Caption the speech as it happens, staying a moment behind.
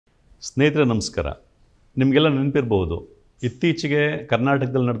ಸ್ನೇಹಿತರೆ ನಮಸ್ಕಾರ. ನಿಮಗೆಲ್ಲ ನೆನಪಿರಬಹುದು, ಇತ್ತೀಚೆಗೆ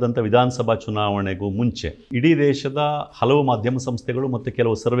ಕರ್ನಾಟಕದಲ್ಲಿ ನಡೆದಂಥ ವಿಧಾನಸಭಾ ಚುನಾವಣೆಗೂ ಮುಂಚೆ ಇಡೀ ದೇಶದ ಹಲವು ಮಾಧ್ಯಮ ಸಂಸ್ಥೆಗಳು ಮತ್ತು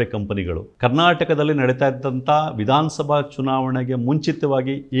ಕೆಲವು ಸರ್ವೆ ಕಂಪನಿಗಳು ಕರ್ನಾಟಕದಲ್ಲಿ ನಡೀತಾ ಇದ್ದಂಥ ವಿಧಾನಸಭಾ ಚುನಾವಣೆಗೆ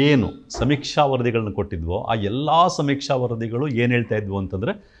ಮುಂಚಿತವಾಗಿ ಏನು ಸಮೀಕ್ಷಾ ವರದಿಗಳನ್ನು ಕೊಟ್ಟಿದ್ವೋ ಆ ಎಲ್ಲ ಸಮೀಕ್ಷಾ ವರದಿಗಳು ಏನು ಹೇಳ್ತಾ ಇದ್ವು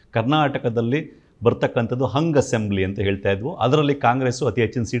ಅಂತಂದರೆ, ಕರ್ನಾಟಕದಲ್ಲಿ ಬರ್ತಕ್ಕಂಥದ್ದು ಹಂಗ್ ಅಸೆಂಬ್ಲಿ ಅಂತ ಹೇಳ್ತಾ ಇದ್ವು. ಅದರಲ್ಲಿ ಕಾಂಗ್ರೆಸ್ಸು ಅತಿ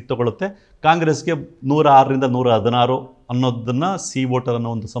ಹೆಚ್ಚಿನ ಸೀಟ್ ತೊಗೊಳುತ್ತೆ. ಕಾಂಗ್ರೆಸ್ಗೆ 106ರಿಂದ 116 ಅನ್ನೋದನ್ನು ಸಿ ವೋಟರ್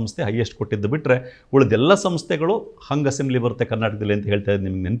ಅನ್ನೋ ಒಂದು ಸಂಸ್ಥೆ ಹೈಯೆಸ್ಟ್ ಕೊಟ್ಟಿದ್ದು ಬಿಟ್ಟರೆ ಉಳಿದೆಲ್ಲ ಸಂಸ್ಥೆಗಳು ಹಂಗ್ ಅಸೆಂಬ್ಲಿ ಬರುತ್ತೆ ಕರ್ನಾಟಕದಲ್ಲಿ ಅಂತ ಹೇಳ್ತಾ ಇದ್ದು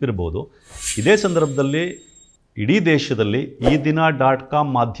ನಿಮಗೆ ನೆನಪಿರ್ಬೋದು. ಇದೇ ಸಂದರ್ಭದಲ್ಲಿ ಇಡೀ ದೇಶದಲ್ಲಿ eedina.com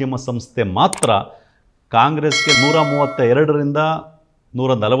ಮಾಧ್ಯಮ ಸಂಸ್ಥೆ ಮಾತ್ರ ಕಾಂಗ್ರೆಸ್ಗೆ 132ರಿಂದ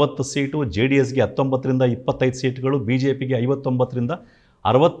 140 ಸೀಟು, JDSಗೆ 19ರಿಂದ 25 ಸೀಟ್ಗಳು, BJPಗೆ 59ರಿಂದ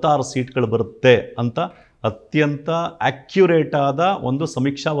 66 ಸೀಟ್ಗಳು ಬರುತ್ತೆ ಅಂತ ಅತ್ಯಂತ ಆಕ್ಯುರೇಟ್ ಆದ ಒಂದು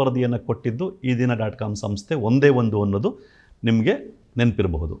ಸಮೀಕ್ಷಾ ವರದಿಯನ್ನು ಕೊಟ್ಟಿದ್ದು eedina.com ಸಂಸ್ಥೆ ಒಂದೇ ಒಂದು ಅನ್ನೋದು ನಿಮಗೆ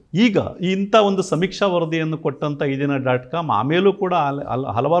ನೆನಪಿರಬಹುದು. ಈಗ ಇಂಥ ಒಂದು ಸಮೀಕ್ಷಾ ವರದಿಯನ್ನು ಕೊಟ್ಟಂಥ eedina.com ಆಮೇಲೂ ಕೂಡ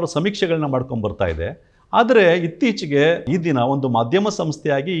ಹಲವಾರು ಸಮೀಕ್ಷೆಗಳನ್ನ ಮಾಡ್ಕೊಂಡು ಬರ್ತಾ ಇದೆ. ಆದರೆ ಇತ್ತೀಚೆಗೆ ಈ ದಿನ ಒಂದು ಮಾಧ್ಯಮ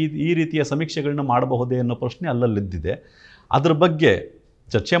ಸಂಸ್ಥೆಯಾಗಿ ಈ ರೀತಿಯ ಸಮೀಕ್ಷೆಗಳನ್ನ ಮಾಡಬಹುದೇ ಅನ್ನೋ ಪ್ರಶ್ನೆ ಅಲ್ಲಲ್ಲಿದ್ದಿದೆ. ಅದ್ರ ಬಗ್ಗೆ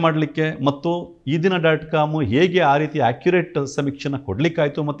ಚರ್ಚೆ ಮಾಡಲಿಕ್ಕೆ ಮತ್ತು eedina.com ಹೇಗೆ ಆ ರೀತಿ ಆಕ್ಯುರೇಟ್ ಸಮೀಕ್ಷೆನ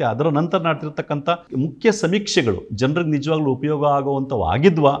ಕೊಡಲಿಕ್ಕಾಯಿತು ಮತ್ತು ಅದರ ನಂತರ ನಡೆದಿರ್ತಕ್ಕಂಥ ಮುಖ್ಯ ಸಮೀಕ್ಷೆಗಳು ಜನರಿಗೆ ನಿಜವಾಗ್ಲೂ ಉಪಯೋಗ ಆಗುವಂಥವು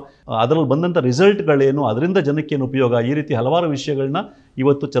ಆಗಿದ್ವಾ, ಅದರಲ್ಲಿ ಬಂದಂಥ ರಿಸಲ್ಟ್ಗಳೇನು, ಅದರಿಂದ ಜನಕ್ಕೇನು ಉಪಯೋಗ, ಈ ರೀತಿ ಹಲವಾರು ವಿಷಯಗಳನ್ನ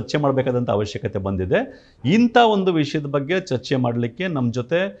ಇವತ್ತು ಚರ್ಚೆ ಮಾಡಬೇಕಾದಂಥ ಅವಶ್ಯಕತೆ ಬಂದಿದೆ. ಇಂಥ ಒಂದು ವಿಷಯದ ಬಗ್ಗೆ ಚರ್ಚೆ ಮಾಡಲಿಕ್ಕೆ ನಮ್ಮ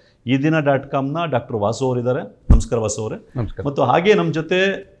ಜೊತೆ eedina.comನ ಡಾಕ್ಟರ್ ವಾಸು ಅವರಿದ್ದಾರೆ. ನಮಸ್ಕಾರ ವಾಸು ಅವರೇ. ಮತ್ತು ಹಾಗೆ ನಮ್ಮ ಜೊತೆ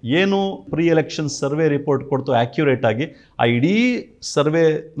ಏನು ಪ್ರೀ ಎಲೆಕ್ಷನ್ ಸರ್ವೆ ರಿಪೋರ್ಟ್ ಕೊಡ್ತು ಆಕ್ಯುರೇಟ್ ಆಗಿ, ಆ ಇಡೀ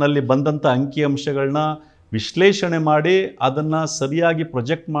ಸರ್ವೆನಲ್ಲಿ ಬಂದಂಥ ಅಂಕಿಅಂಶಗಳನ್ನ ವಿಶ್ಲೇಷಣೆ ಮಾಡಿ ಅದನ್ನು ಸರಿಯಾಗಿ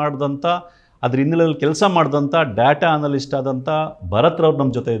ಪ್ರೊಜೆಕ್ಟ್ ಮಾಡಿದಂಥ, ಅದ್ರ ಹಿನ್ನೆಲೆಯಲ್ಲಿ ಕೆಲಸ ಮಾಡಿದಂಥ ಡಾಟಾ ಅನಲಿಸ್ಟ್ ಆದಂಥ ಭರತ್ ರವ್ರು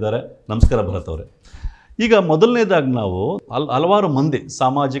ನಮ್ಮ ಜೊತೆ ಇದ್ದಾರೆ. ನಮಸ್ಕಾರ ಭರತ್ ಅವರೇ. ಈಗ ಮೊದಲನೇದಾಗಿ ನಾವು ಹಲವಾರು ಮಂದಿ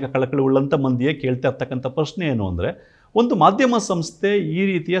ಸಾಮಾಜಿಕ ಕಳಕಳಿ ಉಳ್ಳಂಥ ಮಂದಿಯೇ ಕೇಳ್ತಾ ಇರ್ತಕ್ಕಂಥ ಪ್ರಶ್ನೆ ಏನು ಅಂದರೆ, ಒಂದು ಮಾಧ್ಯಮ ಸಂಸ್ಥೆ ಈ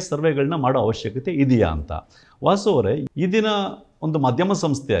ರೀತಿಯ ಸರ್ವೆಗಳನ್ನ ಮಾಡೋ ಅವಶ್ಯಕತೆ ಇದೆಯಾ ಅಂತ. ವಾಸು ಅವರೇ, ಈ ದಿನ ಒಂದು ಮಾಧ್ಯಮ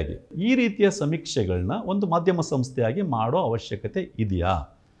ಸಂಸ್ಥೆಯಾಗಿ ಈ ರೀತಿಯ ಸಮೀಕ್ಷೆಗಳನ್ನ ಒಂದು ಮಾಧ್ಯಮ ಸಂಸ್ಥೆಯಾಗಿ ಮಾಡೋ ಅವಶ್ಯಕತೆ ಇದೆಯಾ?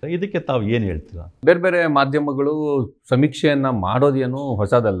 ಇದಕ್ಕೆ ತಾವು ಏನು ಹೇಳ್ತೀರಾ? ಬೇರೆ ಬೇರೆ ಮಾಧ್ಯಮಗಳು ಸಮೀಕ್ಷೆಯನ್ನ ಮಾಡೋದೇನು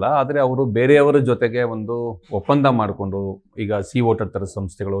ಹೊಸದಲ್ಲ. ಆದರೆ ಅವರು ಬೇರೆಯವರ ಜೊತೆಗೆ ಒಂದು ಒಪ್ಪಂದ ಮಾಡಿಕೊಂಡು, ಈಗ ಸಿ ವೋಟರ್ ಥರದ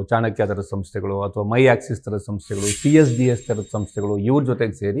ಸಂಸ್ಥೆಗಳು, ಚಾಣಕ್ಯ ಥರದ ಸಂಸ್ಥೆಗಳು, ಅಥವಾ ಮೈ ಆಕ್ಸಿಸ್ ಥರದ ಸಂಸ್ಥೆಗಳು, CSDS ಥರದ ಸಂಸ್ಥೆಗಳು, ಇವ್ರ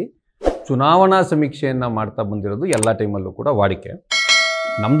ಜೊತೆಗೆ ಸೇರಿ ಚುನಾವಣಾ ಸಮೀಕ್ಷೆಯನ್ನು ಮಾಡ್ತಾ ಬಂದಿರೋದು ಎಲ್ಲ ಟೈಮಲ್ಲೂ ಕೂಡ ವಾಡಿಕೆ.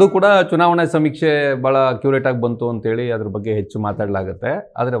 ನಮ್ಮದು ಕೂಡ ಚುನಾವಣಾ ಸಮೀಕ್ಷೆ ಭಾಳ ಅಕ್ಯುರೇಟಾಗಿ ಬಂತು ಅಂತೇಳಿ ಅದ್ರ ಬಗ್ಗೆ ಹೆಚ್ಚು ಮಾತಾಡಲಾಗುತ್ತೆ.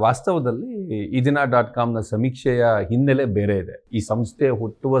 ಆದರೆ ವಾಸ್ತವದಲ್ಲಿ eedina.comನ ಸಮೀಕ್ಷೆಯ ಹಿನ್ನೆಲೆ ಬೇರೆ ಇದೆ. ಈ ಸಂಸ್ಥೆ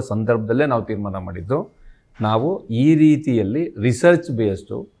ಹುಟ್ಟುವ ಸಂದರ್ಭದಲ್ಲೇ ನಾವು ತೀರ್ಮಾನ ಮಾಡಿದ್ದು, ನಾವು ಈ ರೀತಿಯಲ್ಲಿ ರಿಸರ್ಚ್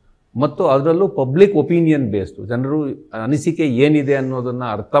ಬೇಸ್ಡು ಮತ್ತು ಅದರಲ್ಲೂ ಪಬ್ಲಿಕ್ ಒಪಿನಿಯನ್ ಬೇಸ್ಡು, ಜನರು ಅನಿಸಿಕೆ ಏನಿದೆ ಅನ್ನೋದನ್ನು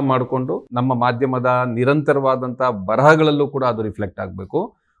ಅರ್ಥ ಮಾಡಿಕೊಂಡು ನಮ್ಮ ಮಾಧ್ಯಮದ ನಿರಂತರವಾದಂಥ ಬರಹಗಳಲ್ಲೂ ಕೂಡ ಅದು ರಿಫ್ಲೆಕ್ಟ್ ಆಗಬೇಕು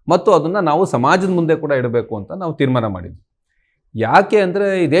ಮತ್ತು ಅದನ್ನು ನಾವು ಸಮಾಜದ ಮುಂದೆ ಕೂಡ ಇಡಬೇಕು ಅಂತ ನಾವು ತೀರ್ಮಾನ ಮಾಡಿದ್ವಿ. ಯಾಕೆ ಅಂದರೆ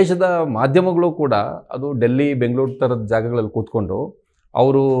ಈ ದೇಶದ ಮಾಧ್ಯಮಗಳು ಕೂಡ ಅದು ಡೆಲ್ಲಿ, ಬೆಂಗಳೂರು ಥರದ ಜಾಗಗಳಲ್ಲಿ ಕೂತ್ಕೊಂಡು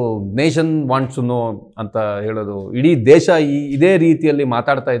ಅವರು ನೇಷನ್ ವಾಂಟ್ಸ್ ಟು ನೋ ಅಂತ ಹೇಳೋದು, ಇಡೀ ದೇಶ ಇದೇ ರೀತಿಯಲ್ಲಿ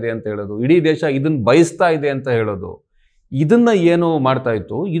ಮಾತಾಡ್ತಾ ಇದೆ ಅಂತ ಹೇಳೋದು, ಇಡೀ ದೇಶ ಇದನ್ನು ಬಯಸ್ತಾ ಇದೆ ಅಂತ ಹೇಳೋದು, ಇದನ್ನು ಏನು ಮಾಡ್ತಾ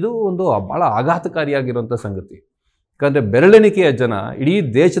ಇತ್ತು, ಇದು ಒಂದು ಭಾಳ ಆಘಾತಕಾರಿಯಾಗಿರುವಂಥ ಸಂಗತಿ. ಯಾಕಂದರೆ ಬೆರಳೆಣಿಕೆಯ ಜನ ಇಡೀ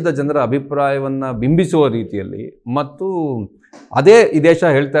ದೇಶದ ಜನರ ಅಭಿಪ್ರಾಯವನ್ನು ಬಿಂಬಿಸುವ ರೀತಿಯಲ್ಲಿ ಮತ್ತು ಅದೇ ಈ ದೇಶ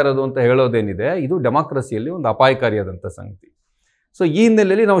ಹೇಳ್ತಾ ಇರೋದು ಅಂತ ಹೇಳೋದೇನಿದೆ, ಇದು ಡೆಮಾಕ್ರಸಿಯಲ್ಲಿ ಒಂದು ಅಪಾಯಕಾರಿಯಾದಂಥ ಸಂಗತಿ. ಸೊ ಈ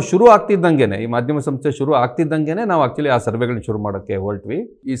ಹಿನ್ನೆಲೆಯಲ್ಲಿ ನಾವು ಶುರು ಆಗ್ತಿದ್ದಂಗೆ, ಈ ಮಾಧ್ಯಮ ಸಂಸ್ಥೆ ಶುರು ಆಗ್ತಿದ್ದಂಗೆ ನಾವು ಆ್ಯಕ್ಚುಲಿ ಆ ಸರ್ವೆಗಳನ್ನ ಶುರು ಮಾಡೋಕ್ಕೆ ಹೊರಟ್ವಿ.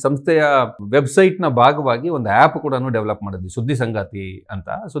 ಈ ಸಂಸ್ಥೆಯ ವೆಬ್ಸೈಟ್ನ ಭಾಗವಾಗಿ ಒಂದು ಆ್ಯಪ್ ಕೂಡ ಡೆವಲಪ್ ಮಾಡಿದ್ವಿ, ಸುದ್ದಿ ಸಂಗಾತಿ ಅಂತ.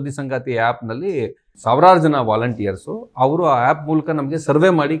 ಸುದ್ದಿ ಸಂಗಾತಿ ಆ್ಯಪ್ನಲ್ಲಿ ಸಾವಿರಾರು ಜನ ವಾಲಂಟಿಯರ್ಸು ಅವರು ಆ ಆ್ಯಪ್ ಮೂಲಕ ನಮಗೆ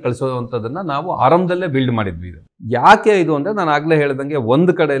ಸರ್ವೆ ಮಾಡಿ ಕಳಿಸೋವಂಥದ್ದನ್ನು ನಾವು ಆರಂಭದಲ್ಲೇ ಬಿಲ್ಡ್ ಮಾಡಿದ್ವಿ. ಇದು ಯಾಕೆ ಇದು ಅಂದರೆ, ನಾನು ಆಗಲೇ ಹೇಳ್ದಂಗೆ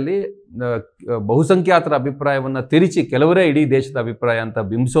ಒಂದು ಕಡೆಯಲ್ಲಿ ಬಹುಸಂಖ್ಯಾತರ ಅಭಿಪ್ರಾಯವನ್ನು ತಿರುಚಿ ಕೆಲವರೇ ಇಡೀ ದೇಶದ ಅಭಿಪ್ರಾಯ ಅಂತ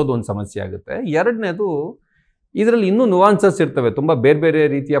ಬಿಂಬಿಸೋದು ಒಂದು ಸಮಸ್ಯೆ ಆಗುತ್ತೆ. ಎರಡನೇದು, ಇದರಲ್ಲಿ ಇನ್ನೂ ನುವಾನ್ಸಸ್ ಇರ್ತವೆ, ತುಂಬ ಬೇರೆ ಬೇರೆ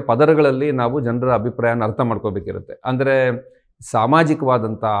ರೀತಿಯ ಪದರಗಳಲ್ಲಿ ನಾವು ಜನರ ಅಭಿಪ್ರಾಯನ ಅರ್ಥ ಮಾಡ್ಕೋಬೇಕಿರುತ್ತೆ. ಅಂದರೆ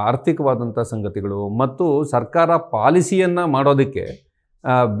ಸಾಮಾಜಿಕವಾದಂಥ, ಆರ್ಥಿಕವಾದಂಥ ಸಂಗತಿಗಳು ಮತ್ತು ಸರ್ಕಾರ ಪಾಲಿಸಿಯನ್ನು ಮಾಡೋದಕ್ಕೆ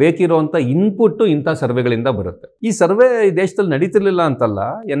ಬೇಕಿರುವಂಥ ಇನ್ಪುಟ್ಟು ಇಂಥ ಸರ್ವೆಗಳಿಂದ ಬರುತ್ತೆ. ಈ ಸರ್ವೆ ಈ ದೇಶದಲ್ಲಿ ನಡೀತಿರ್ಲಿಲ್ಲ ಅಂತಲ್ಲ.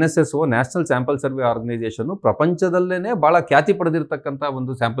 NSSO, national sample survey organisation ಪ್ರಪಂಚದಲ್ಲೇ ಭಾಳ ಖ್ಯಾತಿ ಪಡೆದಿರ್ತಕ್ಕಂಥ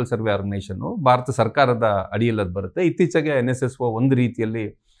ಒಂದು ಸ್ಯಾಂಪಲ್ ಸರ್ವೆ ಆರ್ಗನೈಸೇಷನ್ನು ಭಾರತ ಸರ್ಕಾರದ ಅಡಿಯಲ್ಲಿ ಅದು ಬರುತ್ತೆ. ಇತ್ತೀಚೆಗೆ NSSO ಒಂದು ರೀತಿಯಲ್ಲಿ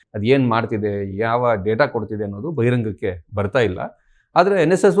ಅದು ಏನು ಮಾಡ್ತಿದೆ, ಯಾವ ಡೇಟಾ ಕೊಡ್ತಿದೆ ಅನ್ನೋದು ಬಹಿರಂಗಕ್ಕೆ ಬರ್ತಾ ಇಲ್ಲ. ಆದರೆ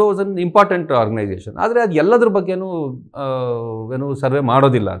NSSO was an important organisation. ಆದರೆ ಅದು ಎಲ್ಲದ್ರ ಬಗ್ಗೆನೂ ಸರ್ವೆ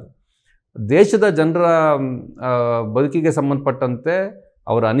ಮಾಡೋದಿಲ್ಲ. ಅದು ದೇಶದ ಜನರ ಬದುಕಿಗೆ ಸಂಬಂಧಪಟ್ಟಂತೆ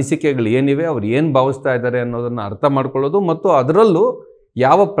ಅವರ ಅನಿಸಿಕೆಗಳು ಏನಿವೆ, ಅವ್ರು ಏನು ಭಾವಿಸ್ತಾ ಇದ್ದಾರೆ ಅನ್ನೋದನ್ನು ಅರ್ಥ ಮಾಡ್ಕೊಳ್ಳೋದು ಮತ್ತು ಅದರಲ್ಲೂ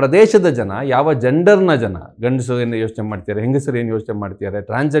ಯಾವ ಪ್ರದೇಶದ ಜನ, ಯಾವ ಜೆಂಡರ್ನ ಜನ, ಗಂಡಸರು ಏನು ಯೋಚನೆ ಮಾಡ್ತಾರೆ, ಹೆಂಗಸರು ಏನು ಯೋಚನೆ ಮಾಡ್ತಾರೆ,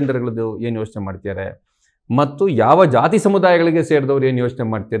 ಟ್ರಾನ್ಸ್ಜೆಂಡರ್ಗಳದ್ದು ಏನು ಯೋಚನೆ ಮಾಡ್ತಾರೆ ಮತ್ತು ಯಾವ ಜಾತಿ ಸಮುದಾಯಗಳಿಗೆ ಸೇರಿದವ್ರು ಏನು ಯೋಚನೆ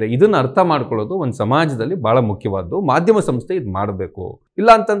ಮಾಡ್ತಾರೆ ಇದನ್ನು ಅರ್ಥ ಮಾಡ್ಕೊಳ್ಳೋದು ಒಂದು ಸಮಾಜದಲ್ಲಿ ಭಾಳ ಮುಖ್ಯವಾದ್ದು. ಮಾಧ್ಯಮ ಸಂಸ್ಥೆ ಇದು ಮಾಡಬೇಕು. ಇಲ್ಲ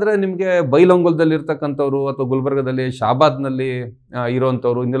ಅಂತಂದರೆ ನಿಮಗೆ ಬೈಲೊಂಗಲದಲ್ಲಿ ಇರ್ತಕ್ಕಂಥವ್ರು ಅಥವಾ ಗುಲ್ಬರ್ಗದಲ್ಲಿ ಶಾಬಾದ್ನಲ್ಲಿ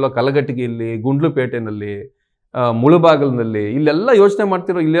ಇರೋವಂಥವ್ರು, ಇನ್ನೆಲ್ಲ ಕಲಘಟಗಿಯಲ್ಲಿ, ಗುಂಡ್ಲುಪೇಟೆನಲ್ಲಿ, ಮುಳುಬಾಗಲಿನಲ್ಲಿ ಇಲ್ಲೆಲ್ಲ ಯೋಚನೆ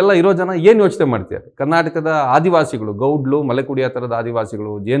ಮಾಡ್ತಿರೋ, ಇಲ್ಲೆಲ್ಲ ಇರೋ ಜನ ಏನು ಯೋಚನೆ ಮಾಡ್ತಾರೆ? ಕರ್ನಾಟಕದ ಆದಿವಾಸಿಗಳು, ಗೌಡ್ಲು, ಮಲೆಕುಡಿಯ ಥರದ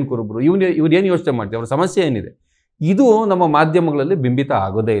ಆದಿವಾಸಿಗಳು, ಜೇನ್ ಕುರುಬರು, ಇವ್ರು ಏನು ಯೋಚನೆ ಮಾಡ್ತಾರೆ? ಅವ್ರ ಸಮಸ್ಯೆ ಏನಿದೆ? ಇದು ನಮ್ಮ ಮಾಧ್ಯಮಗಳಲ್ಲಿ ಬಿಂಬಿತ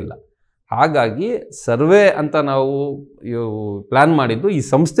ಆಗೋದೇ ಇಲ್ಲ. ಹಾಗಾಗಿ ಸರ್ವೆ ಅಂತ ನಾವು ಪ್ಲ್ಯಾನ್ ಮಾಡಿದ್ದು, ಈ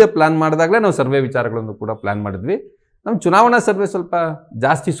ಸಂಸ್ಥೆ ಪ್ಲ್ಯಾನ್ ಮಾಡಿದಾಗಲೇ ನಾವು ಸರ್ವೆ ವಿಚಾರಗಳನ್ನು ಕೂಡ ಪ್ಲ್ಯಾನ್ ಮಾಡಿದ್ವಿ. ನಮ್ಮ ಚುನಾವಣಾ ಸರ್ವೆ ಸ್ವಲ್ಪ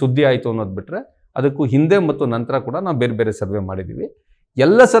ಜಾಸ್ತಿ ಸುದ್ದಿ ಆಯಿತು ಅನ್ನೋದು ಬಿಟ್ಟರೆ ಅದಕ್ಕೂ ಹಿಂದೆ ಮತ್ತು ನಂತರ ಕೂಡ ನಾವು ಬೇರೆ ಬೇರೆ ಸರ್ವೆ ಮಾಡಿದ್ದೀವಿ.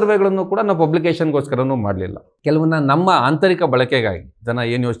 ಎಲ್ಲ ಸರ್ವೆಗಳನ್ನು ಕೂಡ ನಾವು ಪಬ್ಲಿಕೇಶನ್ಗೋಸ್ಕರನೂ ಮಾಡಲಿಲ್ಲ. ಕೆಲವನ್ನ ನಮ್ಮ ಆಂತರಿಕ ಬಳಕೆಗಾಗಿ ಜನ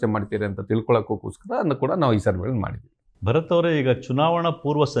ಏನು ಯೋಚನೆ ಮಾಡ್ತೀರಿ ಅಂತ ತಿಳ್ಕೊಳ್ಳೋಕ್ಕೋಸ್ಕರ ಅದನ್ನು ಕೂಡ ನಾವು ಈ ಸರ್ವೆಗಳನ್ನು ಮಾಡಿದ್ವಿ. ಭರತ್ ಅವರೇ, ಈಗ ಚುನಾವಣಾ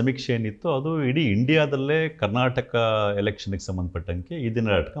ಪೂರ್ವ ಸಮೀಕ್ಷೆ ಏನಿತ್ತು ಅದು ಇಡೀ ಇಂಡಿಯಾದಲ್ಲೇ ಕರ್ನಾಟಕ ಎಲೆಕ್ಷನ್ಗೆ ಸಂಬಂಧಪಟ್ಟಂಗೆ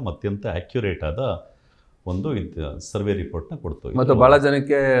eedina.com ಅತ್ಯಂತ ಆ್ಯಕ್ಯುರೇಟ್ ಆದ ಒಂದು ಸರ್ವೆ ರಿಪೋರ್ಟ್ನ ಕೊಡ್ತು. ಮತ್ತು ಭಾಳ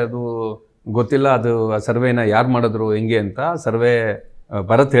ಜನಕ್ಕೆ ಅದು ಗೊತ್ತಿಲ್ಲ, ಅದು ಆ ಸರ್ವೆನ ಯಾರು ಮಾಡಿದ್ರು ಹೆಂಗೆ ಅಂತ. ಸರ್ವೆ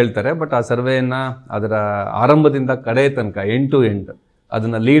ಭರತ್ ಹೇಳ್ತಾರೆ, ಬಟ್ ಆ ಸರ್ವೆನ ಅದರ ಆರಂಭದಿಂದ ಕಡೆ ತನಕ ಎಂಡ್ ಟು ಎಂಡ್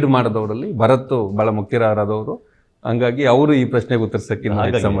ಅದನ್ನು ಲೀಡ್ ಮಾಡಿದವರಲ್ಲಿ ಭರತ್ ಭಾಳ ಮುಖ್ಯರಾದವರು. ಹಂಗಾಗಿ ಅವರು ಈ ಪ್ರಶ್ನೆಗೆ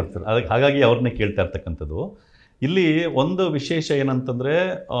ಉತ್ತರಿಸೋಕ್ಕೆ ಸಮರ್ಥರು. ಹಾಗಾಗಿ ಅವ್ರನ್ನೇ ಕೇಳ್ತಾ ಇರ್ತಕ್ಕಂಥದ್ದು. ಇಲ್ಲಿ ಒಂದು ವಿಶೇಷ ಏನಂತಂದರೆ,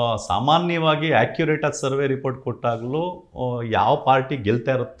 ಸಾಮಾನ್ಯವಾಗಿ ಆ್ಯಕ್ಯುರೇಟ್ ಆದ ಸರ್ವೆ ರಿಪೋರ್ಟ್ ಕೊಟ್ಟಾಗಲೂ ಯಾವ ಪಾರ್ಟಿ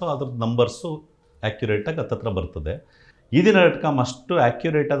ಗೆಲ್ತಾ ಇರುತ್ತೋ ಅದ್ರದ್ದು ನಂಬರ್ಸು ಆ್ಯಕ್ಯುರೇಟಾಗಿ ಹತ್ತತ್ರ ಬರ್ತದೆ. eedina.com ಅಷ್ಟು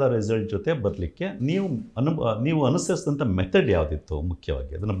ಆ್ಯಕ್ಯುರೇಟ್ ಆದ ರಿಸಲ್ಟ್ ಜೊತೆ ಬರಲಿಕ್ಕೆ ನೀವು ಅನುಸರಿಸಿದಂಥ ಮೆಥಡ್ ಯಾವುದಿತ್ತು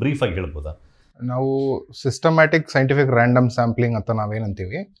ಮುಖ್ಯವಾಗಿ? ಅದನ್ನು ಬ್ರೀಫಾಗಿ ಹೇಳ್ಬೋದಾ? ನಾವು ಸಿಸ್ಟಮ್ಯಾಟಿಕ್ ಸೈಂಟಿಫಿಕ್ ರ್ಯಾಂಡಮ್ ಸ್ಯಾಂಪ್ಲಿಂಗ್ ಅಂತ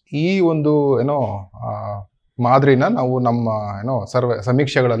ನಾವೇನಂತೀವಿ, ಈ ಒಂದು ಮಾದರಿನ ನಾವು ನಮ್ಮ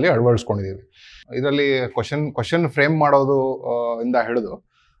ಸಮೀಕ್ಷೆಗಳಲ್ಲಿ ಅಳವಡಿಸ್ಕೊಂಡಿದ್ದೀವಿ. ಇದರಲ್ಲಿ ಕ್ವಶನ್ ಫ್ರೇಮ್ ಮಾಡೋದು ಇಂದ ಹಿಡಿದು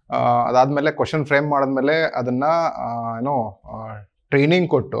ಅದಾದಮೇಲೆ ಕ್ವಶನ್ ಫ್ರೇಮ್ ಮಾಡಿದ್ಮೇಲೆ ಅದನ್ನು ಟ್ರೈನಿಂಗ್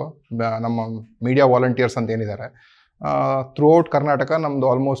ಕೊಟ್ಟು ನಮ್ಮ ಮೀಡಿಯಾ ವಾಲಂಟಿಯರ್ಸ್ ಅಂತ ಏನಿದ್ದಾರೆ ಥ್ರೂಔಟ್ ಕರ್ನಾಟಕ ನಮ್ಮದು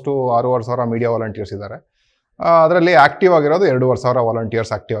ಆಲ್ಮೋಸ್ಟು 6,500 ಮೀಡಿಯಾ ವಾಲಂಟಿಯರ್ಸ್ ಇದ್ದಾರೆ. ಅದರಲ್ಲಿ ಆ್ಯಕ್ಟಿವ್ ಆಗಿರೋದು 2,500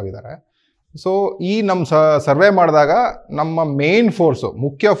 ವಾಲಂಟಿಯರ್ಸ್ ಆ್ಯಕ್ಟಿವ್ ಆಗಿದ್ದಾರೆ. ಸೊ ಈ ನಮ್ಮ ಸರ್ವೆ ಮಾಡಿದಾಗ ನಮ್ಮ ಮೇನ್ ಫೋರ್ಸು,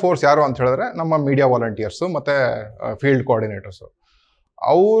 ಮುಖ್ಯ ಫೋರ್ಸ್ ಯಾರು ಅಂತ ಹೇಳಿದ್ರೆ ನಮ್ಮ ಮೀಡಿಯಾ ವಾಲಂಟಿಯರ್ಸು ಮತ್ತು ಫೀಲ್ಡ್ ಕೋಆರ್ಡಿನೇಟರ್ಸು.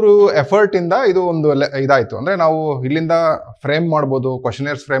 ಅವರು ಎಫರ್ಟಿಂದ ಇದು ಒಂದು ಇದಾಯಿತು. ಅಂದರೆ ನಾವು ಇಲ್ಲಿಂದ ಫ್ರೇಮ್ ಮಾಡ್ಬೋದು,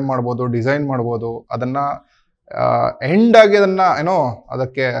 ಕ್ವಶನೇರ್ಸ್ ಫ್ರೇಮ್ ಮಾಡ್ಬೋದು, ಡಿಸೈನ್ ಮಾಡ್ಬೋದು. ಅದನ್ನು ಎಂಡಾಗಿ ಅದನ್ನು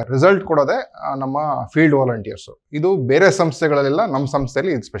ಅದಕ್ಕೆ ರಿಸಲ್ಟ್ ಕೊಡೋದೆ ನಮ್ಮ ಫೀಲ್ಡ್ ವಾಲಂಟಿಯರ್ಸು. ಇದು ಬೇರೆ ಸಂಸ್ಥೆಗಳಲ್ಲೆಲ್ಲ, ನಮ್ಮ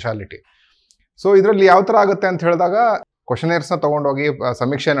ಸಂಸ್ಥೆಯಲ್ಲಿ ಇದು ಸ್ಪೆಷಾಲಿಟಿ. ಸೊ ಇದರಲ್ಲಿ ಯಾವ ಥರ ಆಗುತ್ತೆ ಅಂತ ಹೇಳಿದಾಗ, ಕ್ವಶನೇರ್ಸ್ನ ತೊಗೊಂಡೋಗಿ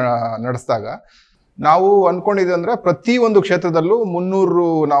ಸಮೀಕ್ಷೆ ನಡೆಸಿದಾಗ ನಾವು ಅಂದ್ಕೊಂಡಿದ್ದೀವಿ ಅಂದರೆ ಪ್ರತಿ ಒಂದು ಕ್ಷೇತ್ರದಲ್ಲೂ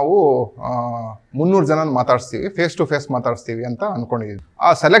 300 ಜನ ಮಾತಾಡಿಸ್ತೀವಿ, ಫೇಸ್ ಟು ಫೇಸ್ ಮಾತಾಡಿಸ್ತೀವಿ ಅಂತ ಅಂದ್ಕೊಂಡಿದ್ದೀವಿ. ಆ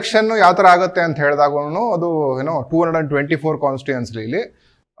ಸೆಲೆಕ್ಷನ್ನು ಯಾವ ಥರ ಆಗುತ್ತೆ ಅಂತ ಹೇಳಿದಾಗೂ ಅದು 224 ಕಾನ್ಸ್ಟಿಟ್ಯೂಯೆನ್ಸಿಲಿ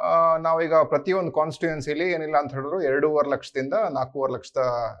ನಾವೀಗ ಪ್ರತಿಯೊಂದು ಕಾನ್ಸ್ಟಿಟ್ಯೂಯೆನ್ಸಿಲಿ ಏನಿಲ್ಲ ಅಂತ ಹೇಳಿದ್ರು 2.5 ಲಕ್ಷದಿಂದ 4.5 ಲಕ್ಷದ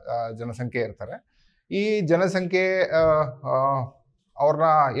ಜನಸಂಖ್ಯೆ ಇರ್ತಾರೆ. ಈ ಜನಸಂಖ್ಯೆ ಅವ್ರನ್ನ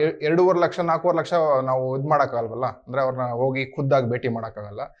 2.5 ಲಕ್ಷ 4.5 ಲಕ್ಷ ನಾವು ಇದು ಮಾಡೋಕ್ಕಾಗಲ್ವಲ್ಲ, ಅಂದರೆ ಅವ್ರನ್ನ ಹೋಗಿ ಖುದ್ದಾಗಿ ಭೇಟಿ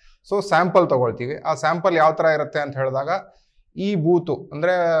ಮಾಡೋಕ್ಕಾಗಲ್ಲ. ಸೊ ಸ್ಯಾಂಪಲ್ ತೊಗೊಳ್ತೀವಿ. ಆ ಸ್ಯಾಂಪಲ್ ಯಾವ ಥರ ಇರುತ್ತೆ ಅಂತ ಹೇಳಿದಾಗ, ಈ ಬೂತು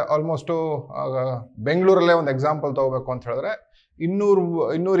ಅಂದರೆ ಆಲ್ಮೋಸ್ಟು ಬೆಂಗಳೂರಲ್ಲೇ ಒಂದು ಎಕ್ಸಾಂಪಲ್ ತೊಗೋಬೇಕು ಅಂತ ಹೇಳಿದ್ರೆ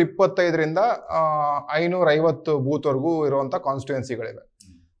 225ರಿಂದ 550 ಬೂತ್ವರೆಗೂ ಇರುವಂಥ ಕಾನ್ಸ್ಟಿಟ್ಯೂಯೆನ್ಸಿಗಳಿವೆ.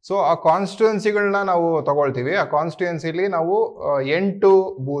 ಸೊ ಆ ಕಾನ್ಸ್ಟಿಟ್ಯೂಯೆನ್ಸಿಗಳನ್ನ ನಾವು ತಗೊಳ್ತೀವಿ. ಆ ಕಾನ್ಸ್ಟಿಟ್ಯೂಯೆನ್ಸಿಲಿ ನಾವು 8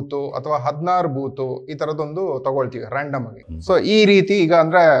 ಬೂತು ಅಥವಾ 16 ಬೂತು ಈ ಥರದೊಂದು ತಗೊಳ್ತೀವಿ ರ್ಯಾಂಡಮ್ ಆಗಿ. ಸೊ ಈ ರೀತಿ ಈಗ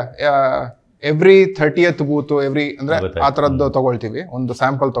ಅಂದರೆ ಎವ್ರಿ 30th ಬೂತು ಅಂದರೆ ಆ ಥರದ್ದು ತಗೊಳ್ತೀವಿ, ಒಂದು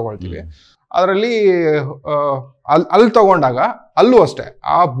ಸ್ಯಾಂಪಲ್ ತಗೊಳ್ತೀವಿ. ಅದರಲ್ಲಿ ಅಲ್ಲಿ ತಗೊಂಡಾಗ ಅಲ್ಲೂ ಅಷ್ಟೇ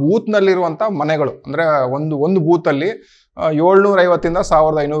ಆ ಬೂತ್ನಲ್ಲಿರುವಂಥ ಮನೆಗಳು, ಅಂದರೆ ಒಂದು ಬೂತಲ್ಲಿ 750ರಿಂದ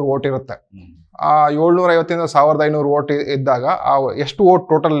 1,500 ವೋಟ್ ಇರುತ್ತೆ. ಆ 750ರಿಂದ 1,500 ವೋಟ್ ಇದ್ದಾಗ ಆ ಎಷ್ಟು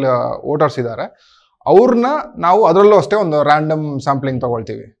ಟೋಟಲ್ ವೋಟರ್ಸ್ ಇದ್ದಾರೆ ಅವ್ರನ್ನ ನಾವು ಅದರಲ್ಲೂ ಅಷ್ಟೇ ಒಂದು ರ್ಯಾಂಡಮ್ ಸ್ಯಾಂಪ್ಲಿಂಗ್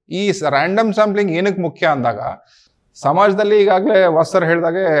ತಗೊಳ್ತೀವಿ. ಈ ರ್ಯಾಂಡಮ್ ಸ್ಯಾಂಪ್ಲಿಂಗ್ ಏನಕ್ಕೆ ಮುಖ್ಯ ಅಂದಾಗ, ಸಮಾಜದಲ್ಲಿ ಈಗಾಗಲೇ ವಾಸ್ತರ್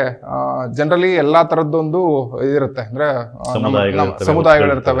ಹೇಳಿದಾಗೆ ಜನರಲಿ ಎಲ್ಲ ಥರದ್ದೊಂದು ಇದಿರುತ್ತೆ. ಅಂದರೆ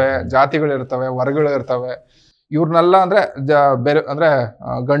ಸಮುದಾಯಗಳಿರ್ತವೆ, ಜಾತಿಗಳಿರ್ತವೆ, ವರ್ಗಗಳಿರ್ತವೆ. ಇವ್ರನ್ನೆಲ್ಲ ಅಂದರೆ ಬೇರೆ ಅಂದರೆ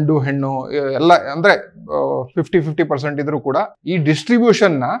ಗಂಡು ಹೆಣ್ಣು ಎಲ್ಲ ಅಂದರೆ 50-50% ಇದ್ರೂ ಕೂಡ ಈ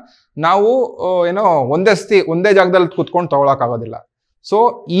ಡಿಸ್ಟ್ರಿಬ್ಯೂಷನ್ನ ನಾವು ಒಂದೇ ಜಾಗದಲ್ಲಿ ಕೂತ್ಕೊಂಡು ತಗೊಳಕ್ಕಾಗೋದಿಲ್ಲ. ಸೊ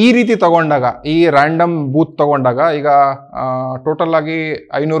ಈ ರೀತಿ ತಗೊಂಡಾಗ, ಈ ರ್ಯಾಂಡಮ್ ಬೂತ್ ತಗೊಂಡಾಗ, ಈಗ ಟೋಟಲ್ ಆಗಿ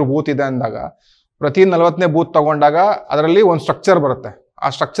 500 ಬೂತ್ ಇದೆ ಅಂದಾಗ ಪ್ರತಿ 40ನೇ ಬೂತ್ ತಗೊಂಡಾಗ ಅದರಲ್ಲಿ ಒಂದು ಸ್ಟ್ರಕ್ಚರ್ ಬರುತ್ತೆ. ಆ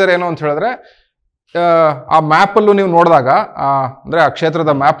ಸ್ಟ್ರಕ್ಚರ್ ಏನು ಅಂತ ಹೇಳಿದ್ರೆ, ಆ ಮ್ಯಾಪಲ್ಲೂ ನೀವು ನೋಡಿದಾಗ, ಅಂದರೆ ಆ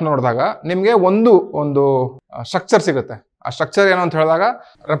ಕ್ಷೇತ್ರದ ಮ್ಯಾಪ್ ನೋಡಿದಾಗ ನಿಮಗೆ ಒಂದು ಸ್ಟ್ರಕ್ಚರ್ ಸಿಗುತ್ತೆ. ಆ ಸ್ಟ್ರಕ್ಚರ್ ಏನು ಅಂತ ಹೇಳಿದಾಗ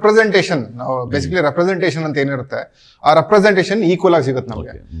ರೆಪ್ರೆಸೆಂಟೇಷನ್, ನಾವು ಬೇಸಿಕಲಿ ರೆಪ್ರೆಸೆಂಟೇಷನ್ ಅಂತ ಏನಿರುತ್ತೆ ಆ ರೆಪ್ರೆಸೆಂಟೇಷನ್ ಈಕ್ವಲ್ ಆಗಿ ಸಿಗುತ್ತೆ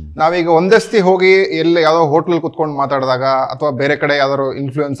ನಮಗೆ. ನಾವೀಗ ಒಂದಸ್ತಿ ಹೋಗಿ ಎಲ್ಲಿ ಯಾವ್ದೋ ಹೋಟ್ಲ್ ಕುತ್ಕೊಂಡು ಮಾತಾಡಿದಾಗ ಅಥವಾ ಬೇರೆ ಕಡೆ ಯಾವ್ದಾದ್ರು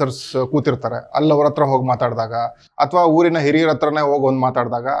ಇನ್ಫ್ಲೂಯೆನ್ಸರ್ಸ್ ಕೂತಿರ್ತಾರೆ ಅಲ್ಲಿ ಅವ್ರ ಹತ್ರ ಹೋಗಿ ಮಾತಾಡಿದಾಗ ಅಥವಾ ಊರಿನ ಹಿರಿಯರ ಹತ್ರನೇ ಹೋಗಿ ಒಂದು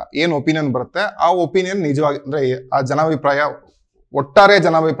ಮಾತಾಡಿದಾಗ ಏನು ಒಪಿನಿಯನ್ ಬರುತ್ತೆ ಆ ಒಪಿನಿಯನ್ ನಿಜವಾಗಿ ಅಂದ್ರೆ ಆ ಜನಾಭಿಪ್ರಾಯ ಒಟ್ಟಾರೆ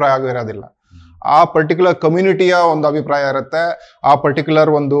ಜನಾಭಿಪ್ರಾಯ ಆಗಿರೋದಿಲ್ಲ. ಆ ಪರ್ಟಿಕ್ಯುಲರ್ ಕಮ್ಯುನಿಟಿಯ ಒಂದು ಅಭಿಪ್ರಾಯ ಇರುತ್ತೆ, ಆ ಪರ್ಟಿಕ್ಯುಲರ್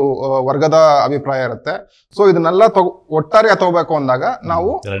ಒಂದು ವರ್ಗದ ಅಭಿಪ್ರಾಯ ಇರುತ್ತೆ. ಸೊ ಇದನ್ನೆಲ್ಲ ಒಟ್ಟಾರೆ ತಗೋಬೇಕು ಅಂದಾಗ ನಾವು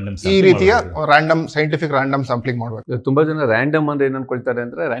ಈ ರೀತಿಯ ಸೈಂಟಿಫಿಕ್ ರ್ಯಾಂಡಮ್ ಸ್ಯಾಂಪ್ಲಿಂಗ್ ಮಾಡ್ಬೇಕು. ತುಂಬಾ ಜನ ರ್ಯಾಂಡಮ್ ಅಂದ್ರೆ ಏನ್ ಅನ್ಕೊಳ್ತಾರೆ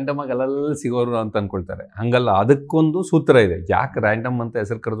ಅಂದ್ರೆ ರ್ಯಾಂಡಮ್ ಆಗಿ ಅಲ್ಲಲ್ಲಿ ಸಿಗೋರು ಅಂತ ಅನ್ಕೊಳ್ತಾರೆ. ಹಂಗಲ್ಲ, ಅದಕ್ಕೊಂದು ಸೂತ್ರ ಇದೆ. ಯಾಕೆ ರ್ಯಾಂಡಮ್ ಅಂತ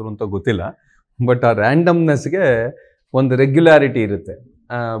ಹೆಸರು ಕರೆದ್ರು ಅಂತ ಗೊತ್ತಿಲ್ಲ, ಬಟ್ ಆ ರ್ಯಾಂಡಮ್ನೆಸ್ಗೆ ಒಂದು ರೆಗ್ಯುಲಾರಿಟಿ ಇರುತ್ತೆ.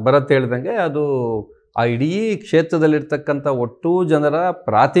 ಭರತ್ ಹೇಳ್ದಂಗೆ ಅದು ಆ ಇಡೀ ಕ್ಷೇತ್ರದಲ್ಲಿರ್ತಕ್ಕಂಥ ಒಟ್ಟು ಜನರ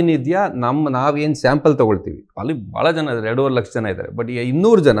ಪ್ರಾತಿನಿಧ್ಯ ನಾವೇನು ಸ್ಯಾಂಪಲ್ ತಗೊಳ್ತೀವಿ ಅಲ್ಲಿ ಭಾಳ ಜನ ಇದ್ದಾರೆ, 2.5 ಲಕ್ಷ ಜನ ಇದ್ದಾರೆ. ಬಟ್ ಈ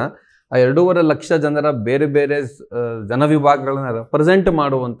 200 ಜನ ಆ 2.5 ಲಕ್ಷ ಜನರ ಬೇರೆ ಬೇರೆ ಜನವಿಭಾಗಗಳನ್ನ ರೆಪ್ರೆಸೆಂಟ್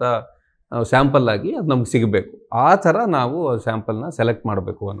ಮಾಡುವಂಥ ಸ್ಯಾಂಪಲ್ ಆಗಿ ಅದು ನಮ್ಗೆ ಸಿಗಬೇಕು. ಆ ಥರ ನಾವು ಸ್ಯಾಂಪಲ್ನ ಸೆಲೆಕ್ಟ್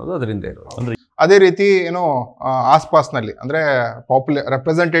ಮಾಡಬೇಕು ಅನ್ನೋದು ಅದರಿಂದ ಇರೋದು. ಅದೇ ರೀತಿ ಏನೋ ಆಸ್ಪಾಸ್ನಲ್ಲಿ ಅಂದ್ರೆ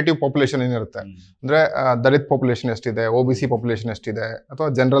ರೆಪ್ರೆಸೆಂಟೇಟಿವ್ ಪಾಪ್ಯುಲೇಷನ್ ಏನಿರುತ್ತೆ ಅಂದ್ರೆ ದಲಿತ್ ಪಾಪ್ಯುಲೇಷನ್ ಎಷ್ಟಿದೆ, OBC ಪಾಪ್ಯುಲೇಷನ್ ಎಷ್ಟಿದೆ, ಅಥವಾ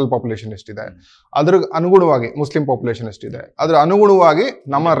ಜನರಲ್ ಪಾಪ್ಯುಲೇಷನ್ ಎಷ್ಟಿದೆ, ಅದ್ರ ಅನುಗುಣವಾಗಿ ಮುಸ್ಲಿಂ ಪಾಪ್ಯುಲೇಷನ್ ಎಷ್ಟಿದೆ, ಅದ್ರ ಅನುಗುಣವಾಗಿ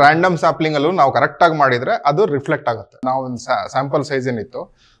ನಮ್ಮ ರ್ಯಾಂಡಮ್ ಸ್ಯಾಂಪ್ಲಿಂಗ್ ಅಲ್ಲೂ ನಾವು ಕರೆಕ್ಟ್ ಆಗಿ ಮಾಡಿದ್ರೆ ಅದು ರಿಫ್ಲೆಕ್ಟ್ ಆಗುತ್ತೆ. ನಾವು ಒಂದು ಸ್ಯಾಂಪಲ್ ಸೈಜ್ ಏನಿತ್ತು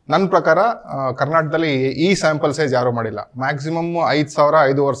ನನ್ನ ಪ್ರಕಾರ ಕರ್ನಾಟಕದಲ್ಲಿ ಈ ಸ್ಯಾಂಪಲ್ ಸೈಜ್ ಯಾರು ಮಾಡಿಲ್ಲ. ಮ್ಯಾಕ್ಸಿಮಮ್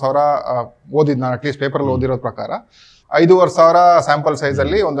 5,000-5,500 ಓದಿದ್ ನಾನು ಅಟ್ಲೀಸ್ಟ್ ಪೇಪರ್ ಓದಿರೋ ಪ್ರಕಾರ 5,500 ಸ್ಯಾಂಪಲ್ ಸೈಜ್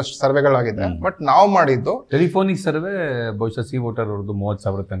ಅಲ್ಲಿ ಒಂದಷ್ಟು ಸರ್ವೆಗಳಾಗಿದೆ. ಬಟ್ ನಾವು ಮಾಡಿದ್ದು ಟೆಲಿಫೋನಿಕ್ ಸರ್ವೆ ಬಹುಶಃ ಸಿ ವೋಟರ್ ಅವ್ರದ್ದು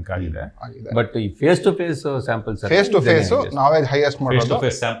 30,000 ತನಕ ಆಗಿದೆ. ಬಟ್ ಈ face to face sample face to face ನಾವೇ ಹೈಯೆಸ್ಟ್ ಮಾಡೋದು.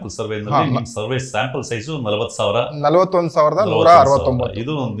 Sample survey survey sample size 40,000 41,169.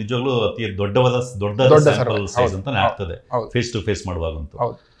 ಇದು ನಿಜವಾಗ್ಲೂ ಅತಿ ದೊಡ್ಡ ಸ್ಯಾಂಪಲ್ ಸೈಜ್ ಅಂತಾನೆ ಆಗ್ತದೆ ಫೇಸ್ ಟು ಫೇಸ್ ಮಾಡುವಾಗಂತೂ.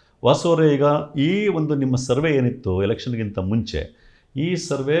 ವಾಸು ಅವರೇ, ಈಗ ಈ ಒಂದು ನಿಮ್ಮ ಸರ್ವೆ ಏನಿತ್ತು ಎಲೆಕ್ಷನ್ಗಿಂತ ಮುಂಚೆ, ಈ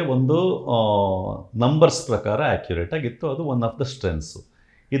ಸರ್ವೆ ಒಂದು ನಂಬರ್ಸ್ ಪ್ರಕಾರ ಆ್ಯಕ್ಯುರೇಟ್ ಆಗಿತ್ತು. ಅದು ಒನ್ ಆಫ್ ದ ಸ್ಟ್ರೆಂತ್ಸು.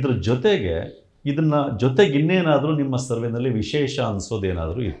 ಇದ್ರ ಜೊತೆಗೆ ಜೊತೆಗೆ ಇನ್ನೇನಾದರೂ ನಿಮ್ಮ ಸರ್ವೆನಲ್ಲಿ ವಿಶೇಷ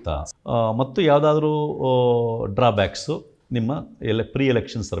ಅನಿಸೋದೇನಾದರೂ ಇತ್ತಾ? ಮತ್ತು ಯಾವುದಾದ್ರೂ ಡ್ರಾಬ್ಯಾಕ್ಸು ನಿಮ್ಮ ಪ್ರೀ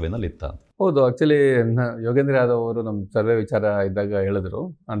ಎಲೆಕ್ಷನ್ ಸರ್ವೆನಲ್ಲಿ ಇತ್ತಾ? ಹೌದು, ಆ್ಯಕ್ಚುಲಿ ಯೋಗೇಂದ್ರ ಯಾದವ್ ಅವರು ನಮ್ಮ ಸರ್ವೆ ವಿಚಾರ ಇದ್ದಾಗ ಹೇಳಿದ್ರು,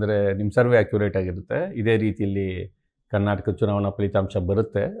 ಅಂದರೆ ನಿಮ್ಮ ಸರ್ವೆ ಆ್ಯಕ್ಯುರೇಟ್ ಆಗಿರುತ್ತೆ, ಇದೇ ರೀತಿಯಲ್ಲಿ ಕರ್ನಾಟಕ ಚುನಾವಣಾ ಫಲಿತಾಂಶ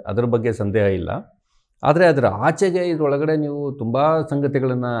ಬರುತ್ತೆ, ಅದ್ರ ಬಗ್ಗೆ ಸಂದೇಹ ಇಲ್ಲ. ಆದರೆ ಅದರ ಆಚೆಗೆ ಇದರೊಳಗಡೆ ನೀವು ತುಂಬ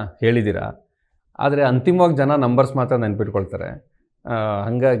ಸಂಗತಿಗಳನ್ನು ಹೇಳಿದ್ದೀರಾ, ಆದರೆ ಅಂತಿಮವಾಗಿ ಜನ ನಂಬರ್ಸ್ ಮಾತ್ರ ನೆನ್ಪಿಟ್ಕೊಳ್ತಾರೆ.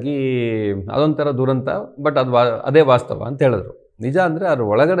 ಹಾಗಾಗಿ ಅದೊಂಥರ ದುರಂತ. ಬಟ್ ಅದೇ ವಾಸ್ತವ ಅಂತ ಹೇಳಿದ್ರು. ನಿಜ ಅಂದರೆ ಅದ್ರ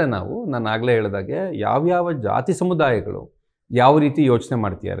ಒಳಗಡೆ ನಾನು ಆಗಲೇ ಹೇಳಿದಾಗೆ ಯಾವ್ಯಾವ ಜಾತಿ ಸಮುದಾಯಗಳು ಯಾವ ರೀತಿ ಯೋಚನೆ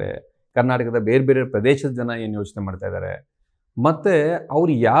ಮಾಡ್ತಿದ್ದಾರೆ, ಕರ್ನಾಟಕದ ಬೇರೆ ಬೇರೆ ಪ್ರದೇಶದ ಜನ ಏನು ಯೋಚನೆ ಮಾಡ್ತಾ ಇದ್ದಾರೆ, ಮತ್ತು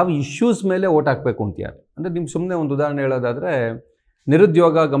ಅವ್ರು ಯಾವ ಇಶ್ಯೂಸ್ ಮೇಲೆ ಓಟ್ ಹಾಕಬೇಕು ಅಂತಾರೆ. ಅಂದರೆ ನಿಮ್ಗೆ ಸುಮ್ಮನೆ ಒಂದು ಉದಾಹರಣೆ ಹೇಳೋದಾದರೆ,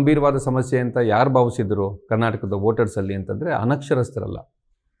 ನಿರುದ್ಯೋಗ ಗಂಭೀರವಾದ ಸಮಸ್ಯೆ ಅಂತ ಯಾರು ಭಾವಿಸಿದ್ರು ಕರ್ನಾಟಕದ ವೋಟರ್ಸಲ್ಲಿ ಅಂತಂದರೆ ಅನಕ್ಷರಸ್ಥರಲ್ಲ,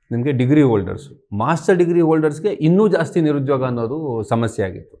 ನಿಮಗೆ ಡಿಗ್ರಿ ಹೋಲ್ಡರ್ಸು, ಮಾಸ್ಟರ್ ಡಿಗ್ರಿ ಹೋಲ್ಡರ್ಸ್ಗೆ ಇನ್ನೂ ಜಾಸ್ತಿ ನಿರುದ್ಯೋಗ ಅನ್ನೋದು ಸಮಸ್ಯೆ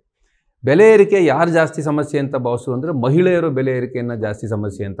ಆಗಿತ್ತು. ಬೆಲೆ ಏರಿಕೆ ಯಾರು ಜಾಸ್ತಿ ಸಮಸ್ಯೆ ಅಂತ ಭಾವಿಸೋದು ಅಂದರೆ ಮಹಿಳೆಯರು ಬೆಲೆ ಏರಿಕೆಯನ್ನು ಜಾಸ್ತಿ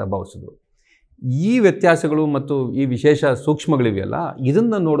ಸಮಸ್ಯೆ ಅಂತ ಭಾವಿಸಿದ್ರು. ಈ ವ್ಯತ್ಯಾಸಗಳು ಮತ್ತು ಈ ವಿಶೇಷ ಸೂಕ್ಷ್ಮಗಳಿವೆಯಲ್ಲ,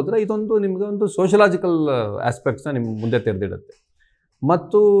 ಇದನ್ನು ನೋಡಿದ್ರೆ ಇದೊಂದು ನಿಮಗೆ ಒಂದು ಸೋಷಲಾಜಿಕಲ್ ಆಸ್ಪೆಕ್ಟ್ಸ್ನ ನಿಮ್ಮ ಮುಂದೆ ತೆರೆದಿಡುತ್ತೆ.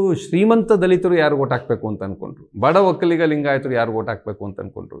 ಮತ್ತು ಶ್ರೀಮಂತ ದಲಿತರು ಯಾರು ಓಟ್ ಹಾಕಬೇಕು ಅಂತ ಅಂದ್ಕೊಂಡ್ರು, ಬಡ ಒಕ್ಕಲಿಗ ಲಿಂಗಾಯತರು ಯಾರು ಓಟ್ ಹಾಕಬೇಕು ಅಂತ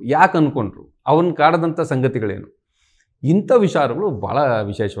ಅಂದ್ಕೊಂಡ್ರು, ಯಾಕೆ ಅಂದ್ಕೊಂಡ್ರು, ಅವನ್ನ ಕಾಡದಂಥ ಸಂಗತಿಗಳೇನು, ಇಂಥ ವಿಚಾರಗಳು ಭಾಳ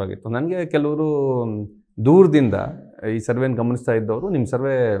ವಿಶೇಷವಾಗಿತ್ತು. ನನಗೆ ಕೆಲವರು ದೂರದಿಂದ ಈ ಸರ್ವೆನ ಗಮನಿಸ್ತಾ ಇದ್ದವರು ನಿಮ್ಮ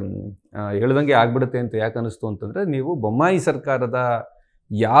ಸರ್ವೆ ಹೇಳ್ದಂಗೆ ಆಗ್ಬಿಡುತ್ತೆ ಅಂತ ಯಾಕೆ ಅನ್ನಿಸ್ತು ಅಂತಂದರೆ, ನೀವು ಬೊಮ್ಮಾಯಿ ಸರ್ಕಾರದ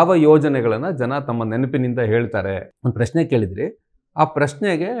ಯಾವ ಯೋಜನೆಗಳನ್ನು ಜನ ತಮ್ಮ ನೆನಪಿನಿಂದ ಹೇಳ್ತಾರೆ ಒಂದು ಪ್ರಶ್ನೆ ಕೇಳಿದ್ರಿ. ಆ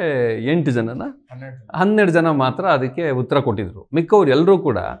ಪ್ರಶ್ನೆಗೆ 12 ಜನ ಮಾತ್ರ ಅದಕ್ಕೆ ಉತ್ತರ ಕೊಟ್ಟಿದ್ರು. ಮಿಕ್ಕವ್ರು ಎಲ್ಲರೂ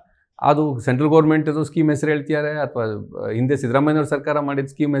ಕೂಡ ಅದು ಸೆಂಟ್ರಲ್ ಗೌರ್ಮೆಂಟದು ಸ್ಕೀಮ್ ಹೆಸರು ಹೇಳ್ತಿದ್ದಾರೆ, ಅಥವಾ ಹಿಂದೆ ಸಿದ್ದರಾಮಯ್ಯವ್ರ ಸರ್ಕಾರ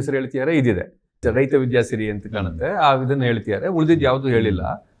ಮಾಡಿದ ಸ್ಕೀಮ್ ಹೆಸರು ಹೇಳ್ತಿದ್ದಾರೆ. ಇದಿದೆ ರೈತ ವಿದ್ಯಾಸಿರಿ ಅಂತ ಕಾಣುತ್ತೆ, ಇದನ್ನು ಹೇಳ್ತಿದ್ದಾರೆ, ಉಳಿದಿದ್ದು ಯಾವುದು ಹೇಳಿಲ್ಲ.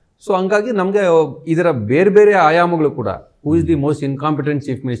 ಸೊ ಹಂಗಾಗಿ ನಮಗೆ ಇದರ ಬೇರೆ ಬೇರೆ ಆಯಾಮಗಳು ಕೂಡ, who is the most incompetent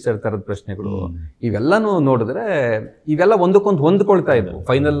chief minister ಥರದ ಪ್ರಶ್ನೆಗಳು, ಇವೆಲ್ಲನೂ ನೋಡಿದ್ರೆ ಇವೆಲ್ಲ ಒಂದಕ್ಕೊಂದು ಹೊಂದ್ಕೊಳ್ತಾ ಇದ್ವು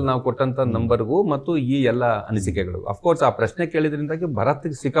ಫೈನಲ್ ನಾವು ಕೊಟ್ಟಂಥ ನಂಬರ್ಗೂ ಮತ್ತು ಈ ಎಲ್ಲ ಅನಿಸಿಕೆಗಳು. ಅಫ್ಕೋರ್ಸ್ ಆ ಪ್ರಶ್ನೆ ಕೇಳಿದ್ರಿಂದಾಗಿ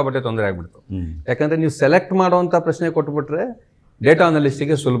ಭರತ್ಗೆ ಸಿಕ್ಕಾಪಟ್ಟೆ ತೊಂದರೆ ಆಗ್ಬಿಡ್ತು. ಯಾಕಂದರೆ ನೀವು ಸೆಲೆಕ್ಟ್ ಮಾಡುವಂಥ ಪ್ರಶ್ನೆ ಕೊಟ್ಬಿಟ್ರೆ ಡೇಟಾ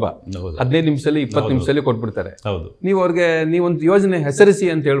ಅನಾಲಿಸ್ಟಿಗೆ ಸುಲಭ, 15 ನಿಮಿಷದಲ್ಲಿ 20 ನಿಮಿಷದಲ್ಲಿ ಕೊಟ್ಬಿಡ್ತಾರೆ. ನೀವು ನೀವೊಂದು ಯೋಜನೆ ಹೆಸರಿಸಿ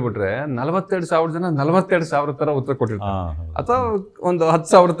ಅಂತ ಹೇಳ್ಬಿಟ್ರೆ 42,000 ಜನ 42,000 ತರ ಉತ್ತರ ಕೊಟ್ಟಿರ್ತಾರೆ, ಅಥವಾ ಒಂದು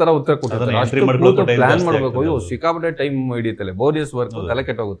 10,000 ತರ ಉತ್ತರ ಕೊಟ್ಟಿರ್ತಾರೆ. ಪ್ಲಾನ್ ಮಾಡಬೇಕು, ಸಿಕ್ಕಾಪಟ್ಟೆ ಟೈಮ್ ಹಿಡಿಯುತ್ತಲ್ಲ, ಬೋರಿಯಸ್ ವರ್ಕ್, ತಲೆ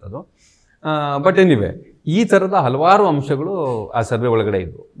ಕೆಟ್ಟೋಗುತ್ತೆ ಅದು. ಬಟ್ ಎನಿವೆ ಈ ಥರದ ಹಲವಾರು ಅಂಶಗಳು ಆ ಸರ್ವೆ ಒಳಗಡೆ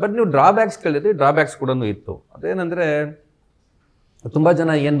ಇದ್ವು. ಬಟ್ ನೀವು ಡ್ರಾಬ್ಯಾಕ್ಸ್ ಕೇಳಿದ್ರೆ ಡ್ರಾಬ್ಯಾಕ್ಸ್ ಕೂಡ ಇತ್ತು. ಅದೇನಂದರೆ ತುಂಬ ಜನ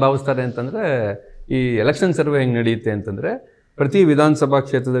ಏನು ಭಾವಿಸ್ತಾರೆ ಅಂತಂದರೆ, ಈ ಎಲೆಕ್ಷನ್ ಸರ್ವೆ ಹೆಂಗೆ ನಡೆಯುತ್ತೆ ಅಂತಂದರೆ, ಪ್ರತಿ ವಿಧಾನಸಭಾ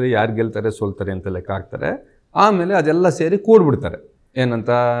ಕ್ಷೇತ್ರದಲ್ಲಿ ಯಾರು ಗೆಲ್ತಾರೆ ಸೋಲ್ತಾರೆ ಅಂತ ಲೆಕ್ಕ ಹಾಕ್ತಾರೆ. ಆಮೇಲೆ ಅದೆಲ್ಲ ಸೇರಿ ಕೂಡ್ಬಿಡ್ತಾರೆ.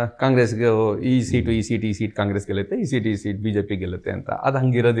 ಏನಂತ ಕಾಂಗ್ರೆಸ್ಗೆ ಈ ಸೀಟ್ ಕಾಂಗ್ರೆಸ್ ಗೆಲ್ಲುತ್ತೆ, ಈ ಸೀಟ್ BJP ಗೆಲ್ಲುತ್ತೆ ಅಂತ. ಅದು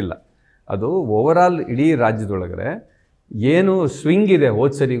ಹಂಗಿರೋದಿಲ್ಲ. ಅದು ಓವರಾಲ್ ಇಡೀ ರಾಜ್ಯದೊಳಗಡೆ ಏನು ಸ್ವಿಂಗ್ ಇದೆ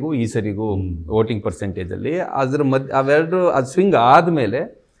ಹೋದ ಸರಿಗೂ ಈ ಸರಿಗೂ ವೋಟಿಂಗ್ ಪರ್ಸೆಂಟೇಜಲ್ಲಿ, ಅದ್ರ ಅವೆರಡು ಅದು ಸ್ವಿಂಗ್ ಆದಮೇಲೆ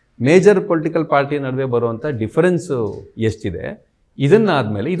ಮೇಜರ್ ಪೊಲಿಟಿಕಲ್ ಪಾರ್ಟಿ ನಡುವೆ ಬರುವಂಥ ಡಿಫರೆನ್ಸು ಎಷ್ಟಿದೆ,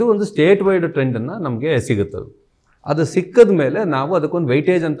 ಇದನ್ನಾದಮೇಲೆ ಇದು ಒಂದು ಸ್ಟೇಟ್ ವೈಡ್ ಟ್ರೆಂಡನ್ನು ನಮಗೆ ಸಿಗುತ್ತದು. ಅದು ಸಿಕ್ಕಿದ ಮೇಲೆ ನಾವು ಅದಕ್ಕೊಂದು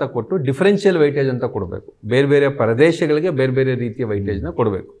ವೈಟೇಜ್ ಅಂತ ಕೊಟ್ಟು ಡಿಫರೆನ್ಷಿಯಲ್ ವೈಟೇಜ್ ಅಂತ ಕೊಡಬೇಕು. ಬೇರೆ ಬೇರೆ ಪ್ರದೇಶಗಳಿಗೆ ಬೇರೆ ಬೇರೆ ರೀತಿಯ ವೈಟೇಜ್ನ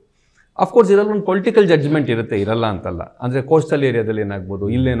ಕೊಡಬೇಕು. ಅಫ್ಕೋರ್ಸ್ ಇದರಲ್ಲಿ ಒಂದು ಪೊಲಿಟಿಕಲ್ ಜಡ್ಜ್ಮೆಂಟ್ ಇರುತ್ತೆ, ಇರಲ್ಲ ಅಂತಲ್ಲ. ಅಂದರೆ ಕೋಸ್ಟಲ್ ಏರಿಯಾದಲ್ಲಿ ಏನಾಗ್ಬೋದು,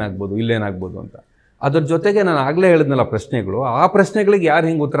 ಇಲ್ಲೇನಾಗ್ಬೋದು ಅಂತ. ಅದ್ರ ಜೊತೆಗೆ ನಾನು ಆಗಲೇ ಹೇಳಿದ್ನಲ್ಲ ಪ್ರಶ್ನೆಗಳು, ಆ ಪ್ರಶ್ನೆಗಳಿಗೆ ಯಾರು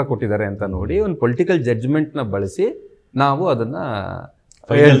ಹೆಂಗೆ ಉತ್ತರ ಕೊಟ್ಟಿದ್ದಾರೆ ಅಂತ ನೋಡಿ ಒಂದು ಪೊಲಿಟಿಕಲ್ ಜಡ್ಜ್ಮೆಂಟ್ನ ಬಳಸಿ ನಾವು ಅದನ್ನು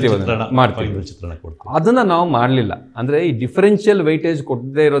ಮಾಡ್ತೀವಿ. ಅದನ್ನು ನಾವು ಮಾಡಲಿಲ್ಲ. ಅಂದರೆ ಈ ಡಿಫರೆನ್ಷಿಯಲ್ ವೈಟೇಜ್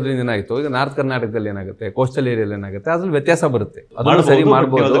ಕೊಡದೇ ಇರೋದ್ರಿಂದ ಏನಾಯಿತು, ಈಗ ನಾರ್ತ್ ಕರ್ನಾಟಕದಲ್ಲಿ ಏನಾಗುತ್ತೆ, ಕೋಸ್ಟಲ್ ಏರಿಯಾದಲ್ಲಿ ಏನಾಗುತ್ತೆ, ಅದ್ರಲ್ಲಿ ವ್ಯತ್ಯಾಸ ಬರುತ್ತೆ. ಅದನ್ನು ಸರಿ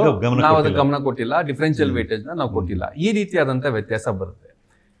ಮಾಡ್ಬೋದು, ನಾವು ಅದಕ್ಕೆ ಗಮನ ಕೊಟ್ಟಿಲ್ಲ, ಡಿಫರೆನ್ಷಿಯಲ್ ವೈಟೇಜ್ನ ನಾವು ಕೊಟ್ಟಿಲ್ಲ, ಈ ರೀತಿಯಾದಂಥ ವ್ಯತ್ಯಾಸ ಬರುತ್ತೆ.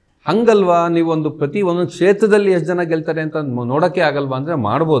 ಹಂಗಲ್ವಾ, ನೀವೊಂದು ಒಂದೊಂದು ಕ್ಷೇತ್ರದಲ್ಲಿ ಎಷ್ಟು ಜನ ಗೆಲ್ತಾರೆ ಅಂತ ನೋಡೋಕ್ಕೆ ಆಗಲ್ವಾ ಅಂದರೆ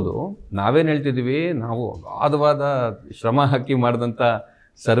ಮಾಡ್ಬೋದು. ನಾವೇನು ಹೇಳ್ತಿದ್ದೀವಿ, ನಾವು ಅಗಾಧವಾದ ಶ್ರಮ ಹಾಕಿ ಮಾಡಿದಂಥ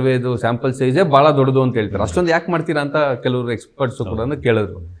ಸರ್ವೇದು ಸ್ಯಾಂಪಲ್ ಸೈಜೇ ಭಾಳ ದೊಡ್ಡದು ಅಂತ ಹೇಳ್ತಾರೆ. ಅಷ್ಟೊಂದು ಯಾಕೆ ಮಾಡ್ತೀರಾ ಅಂತ ಕೆಲವರು ಎಕ್ಸ್ಪರ್ಟ್ಸು ಕೂಡ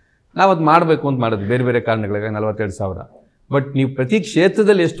ಕೇಳಿದ್ರು. ನಾವು ಅದು ಮಾಡಬೇಕು ಅಂತ ಮಾಡೋದು ಬೇರೆ ಬೇರೆ ಕಾರಣಗಳಿಗೆ 42,000. ಬಟ್ ನೀವು ಪ್ರತಿ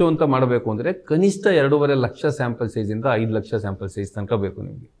ಕ್ಷೇತ್ರದಲ್ಲಿ ಎಷ್ಟು ಅಂತ ಮಾಡಬೇಕು ಅಂದರೆ ಕನಿಷ್ಠ 2.5 lakh sample ಸೈಜಿಂದ 5 lakh sample size ತನಕ ಬೇಕು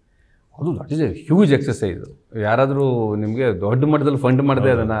ನಿಮಗೆ. ಅದು that is A huge exercise. ಯಾರಾದರೂ ನಿಮಗೆ ದೊಡ್ಡ ಮಟ್ಟದಲ್ಲಿ ಫಂಡ್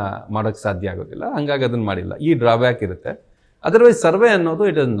ಮಾಡದೆ ಅದನ್ನು ಮಾಡೋಕ್ಕೆ ಸಾಧ್ಯ ಆಗೋದಿಲ್ಲ. ಹಂಗಾಗಿ ಅದನ್ನು ಮಾಡಿಲ್ಲ. ಈ ಡ್ರಾಬ್ಯಾಕ್ ಇರುತ್ತೆ. ಅದರ್ವೈಸ್ ಸರ್ವೆ ಅನ್ನೋದು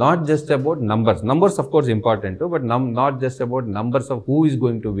it is not just about numbers of course important, but not just about numbers of who is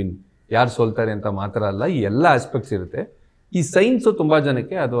going to win, ಯಾರು ಸೋಲ್ತಾರೆ ಅಂತ ಮಾತ್ರ ಅಲ್ಲ, ಈ ಎಲ್ಲ ಆಸ್ಪೆಕ್ಟ್ಸ್ ಇರುತ್ತೆ. ಈ ಸೈನ್ಸು ತುಂಬ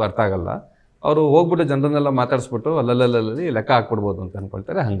ಜನಕ್ಕೆ ಅದು ಅರ್ಥ ಆಗಲ್ಲ. ಅವರು ಹೋಗ್ಬಿಟ್ಟು ಜನರನ್ನೆಲ್ಲ ಮಾತಾಡಿಸ್ಬಿಟ್ಟು ಅಲ್ಲಲ್ಲಿ ಲೆಕ್ಕ ಹಾಕ್ಬಿಡ್ಬೋದು ಅಂತ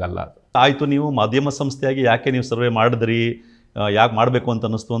ಅಂದ್ಕೊಳ್ತಾರೆ. ಹಂಗಲ್ಲ ಅದು. ಆಯಿತು, ನೀವು ಮಾಧ್ಯಮ ಸಂಸ್ಥೆಯಾಗಿ ಯಾಕೆ ನೀವು ಸರ್ವೆ ಮಾಡಿದ್ರಿ, ಯಾಕೆ ಮಾಡಬೇಕು ಅಂತ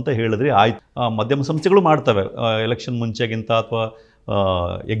ಅನ್ನಿಸ್ತು ಅಂತ ಹೇಳಿದ್ರಿ. ಆಯ್ತು, ಮಾಧ್ಯಮ ಸಂಸ್ಥೆಗಳು ಮಾಡ್ತವೆ ಎಲೆಕ್ಷನ್ ಮುಂಚೆಗಿಂತ, ಅಥವಾ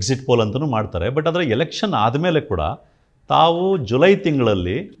ಎಕ್ಸಿಟ್ ಪೋಲ್ ಅಂತಲೂ ಮಾಡ್ತಾರೆ. ಬಟ್ ಅದರ ಎಲೆಕ್ಷನ್ ಆದಮೇಲೆ ಕೂಡ ತಾವು ಜುಲೈ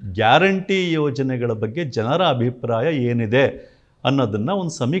ತಿಂಗಳಲ್ಲಿ ಗ್ಯಾರಂಟಿ ಯೋಜನೆಗಳ ಬಗ್ಗೆ ಜನರ ಅಭಿಪ್ರಾಯ ಏನಿದೆ ಅನ್ನೋದನ್ನು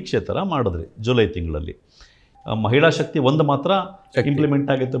ಒಂದು ಸಮೀಕ್ಷೆ ಥರ ಮಾಡಿದ್ರಿ ಜುಲೈ ತಿಂಗಳಲ್ಲಿ. ಮಹಿಳಾ ಶಕ್ತಿ ಒಂದು ಮಾತ್ರ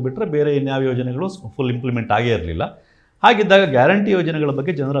ಇಂಪ್ಲಿಮೆಂಟ್ ಆಗಿತ್ತು ಬಿಟ್ಟರೆ ಬೇರೆ ಇನ್ಯಾವ ಯೋಜನೆಗಳು ಫುಲ್ ಇಂಪ್ಲಿಮೆಂಟ್ ಆಗೇ ಇರಲಿಲ್ಲ. ಹಾಗಿದ್ದಾಗ ಗ್ಯಾರಂಟಿ ಯೋಜನೆಗಳ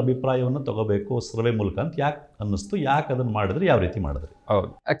ಬಗ್ಗೆ ಜನರ ಅಭಿಪ್ರಾಯವನ್ನು ತಗೋಬೇಕು ಸರ್ವೆ ಮೂಲಕ ಅಂತ ಯಾಕೆ ಅನ್ನಿಸ್ತು, ಯಾಕೆ ಅದನ್ನು ಮಾಡಿದ್ರಿ, ಯಾವ ರೀತಿ ಮಾಡಿದ್ರಿ? ಹೌದು,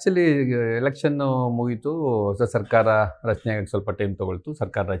 ಆ್ಯಕ್ಚುಲಿ ಎಲೆಕ್ಷನ್ನು ಮುಗೀತು, ಹೊಸ ಸರ್ಕಾರ ರಚನೆಗೆ ಸ್ವಲ್ಪ ಟೈಮ್ ತೊಗೊಳ್ತು,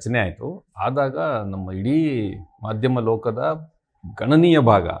 ಸರ್ಕಾರ ರಚನೆ ಆಯಿತು. ಆದಾಗ ನಮ್ಮ ಇಡೀ ಮಾಧ್ಯಮ ಲೋಕದ ಗಣನೀಯ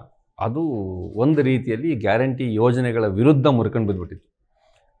ಭಾಗ ಅದು ಒಂದು ರೀತಿಯಲ್ಲಿ ಗ್ಯಾರಂಟಿ ಯೋಜನೆಗಳ ವಿರುದ್ಧ ಮುರ್ಕೊಂಡು ಬಿದ್ದುಬಿಟ್ಟಿತ್ತು.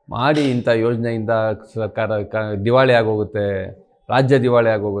 ಮಾಡಿ ಇಂಥ ಯೋಜನೆಯಿಂದ ಸರ್ಕಾರ ದಿವಾಳಿ ಆಗೋಗುತ್ತೆ, ರಾಜ್ಯ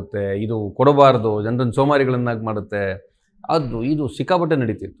ದಿವಾಳಿ ಆಗೋಗುತ್ತೆ, ಇದು ಕೊಡಬಾರ್ದು, ಜನರನ್ನು ಸೋಮಾರಿಗಳನ್ನಾಗಿ ಮಾಡುತ್ತೆ, ಇದು ಸಿಕ್ಕಾಪಟ್ಟೆ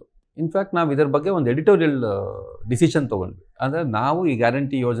ನಡೀತಿತ್ತು. ಇನ್ಫ್ಯಾಕ್ಟ್ ನಾವು ಇದರ ಬಗ್ಗೆ ಒಂದು ಎಡಿಟೋರಿಯಲ್ ಡಿಸಿಷನ್ ತೊಗೊಂಡ್ವಿ. ಅಂದರೆ ನಾವು ಈ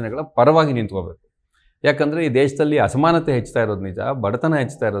ಗ್ಯಾರಂಟಿ ಯೋಜನೆಗಳ ಪರವಾಗಿ ನಿಂತ್ಕೋಬೇಕು. ಯಾಕಂದರೆ ಈ ದೇಶದಲ್ಲಿ ಅಸಮಾನತೆ ಹೆಚ್ಚುತ್ತಾ ಇರೋದು ನಿಜ, ಬಡತನ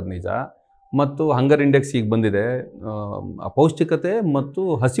ಹೆಚ್ಚುತ್ತಾ ಇರೋದು ನಿಜ, ಮತ್ತು ಹಂಗರ್ ಇಂಡೆಕ್ಸ್ ಈಗ ಬಂದಿದೆ, ಅಪೌಷ್ಟಿಕತೆ ಮತ್ತು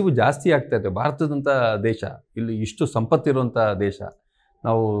ಹಸಿವು ಜಾಸ್ತಿ ಆಗ್ತಾ ಇದೆ. ಭಾರತದಂಥ ದೇಶ, ಇಲ್ಲಿ ಇಷ್ಟು ಸಂಪತ್ತಿರುವಂಥ ದೇಶ,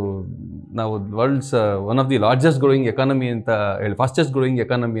 ನಾವು world's one of the largest growing economy ಅಂತ ಹೇಳಿ, ಫಾಸ್ಟೆಸ್ಟ್ ಗ್ರೋಯಿಂಗ್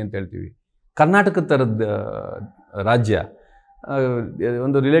ಎಕಾನಮಿ ಅಂತ ಹೇಳ್ತೀವಿ. ಕರ್ನಾಟಕದ ಥರದ ರಾಜ್ಯ,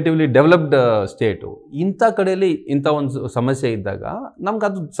 ಒಂದು ರಿಲೇಟಿವ್ಲಿ ಡೆವಲಪ್ಡ್ ಸ್ಟೇಟು, ಇಂಥ ಕಡೆಯಲ್ಲಿ ಇಂಥ ಒಂದು ಸಮಸ್ಯೆ ಇದ್ದಾಗ ನಮ್ಗೆ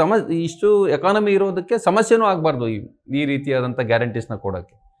ಅದು ಇಷ್ಟು ಎಕಾನಮಿ ಇರೋದಕ್ಕೆ ಸಮಸ್ಯೆನೂ ಆಗಬಾರ್ದು ಈ ರೀತಿಯಾದಂಥ ಗ್ಯಾರಂಟೀಸ್ನ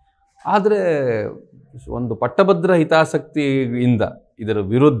ಕೊಡೋಕ್ಕೆ. ಆದರೆ ಒಂದು ಪಟ್ಟಭದ್ರ ಹಿತಾಸಕ್ತಿಯಿಂದ ಇದರ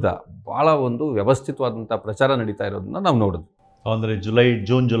ವಿರುದ್ಧ ಭಾಳ ಒಂದು ವ್ಯವಸ್ಥಿತವಾದಂಥ ಪ್ರಚಾರ ನಡೀತಾ ಇರೋದನ್ನ ನಾವು ನೋಡಿದ್ವಿ. ಅಂದರೆ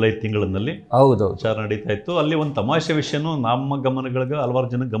ಜೂನ್ ಜುಲೈ ತಿಂಗಳಿನಲ್ಲಿ ಹೌದು ವಿಚಾರ ನಡೀತಾ ಇತ್ತು. ಅಲ್ಲಿ ಒಂದು ತಮಾಷೆ ವಿಷಯನೂ ನಮ್ಮ ಗಮನಗಳಿಗೆ, ಹಲವಾರು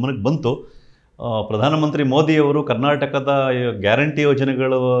ಜನ ಗಮನಕ್ಕೆ ಬಂತು. ಪ್ರಧಾನಮಂತ್ರಿ ಮೋದಿಯವರು ಕರ್ನಾಟಕದ ಗ್ಯಾರಂಟಿ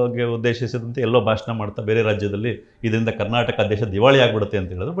ಯೋಜನೆಗಳಿಗೆ ಉದ್ದೇಶಿಸಿದಂತೆ ಎಲ್ಲೋ ಭಾಷಣ ಮಾಡ್ತಾ ಬೇರೆ ರಾಜ್ಯದಲ್ಲಿ ಇದರಿಂದ ಕರ್ನಾಟಕ ದೇಶ ದಿವಾಳಿ ಆಗಿಬಿಡುತ್ತೆ ಅಂತ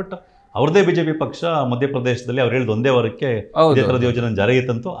ಹೇಳಿದ್ರು. ಬಟ್ ಅವ್ರದ್ದೇ BJP ಪಕ್ಷ ಮಧ್ಯಪ್ರದೇಶದಲ್ಲಿ ಅವ್ರು ಹೇಳಿದ ಒಂದೇ ವಾರಕ್ಕೆ ಇದೇ ಥರದ ಯೋಜನೆ ಜಾರಿಗೆ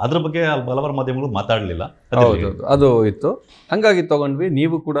ತಂತು. ಅದ್ರ ಬಗ್ಗೆ ಹಲವಾರು ಮಾಧ್ಯಮಗಳು ಮಾತಾಡಲಿಲ್ಲ. ಅದು ಇತ್ತು. ಹಾಗಾಗಿ ತೊಗೊಂಡ್ವಿ.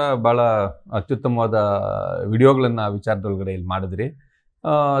 ನೀವು ಕೂಡ ಭಾಳ ಅತ್ಯುತ್ತಮವಾದ ವಿಡಿಯೋಗಳನ್ನು ವಿಚಾರದೊಳಗಡೆ ಇಲ್ಲಿ ಮಾಡಿದ್ರಿ.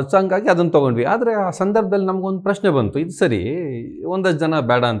 ಸೊ ಹಂಗಾಗಿ ಅದನ್ನು ತೊಗೊಂಡ್ವಿ. ಆದರೆ ಆ ಸಂದರ್ಭದಲ್ಲಿ ನಮಗೊಂದು ಪ್ರಶ್ನೆ ಬಂತು, ಇದು ಸರಿ, ಒಂದಷ್ಟು ಜನ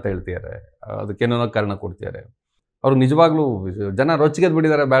ಬೇಡ ಅಂತ ಹೇಳ್ತಿದ್ದಾರೆ, ಅದಕ್ಕೇನೋ ಕಾರಣ ಕೊಡ್ತಿದ್ದಾರೆ, ಅವರು ನಿಜವಾಗ್ಲೂ ಜನ ರೊಚ್ಚಿಗೆದ್ದು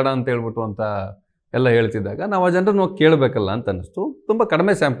ಬಿಟ್ಟಿದ್ದಾರೆ ಬೇಡ ಅಂತ ಹೇಳ್ಬಿಟ್ಟು ಅಂತ ಎಲ್ಲ ಹೇಳ್ತಿದ್ದಾಗ ನಾವು ಆ ಜನರನ್ನು ಹೋಗಿ ಕೇಳಬೇಕಲ್ಲ ಅಂತ ಅನ್ನಿಸ್ತು. ತುಂಬ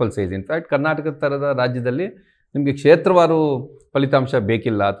ಕಡಿಮೆ ಸ್ಯಾಂಪಲ್ ಸೈಜ್. ಇನ್ಫ್ಯಾಕ್ಟ್ ಕರ್ನಾಟಕದ ಥರದ ರಾಜ್ಯದಲ್ಲಿ ನಿಮಗೆ ಕ್ಷೇತ್ರವಾರು ಫಲಿತಾಂಶ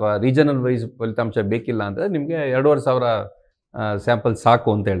ಬೇಕಿಲ್ಲ, ಅಥವಾ ರೀಜನಲ್ ವೈಸ್ ಫಲಿತಾಂಶ ಬೇಕಿಲ್ಲ ಅಂದರೆ ನಿಮಗೆ 2,500 ಸ್ಯಾಂಪಲ್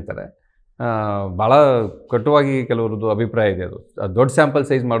ಸಾಕು ಅಂತ ಹೇಳ್ತಾರೆ. ಭಾಳ ಕಟುವಾಗಿ ಕೆಲವ್ರದ್ದು ಅಭಿಪ್ರಾಯ ಇದೆ. ಅದು ದೊಡ್ಡ ಸ್ಯಾಂಪಲ್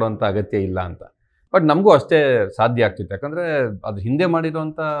ಸೈಜ್ ಮಾಡುವಂಥ ಅಗತ್ಯ ಇಲ್ಲ ಅಂತ. ಬಟ್ ನಮಗೂ ಅಷ್ಟೇ ಸಾಧ್ಯ ಆಗ್ತಿತ್ತು. ಯಾಕಂದರೆ ಅದು ಹಿಂದೆ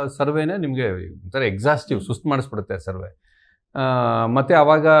ಮಾಡಿರೋವಂಥ ಸರ್ವೆನೇ ನಿಮಗೆ ಒಂಥರ ಎಕ್ಸಾಸ್ಟಿವ್, ಸುಸ್ತು ಮಾಡಿಸ್ಬಿಡುತ್ತೆ ಸರ್ವೆ. ಮತ್ತು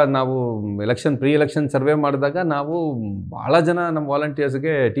ಆವಾಗ ನಾವು ಪ್ರೀ ಎಲೆಕ್ಷನ್ ಸರ್ವೆ ಮಾಡಿದಾಗ ನಾವು ಭಾಳ ಜನ ನಮ್ಮ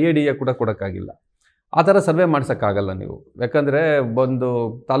ವಾಲಂಟಿಯರ್ಸ್ಗೆ TADA ಕೂಡ ಕೊಡೋಕ್ಕಾಗಿಲ್ಲ. ಆ ಥರ ಸರ್ವೆ ಮಾಡ್ಸೋಕ್ಕಾಗಲ್ಲ ನೀವು. ಯಾಕಂದರೆ ಒಂದು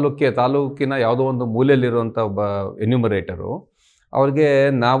ತಾಲೂಕಿನ ಯಾವುದೋ ಒಂದು ಮೂಲೆಯಲ್ಲಿರುವಂಥ ಒಬ್ಬ ಎನ್ಯುಮರೇಟರು ಅವ್ರಿಗೆ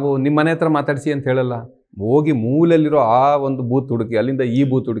ನಾವು ನಿಮ್ಮ ಮನೆ ಹತ್ರ ಮಾತಾಡಿಸಿ ಅಂತ ಹೇಳಲ್ಲ. ಹೋಗಿ ಮೂಲೆಯಲ್ಲಿರೋ ಆ ಒಂದು ಬೂತ್ ಹುಡುಕಿ, ಅಲ್ಲಿಂದ ಈ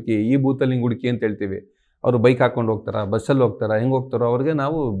ಬೂತ್ ಹುಡುಕಿ, ಈ ಬೂತಲ್ಲಿ ಹಿಂಗೆ ಹುಡುಕಿ ಅಂತ ಹೇಳ್ತೀವಿ. ಅವರು ಬೈಕ್ ಹಾಕ್ಕೊಂಡು ಹೋಗ್ತಾರಾ, ಬಸ್ಸಲ್ಲಿ ಹೋಗ್ತಾರಾ, ಹೆಂಗೆ ಹೋಗ್ತಾರೋ ಅವ್ರಿಗೆ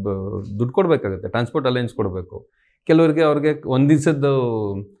ನಾವು ದುಡ್ಡು ಕೊಡಬೇಕಾಗುತ್ತೆ, ಟ್ರಾನ್ಸ್ಪೋರ್ಟ್ ಅಲೈನ್ಸ್ ಕೊಡಬೇಕು. ಕೆಲವರಿಗೆ ಅವ್ರಿಗೆ ಒಂದು ದಿವಸದ್ದು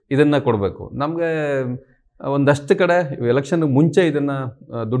ಇದನ್ನು ಕೊಡಬೇಕು. ನಮಗೆ ಒಂದಷ್ಟು ಕಡೆ ಎಲೆಕ್ಷನ್ಗೆ ಮುಂಚೆ ಇದನ್ನು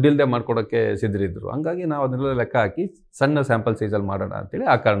ದುಡ್ಡಿಲ್ಲದೆ ಮಾಡ್ಕೊಡೋಕ್ಕೆ ಸಿದ್ಧರಿದ್ದರು. ಹಂಗಾಗಿ ನಾವು ಅದನ್ನೆಲ್ಲ ಲೆಕ್ಕ ಹಾಕಿ ಸಣ್ಣ ಸ್ಯಾಂಪಲ್ ಸೈಜಲ್ಲಿ ಮಾಡೋಣ ಅಂತೇಳಿ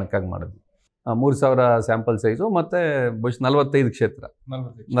ಆ ಕಾರಣಕ್ಕಾಗಿ ಮಾಡಿದ್ವಿ. 3000 ಸ್ಯಾಂಪಲ್ ಸೈಜು ಮತ್ತು 45 ಕ್ಷೇತ್ರ,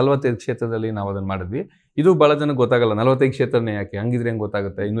 45 ಕ್ಷೇತ್ರದಲ್ಲಿ ನಾವು ಅದನ್ನು ಮಾಡಿದ್ವಿ. ಇದು ಭಾಳ ಜನಕ್ಕೆ ಗೊತ್ತಾಗಲ್ಲ, 45 ಕ್ಷೇತ್ರನೇ ಯಾಕೆ, ಹಂಗಿದ್ರೆ ಹೆಂಗೆ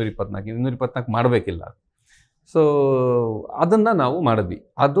ಗೊತ್ತಾಗುತ್ತೆ, 224 ಮಾಡಬೇಕಿಲ್ಲ. ಸೊ ಅದನ್ನು ನಾವು ಮಾಡಿದ್ವಿ.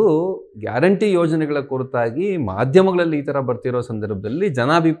 ಅದು ಗ್ಯಾರಂಟಿ ಯೋಜನೆಗಳ ಕುರಿತಾಗಿ ಮಾಧ್ಯಮಗಳಲ್ಲಿ ಈ ಥರ ಬರ್ತಿರೋ ಸಂದರ್ಭದಲ್ಲಿ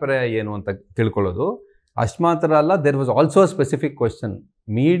ಜನಾಭಿಪ್ರಾಯ ಏನು ಅಂತ ತಿಳ್ಕೊಳ್ಳೋದು ಅಷ್ಟು ಮಾತ್ರ ಅಲ್ಲ. There was also specific question,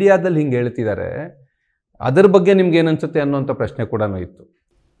 ಮೀಡಿಯಾದಲ್ಲಿ ಹಿಂಗೆ ಹೇಳ್ತಿದ್ದಾರೆ, ಅದರ ಬಗ್ಗೆ ನಿಮ್ಗೆ ಏನು ಅನ್ಸುತ್ತೆ ಅನ್ನೋಂಥ ಪ್ರಶ್ನೆ ಕೂಡ ಇತ್ತು.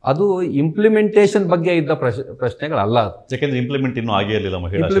 ಅದು ಇಂಪ್ಲಿಮೆಂಟೇಷನ್ ಬಗ್ಗೆ ಇದ್ದ ಪ್ರಶ್ನೆಗಳಲ್ಲ. ಯಾಕೆಂದ್ರೆ ಇಂಪ್ಲಿಮೆಂಟ್ ಇನ್ನೂ ಆಗೇ ಇರಲಿಲ್ಲ,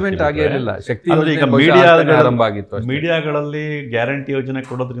 ಇಂಪ್ಲಿಮೆಂಟ್ ಆಗೇ ಇರಲಿಲ್ಲ. ಶಕ್ತಿ ಆರಂಭ ಆಗಿತ್ತು. ಮೀಡಿಯಾಗಳಲ್ಲಿ ಗ್ಯಾರಂಟಿ ಯೋಜನೆ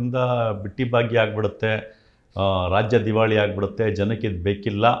ಕೊಡೋದ್ರಿಂದ ಬಿಟ್ಟಿ ಭಾಗ್ಯ ಆಗ್ಬಿಡುತ್ತೆ, ರಾಜ್ಯ ದಿವಾಳಿ ಆಗ್ಬಿಡುತ್ತೆ, ಜನಕ್ಕೆ ಇದು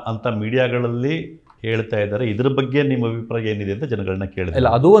ಬೇಕಿಲ್ಲ ಅಂತ ಮೀಡಿಯಾಗಳಲ್ಲಿ ಹೇಳ್ತಾ ಇದ್ದಾರೆ. ಇದ್ರ ಬಗ್ಗೆ ನಿಮ್ಮ ಅಭಿಪ್ರಾಯ ಏನಿದೆ ಅಂತ ಜನಗಳನ್ನ ಕೇಳಿದ್ರೆ? ಇಲ್ಲ,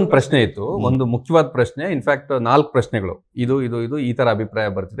 ಅದು ಒಂದು ಪ್ರಶ್ನೆ ಇತ್ತು, ಒಂದು ಮುಖ್ಯವಾದ ಪ್ರಶ್ನೆ. ಇನ್ಫ್ಯಾಕ್ಟ್ 4 ಪ್ರಶ್ನೆಗಳು, ಇದು ಈ ಥರ ಅಭಿಪ್ರಾಯ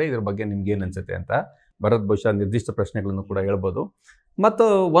ಬರ್ತಿದೆ, ಇದ್ರ ಬಗ್ಗೆ ನಿಮ್ಗೆ ಏನು ಅನ್ಸುತ್ತೆ ಅಂತ ಬರೋದು. ಬಹುಶಃ ನಿರ್ದಿಷ್ಟ ಪ್ರಶ್ನೆಗಳನ್ನು ಕೂಡ ಹೇಳ್ಬೋದು. ಮತ್ತು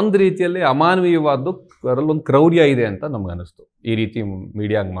ಒಂದು ರೀತಿಯಲ್ಲಿ ಅಮಾನವೀಯವಾದ್ದು, ಅದರಲ್ಲೊಂದು ಕ್ರೌರ್ಯ ಇದೆ ಅಂತ ನಮ್ಗೆ ಅನ್ನಿಸ್ತು ಈ ರೀತಿ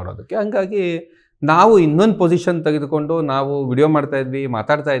ಮೀಡಿಯಾಗೆ ಮಾಡೋದಕ್ಕೆ. ಹಂಗಾಗಿ ನಾವು ಇನ್ನೊಂದು ಪೊಸಿಷನ್ ತೆಗೆದುಕೊಂಡು ನಾವು ವಿಡಿಯೋ ಮಾಡ್ತಾ ಇದ್ವಿ,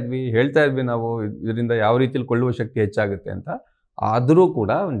 ಮಾತಾಡ್ತಾ ಇದ್ವಿ, ಹೇಳ್ತಾ ಇದ್ವಿ ನಾವು ಇದರಿಂದ ಯಾವ ರೀತಿಯಲ್ಲಿ ಕೊಳ್ಳುವ ಶಕ್ತಿ ಹೆಚ್ಚಾಗುತ್ತೆ ಅಂತ. ಆದರೂ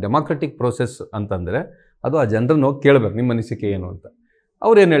ಕೂಡ ಒಂದು ಡೆಮಾಕ್ರೆಟಿಕ್ ಪ್ರೋಸೆಸ್ ಅಂತಂದರೆ ಅದು ಆ ಜನರನ್ನು ಹೋಗಿ ಕೇಳಬೇಕು, ನಿಮ್ಮ ಅನಿಸಿಕೆ ಏನು ಅಂತ.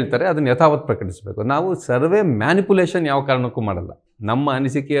 ಅವ್ರು ಏನು ಹೇಳ್ತಾರೆ ಅದನ್ನು ಯಥಾವತ್ ಪ್ರಕಟಿಸಬೇಕು. ನಾವು ಸರ್ವೆ ಮ್ಯಾನಿಪುಲೇಷನ್ ಯಾವ ಕಾರಣಕ್ಕೂ ಮಾಡಲ್ಲ. ನಮ್ಮ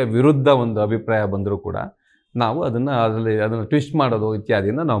ಅನಿಸಿಕೆಯ ವಿರುದ್ಧ ಒಂದು ಅಭಿಪ್ರಾಯ ಬಂದರೂ ಕೂಡ ನಾವು ಅದನ್ನು ಟ್ವಿಸ್ಟ್ ಮಾಡೋದು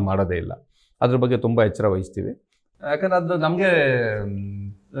ಇತ್ಯಾದಿನ ನಾವು ಮಾಡೋದೇ ಇಲ್ಲ. ಅದ್ರ ಬಗ್ಗೆ ತುಂಬ ಎಚ್ಚರ ವಹಿಸ್ತೀವಿ. ಯಾಕಂದ್ರೆ ಅದು ನಮಗೆ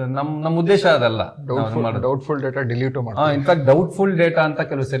ನಮ್ಮ ಉದ್ದೇಶ ಅದಲ್ಲ. ಡೌಟ್ಫುಲ್ ಡೇಟಾ ಡಿಲೀಟ್ ಮಾಡಿ, ಇನ್ಫ್ಯಾಕ್ಟ್ ಡೌಟ್ಫುಲ್ ಡೇಟಾ ಅಂತ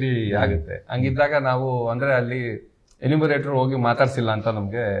ಕೆಲವು ಸರಿ ಆಗುತ್ತೆ. ಹಂಗಿದ್ದಾಗ ನಾವು ಅಂದರೆ ಅಲ್ಲಿ ಎನ್ಯುಮರೇಟರ್ ಹೋಗಿ ಮಾತಾಡ್ಸಿಲ್ಲ ಅಂತ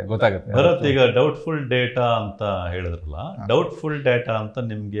ನಮಗೆ ಗೊತ್ತಾಗುತ್ತೆ. ಭರತ್, ಈಗ ಡೌಟ್ಫುಲ್ ಡೇಟಾ ಅಂತ ಹೇಳಿದ್ರಲ್ಲ, ಡೌಟ್ಫುಲ್ ಡೇಟಾ ಅಂತ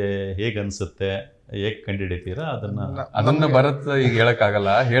ನಿಮ್ಗೆ ಹೇಗೆ ಅನ್ಸುತ್ತೆ, ಹೇಗೆ ಕಂಡುಹಿಡಿತೀರಾ ಅದನ್ನ ಭರತ್ ಈಗ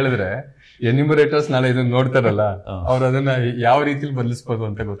ಹೇಳಕ್ಕಾಗಲ್ಲ. ಹೇಳಿದ್ರೆ ಎನ್ಯುಮರೇಟರ್ಸ್ ನಾಳೆ ಇದನ್ನ ನೋಡ್ತಾರಲ್ಲ, ಅವ್ರು ಅದನ್ನ ಯಾವ ರೀತಿಲಿ ಬದಲಿಸ್ಬೋದು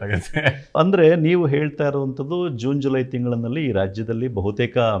ಅಂತ ಗೊತ್ತಾಗುತ್ತೆ. ಅಂದ್ರೆ ನೀವು ಹೇಳ್ತಾ ಇರುವಂಥದ್ದು ಜೂನ್ ಜುಲೈ ತಿಂಗಳಿನಲ್ಲಿ ಈ ರಾಜ್ಯದಲ್ಲಿ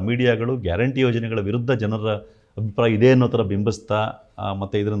ಬಹುತೇಕ ಮೀಡಿಯಾಗಳು ಗ್ಯಾರಂಟಿ ಯೋಜನೆಗಳ ವಿರುದ್ಧ ಜನರ ಅಭಿಪ್ರಾಯ ಇದೆ ಅನ್ನೋ ಥರ ಬಿಂಬಿಸ್ತಾ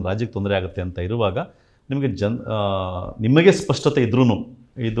ಮತ್ತು ಇದರಿಂದ ರಾಜ್ಯಕ್ಕೆ ತೊಂದರೆ ಆಗುತ್ತೆ ಅಂತ ಇರುವಾಗ ನಿಮಗೆ ಸ್ಪಷ್ಟತೆ ಇದ್ರೂ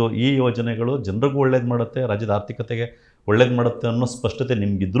ಈ ಯೋಜನೆಗಳು ಜನರಿಗೂ ಒಳ್ಳೇದು ಮಾಡುತ್ತೆ, ರಾಜ್ಯದ ಆರ್ಥಿಕತೆಗೆ ಒಳ್ಳೇದು ಮಾಡುತ್ತೆ ಅನ್ನೋ ಸ್ಪಷ್ಟತೆ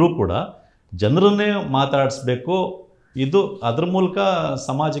ನಿಮಗಿದ್ರೂ ಕೂಡ ಜನರನ್ನೇ ಮಾತಾಡಿಸ್ಬೇಕು, ಇದು ಅದ್ರ ಮೂಲಕ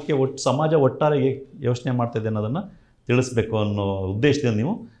ಸಮಾಜ ಒಟ್ಟಾರೆ ಯೋಚನೆ ಮಾಡ್ತಾಯಿದೆ ಅನ್ನೋದನ್ನು ತಿಳಿಸ್ಬೇಕು ಅನ್ನೋ ಉದ್ದೇಶದಿಂದ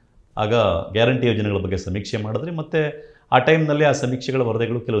ನೀವು ಆಗ ಗ್ಯಾರಂಟಿ ಯೋಜನೆಗಳ ಬಗ್ಗೆ ಸಮೀಕ್ಷೆ ಮಾಡಿದ್ರಿ. ಮತ್ತು ಆ ಟೈಮ್ನಲ್ಲಿ ಆ ಸಮೀಕ್ಷೆಗಳ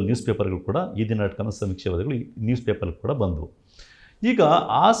ವರದಿಗಳು ಕೆಲವು ನ್ಯೂಸ್ ಪೇಪರ್ಗಳು ಕೂಡ eedina.com ಸಮೀಕ್ಷೆ ವರದಿಗಳು ನ್ಯೂಸ್ ಪೇಪರ್ಗಳು ಕೂಡ ಬಂದವು. ಈಗ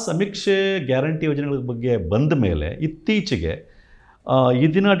ಆ ಸಮೀಕ್ಷೆ ಗ್ಯಾರಂಟಿ ಯೋಜನೆಗಳ ಬಗ್ಗೆ ಬಂದ ಮೇಲೆ ಇತ್ತೀಚೆಗೆ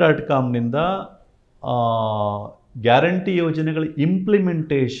eedina.comನಿಂದ ಗ್ಯಾರಂಟಿ ಯೋಜನೆಗಳ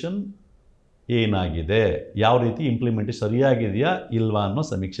ಇಂಪ್ಲಿಮೆಂಟೇಷನ್ ಏನಾಗಿದೆ, ಯಾವ ರೀತಿ ಇಂಪ್ಲಿಮೆಂಟೇಷನ್ ಸರಿಯಾಗಿದೆಯಾ ಇಲ್ವಾ ಅನ್ನೋ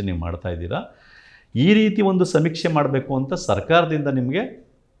ಸಮೀಕ್ಷೆ ನೀವು ಮಾಡ್ತಾ ಇದ್ದೀರಾ. ಈ ರೀತಿ ಒಂದು ಸಮೀಕ್ಷೆ ಮಾಡಬೇಕು ಅಂತ ಸರ್ಕಾರದಿಂದ ನಿಮಗೆ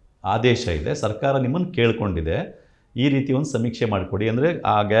ಆದೇಶ ಇದೆ, ಸರ್ಕಾರ ನಿಮ್ಮನ್ನು ಕೇಳ್ಕೊಂಡಿದೆ, ಈ ರೀತಿ ಒಂದು ಸಮೀಕ್ಷೆ ಮಾಡಿಕೊಡಿ. ಅಂದರೆ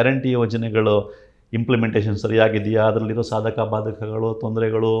ಆ ಗ್ಯಾರಂಟಿ ಯೋಜನೆಗಳು ಇಂಪ್ಲಿಮೆಂಟೇಷನ್ ಸರಿಯಾಗಿದೆಯಾ, ಅದರಲ್ಲಿರೋ ಸಾಧಕ ಬಾಧಕಗಳು,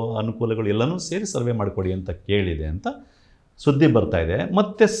 ತೊಂದರೆಗಳು, ಅನುಕೂಲಗಳು ಎಲ್ಲನೂ ಸೇರಿ ಸರ್ವೆ ಮಾಡಿಕೊಡಿ ಅಂತ ಕೇಳಿದೆ ಅಂತ ಸುದ್ದಿ ಬರ್ತಾ ಇದೆ.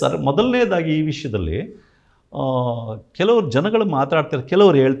 ಮತ್ತು ಮೊದಲನೇದಾಗಿ ಈ ವಿಷಯದಲ್ಲಿ ಕೆಲವರು ಜನಗಳು ಮಾತಾಡ್ತಾರೆ,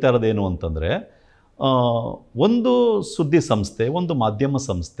 ಕೆಲವರು ಹೇಳ್ತಾ ಇರೋದೇನು ಅಂತಂದರೆ, ಒಂದು ಸುದ್ದಿ ಸಂಸ್ಥೆ, ಒಂದು ಮಾಧ್ಯಮ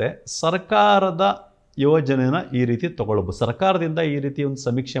ಸಂಸ್ಥೆ ಸರ್ಕಾರದ ಯೋಜನೆನ ಈ ರೀತಿ ತೊಗೊಳ್ಬೋದು, ಸರ್ಕಾರದಿಂದ ಈ ರೀತಿ ಒಂದು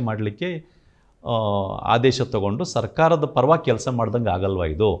ಸಮೀಕ್ಷೆ ಮಾಡಲಿಕ್ಕೆ ಆದೇಶ ತಗೊಂಡು ಸರ್ಕಾರದ ಪರವಾಗಿ ಕೆಲಸ ಮಾಡ್ದಂಗೆ ಆಗಲ್ವಾ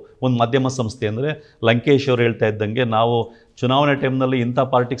ಇದು? ಒಂದು ಮಾಧ್ಯಮ ಸಂಸ್ಥೆ ಅಂದರೆ ಲಂಕೇಶ್ ಅವರು ಹೇಳ್ತಾ ಇದ್ದಂಗೆ ನಾವು ಚುನಾವಣೆ ಟೈಮ್ನಲ್ಲಿ ಇಂಥ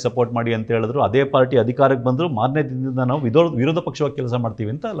ಪಾರ್ಟಿಗೆ ಸಪೋರ್ಟ್ ಮಾಡಿ ಅಂತ ಹೇಳಿದ್ರು, ಅದೇ ಪಾರ್ಟಿ ಅಧಿಕಾರಕ್ಕೆ ಬಂದರೂ ಮಾರನೇ ದಿನದಿಂದ ನಾವು ವಿರೋಧ ಪಕ್ಷವಾಗಿ ಕೆಲಸ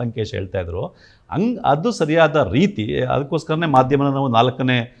ಮಾಡ್ತೀವಿ ಅಂತ ಲಂಕೇಶ್ ಹೇಳ್ತಾಯಿದ್ರು. ಅದು ಸರಿಯಾದ ರೀತಿ. ಅದಕ್ಕೋಸ್ಕರನೇ ಮಾಧ್ಯಮನ ನಾವು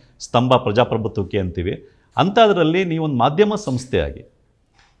 4ನೇ ಸ್ತಂಭ ಪ್ರಜಾಪ್ರಭುತ್ವಕ್ಕೆ ಅಂತೀವಿ. ಅಂಥದ್ರಲ್ಲಿ ನೀವೊಂದು ಮಾಧ್ಯಮ ಸಂಸ್ಥೆಯಾಗಿ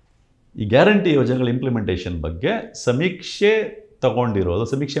ಈ ಗ್ಯಾರಂಟಿ ಯೋಜನೆಗಳ ಇಂಪ್ಲಿಮೆಂಟೇಷನ್ ಬಗ್ಗೆ ಸಮೀಕ್ಷೆ ತಗೊಂಡಿರೋದು,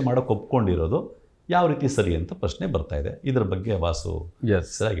 ಸಮೀಕ್ಷೆ ಮಾಡೋಕ್ಕೆ ಒಪ್ಕೊಂಡಿರೋದು ಯಾವ ರೀತಿ ಸರಿ ಅಂತ ಪ್ರಶ್ನೆ ಬರ್ತಾ ಇದೆ. ಇದರ ಬಗ್ಗೆ ವಾಸು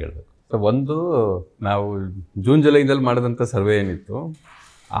ಸರಿಯಾಗಿ ಹೇಳಬೇಕು. ಒಂದು, ನಾವು ಜೂನ್ ಜುಲೈನಲ್ಲಿ ಮಾಡಿದಂಥ ಸರ್ವೆ ಏನಿತ್ತು,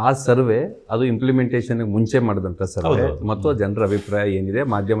 ಆ ಸರ್ವೆ ಅದು ಇಂಪ್ಲಿಮೆಂಟೇಷನ್ಗೆ ಮುಂಚೆ ಮಾಡಿದಂಥ ಸರ್ವೆ ಮತ್ತು ಜನರ ಅಭಿಪ್ರಾಯ ಏನಿದೆ,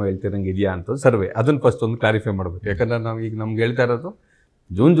 ಮಾಧ್ಯಮ ಹೇಳ್ತಿರಂಗೆ ಇದೆಯಾ ಅಂತ ಸರ್ವೆ, ಅದನ್ನು ಫಸ್ಟ್ ಒಂದು ಕ್ಲಾರಿಫೈ ಮಾಡಬೇಕು. ಯಾಕಂದರೆ ನಾವು ಈಗ ನಮ್ಗೆ ಹೇಳ್ತಾ ಇರೋದು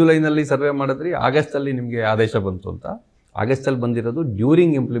ಜೂನ್ ಜುಲೈನಲ್ಲಿ ಸರ್ವೆ ಮಾಡಿದ್ರಿ, ಆಗಸ್ಟಲ್ಲಿ ನಿಮಗೆ ಆದೇಶ ಬಂತು ಅಂತ. ಆಗಸ್ಟಲ್ಲಿ ಬಂದಿರೋದು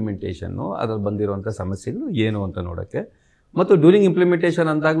ಡ್ಯೂರಿಂಗ್ ಇಂಪ್ಲಿಮೆಂಟೇಷನ್ನು, ಅದ್ರಲ್ಲಿ ಬಂದಿರುವಂಥ ಸಮಸ್ಯೆಗಳು ಏನು ಅಂತ ನೋಡೋಕ್ಕೆ. ಮತ್ತು ಡ್ಯೂರಿಂಗ್ ಇಂಪ್ಲಿಮೆಂಟೇಷನ್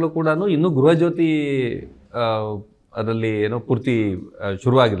ಅಂದಾಗಲೂ ಕೂಡ ಇನ್ನೂ ಗೃಹಜ್ಯೋತಿ ಅದರಲ್ಲಿ ಏನೋ ಪೂರ್ತಿ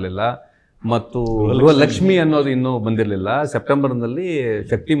ಶುರುವಾಗಿರಲಿಲ್ಲ, ಮತ್ತು ಗೃಹಲಕ್ಷ್ಮಿ ಅನ್ನೋದು ಇನ್ನೂ ಬಂದಿರಲಿಲ್ಲ. ಸೆಪ್ಟೆಂಬರ್ನಲ್ಲಿ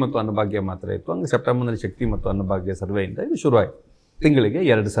ಶಕ್ತಿ ಮತ್ತು ಅನ್ನಭಾಗ್ಯ ಮಾತ್ರ ಇತ್ತು. ಹಂಗೆ ಸೆಪ್ಟೆಂಬರ್ನಲ್ಲಿ ಶಕ್ತಿ ಮತ್ತು ಅನ್ನಭಾಗ್ಯ ಸರ್ವೆಯಿಂದ ಇದು ಶುರುವಾಯಿತು. ತಿಂಗಳಿಗೆ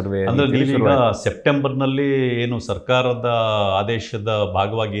 2 ಸರ್ವೆ. ಅಂದರೆ ನೀವೀಗ ಸೆಪ್ಟೆಂಬರ್ನಲ್ಲಿ ಏನು ಸರ್ಕಾರದ ಆದೇಶದ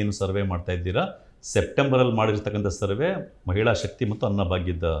ಭಾಗವಾಗಿ ಏನು ಸರ್ವೆ ಮಾಡ್ತಾ ಇದ್ದೀರಾ, ಸೆಪ್ಟೆಂಬರಲ್ಲಿ ಮಾಡಿರ್ತಕ್ಕಂಥ ಸರ್ವೆ ಮಹಿಳಾ ಶಕ್ತಿ ಮತ್ತು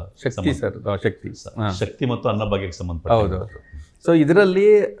ಅನ್ನಭಾಗ್ಯದ ಶಕ್ತಿ ಮತ್ತು ಅನ್ನಭಾಗ್ಯಕ್ಕೆ ಸಂಬಂಧಪಟ್ಟ. ಹೌದು. ಸೊ ಇದರಲ್ಲಿ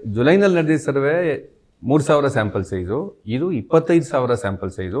ಜುಲೈನಲ್ಲಿ ನಡೆದ ಸರ್ವೆ 3,000 ಸ್ಯಾಂಪಲ್ ಸೈಜು, ಇದು 25,000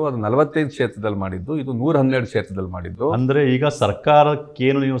 ಸ್ಯಾಂಪಲ್ ಸೈಜು. ಅದು 45 ಕ್ಷೇತ್ರದಲ್ಲಿ ಮಾಡಿದ್ದು, ಇದು 112 ಕ್ಷೇತ್ರದಲ್ಲಿ ಮಾಡಿದ್ದು. ಅಂದರೆ ಈಗ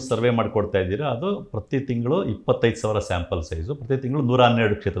ಸರ್ಕಾರಕ್ಕೇನು ನೀವು ಸರ್ವೆ ಮಾಡಿಕೊಡ್ತಾ ಇದ್ದೀರಾ ಅದು ಪ್ರತಿ ತಿಂಗಳು 25,000 ಸ್ಯಾಂಪಲ್ ಸೈಜು, ಪ್ರತಿ ತಿಂಗಳು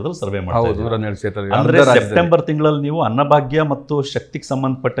 112 ಕ್ಷೇತ್ರದಲ್ಲಿ ಸರ್ವೆ ಮಾಡ್ತಾ ಇದ್ದೀರಾ. 112 ಕ್ಷೇತ್ರ. ಅಂದರೆ ಸೆಪ್ಟೆಂಬರ್ ತಿಂಗಳಲ್ಲಿ ನೀವು ಅನ್ನಭಾಗ್ಯ ಮತ್ತು ಶಕ್ತಿಗೆ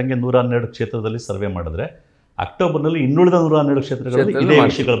ಸಂಬಂಧಪಟ್ಟಂಗೆ 112 ಕ್ಷೇತ್ರದಲ್ಲಿ ಸರ್ವೆ ಮಾಡಿದ್ರೆ ಅಕ್ಟೋಬರ್ನಲ್ಲಿ ಇನ್ನುಳಿದ 112 ಕ್ಷೇತ್ರಗಳಲ್ಲಿ ಇದೇ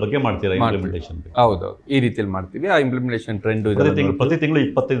ವಿಷಯಗಳ ಬಗ್ಗೆ ಮಾಡ್ತೀರಾ ಇಂಪ್ಲಿಮೆಂಟೇಷನ್? ಹೌದು, ಈ ರೀತಿಯಲ್ಲಿ ಮಾಡ್ತೀವಿ. ಆ ಇಂಪ್ಲಿಮೆಂಟೇಷನ್ ಟ್ರೆಂಡ್ ಪ್ರತಿ ತಿಂಗಳು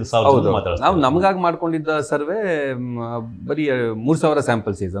 25,000. ನಾವು ನಮಗಾಗಿ ಮಾಡ್ಕೊಂಡಿದ್ದ ಸರ್ವೆ ಬರೀ 3,000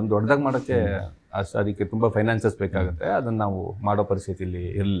 ಸ್ಯಾಂಪಲ್ ಸೈಜ್. ಒಂದು ದೊಡ್ಡದಾಗಿ ಮಾಡೋಕ್ಕೆ ಅದಕ್ಕೆ ತುಂಬ ಫೈನಾನ್ಸಸ್ ಬೇಕಾಗುತ್ತೆ, ಅದನ್ನು ನಾವು ಮಾಡೋ ಪರಿಸ್ಥಿತಿಯಲ್ಲಿ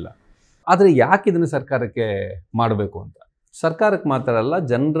ಇರಲಿಲ್ಲ. ಆದರೆ ಯಾಕೆ ಇದನ್ನು ಸರ್ಕಾರಕ್ಕೆ ಮಾಡಬೇಕು ಅಂತ, ಸರ್ಕಾರಕ್ಕೆ ಮಾತ್ರ ಅಲ್ಲ,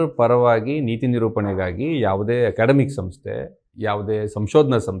 ಜನರ ಪರವಾಗಿ ನೀತಿ ನಿರೂಪಣೆಗಾಗಿ ಯಾವುದೇ ಅಕಾಡೆಮಿಕ್ ಸಂಸ್ಥೆ, ಯಾವುದೇ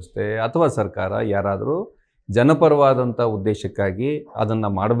ಸಂಶೋಧನಾ ಸಂಸ್ಥೆ ಅಥವಾ ಸರ್ಕಾರ ಯಾರಾದರೂ ಜನಪರವಾದಂಥ ಉದ್ದೇಶಕ್ಕಾಗಿ ಅದನ್ನು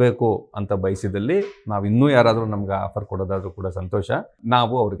ಮಾಡಬೇಕು ಅಂತ ಬಯಸಿದಲ್ಲಿ ನಾವು ಇನ್ನೂ ಯಾರಾದರೂ ನಮ್ಗೆ ಆಫರ್ ಕೊಡೋದಾದರೂ ಕೂಡ ಸಂತೋಷ.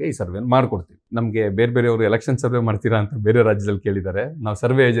 ನಾವು ಅವ್ರಿಗೆ ಈ ಸರ್ವೆ ಮಾಡಿಕೊಡ್ತೀವಿ. ನಮಗೆ ಬೇರೆಯವರು ಎಲೆಕ್ಷನ್ ಸರ್ವೆ ಮಾಡ್ತೀರಾ ಅಂತ ಬೇರೆ ರಾಜ್ಯದಲ್ಲಿ ಕೇಳಿದ್ದಾರೆ. ನಾವು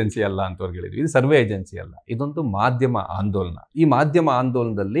ಸರ್ವೆ ಏಜೆನ್ಸಿ ಅಲ್ಲ ಅಂತವ್ರು ಹೇಳಿದ್ವಿ. ಇದು ಸರ್ವೆ ಏಜೆನ್ಸಿ ಅಲ್ಲ, ಇದೊಂದು ಮಾಧ್ಯಮ ಆಂದೋಲನ. ಈ ಮಾಧ್ಯಮ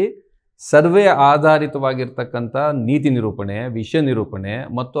ಆಂದೋಲನದಲ್ಲಿ ಸರ್ವೆ ಆಧಾರಿತವಾಗಿರ್ತಕ್ಕಂಥ ನೀತಿ ನಿರೂಪಣೆ, ವಿಷಯ ನಿರೂಪಣೆ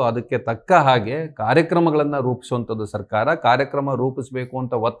ಮತ್ತು ಅದಕ್ಕೆ ತಕ್ಕ ಹಾಗೆ ಕಾರ್ಯಕ್ರಮಗಳನ್ನು ರೂಪಿಸುವಂಥದ್ದು ಸರ್ಕಾರ. ಕಾರ್ಯಕ್ರಮ ರೂಪಿಸಬೇಕು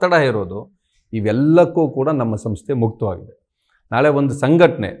ಅಂತ ಒತ್ತಡ ಹೇರೋದು, ಇವೆಲ್ಲಕ್ಕೂ ಕೂಡ ನಮ್ಮ ಸಂಸ್ಥೆ ಮುಕ್ತವಾಗಿದೆ. ನಾಳೆ ಒಂದು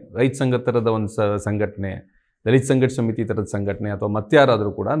ಸಂಘಟನೆ, ರೈತ ಸಂಘ ಥರದ ಒಂದು ಸಂಘಟನೆ, ದಲಿತ ಸಂಘರ್ಷ ಸಮಿತಿ ಥರದ ಸಂಘಟನೆ ಅಥವಾ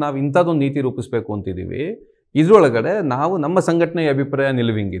ಮತ್ತಾರಾದರೂ ಕೂಡ ನಾವು ಇಂಥದ್ದೊಂದು ನೀತಿ ರೂಪಿಸಬೇಕು ಅಂತಿದ್ದೀವಿ. ಇದರೊಳಗಡೆ ನಾವು ನಮ್ಮ ಸಂಘಟನೆಯ ಅಭಿಪ್ರಾಯ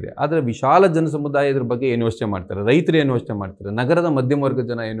ನಿಲುವಿಂಗಿದೆ. ಆದರೆ ವಿಶಾಲ ಜನ ಸಮುದಾಯ ಇದ್ರ ಬಗ್ಗೆ ಏನು ಯೋಚನೆ ಮಾಡ್ತಾರೆ, ರೈತರು ಏನು ಯೋಚನೆ ಮಾಡ್ತಾರೆ, ನಗರದ ಮಧ್ಯಮ ವರ್ಗದ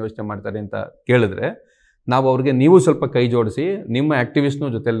ಜನ ಏನು ಯೋಚನೆ ಮಾಡ್ತಾರೆ ಅಂತ ಕೇಳಿದ್ರೆ ನಾವು ಅವ್ರಿಗೆ ನೀವು ಸ್ವಲ್ಪ ಕೈ ಜೋಡಿಸಿ ನಿಮ್ಮ ಆ್ಯಕ್ಟಿವಿಸ್ಟ್ನೂ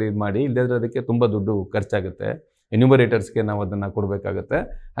ಜೊತೆಯಲ್ಲಿ ಇದು ಮಾಡಿ, ಇಲ್ಲದ್ರೆ ಅದಕ್ಕೆ ತುಂಬ ದುಡ್ಡು ಖರ್ಚಾಗುತ್ತೆ, ಎನ್ಯುಮರೇಟರ್ಸ್ಗೆ ನಾವು ಅದನ್ನು ಕೊಡಬೇಕಾಗುತ್ತೆ,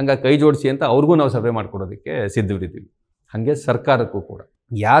 ಹಂಗಾಗಿ ಕೈ ಜೋಡಿಸಿ ಅಂತ ಅವ್ರಿಗೂ ನಾವು ಸರ್ವೆ ಮಾಡಿಕೊಡೋದಕ್ಕೆ ಸಿದ್ಧವಿದ್ದೀವಿ. ಹಾಗೆ ಸರ್ಕಾರಕ್ಕೂ ಕೂಡ.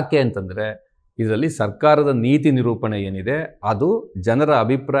 ಯಾಕೆ ಅಂತಂದರೆ ಇದರಲ್ಲಿ ಸರ್ಕಾರದ ನೀತಿ ನಿರೂಪಣೆ ಏನಿದೆ ಅದು ಜನರ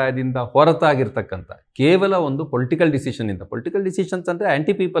ಅಭಿಪ್ರಾಯದಿಂದ ಹೊರತಾಗಿರ್ತಕ್ಕಂಥ ಕೇವಲ ಒಂದು ಪೊಲಿಟಿಕಲ್ ಡಿಸಿಷನ್ನಿಂದ. ಪೊಲಿಟಿಕಲ್ ಡಿಸಿಷನ್ಸ್ ಅಂದರೆ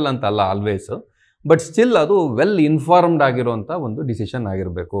ಆ್ಯಂಟಿ ಪೀಪಲ್ ಅಂತ ಅಲ್ಲ ಆಲ್ವೇಸ್, ಬಟ್ ಸ್ಟಿಲ್ ಅದು ವೆಲ್ ಇನ್ಫಾರ್ಮ್ಡ್ ಆಗಿರುವಂಥ ಒಂದು ಡಿಸಿಷನ್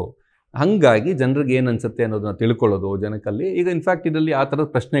ಆಗಿರಬೇಕು. ಹಾಗಾಗಿ ಜನರಿಗೆ ಏನು ಅನಿಸುತ್ತೆ ಅನ್ನೋದನ್ನ ತಿಳ್ಕೊಳ್ಳೋದು ಜನಕ್ಕಲ್ಲಿ. ಈಗ ಇನ್ಫ್ಯಾಕ್ಟ್ ಇದರಲ್ಲಿ ಆ ಥರದ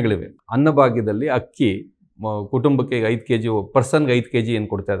ಪ್ರಶ್ನೆಗಳಿವೆ. ಅನ್ನಭಾಗ್ಯದಲ್ಲಿ ಅಕ್ಕಿ ಕುಟುಂಬಕ್ಕೆ 5 kg, ಪರ್ಸನ್ಗೆ 5 kg ಏನು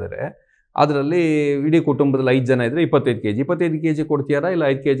ಕೊಡ್ತಾ ಇದ್ದಾರೆ, ಅದರಲ್ಲಿ ಇಡೀ ಕುಟುಂಬದಲ್ಲಿ 5 ಜನ ಇದ್ದರೆ 25 kg. 25 kg ಕೊಡ್ತೀಯಾರಾ, ಇಲ್ಲ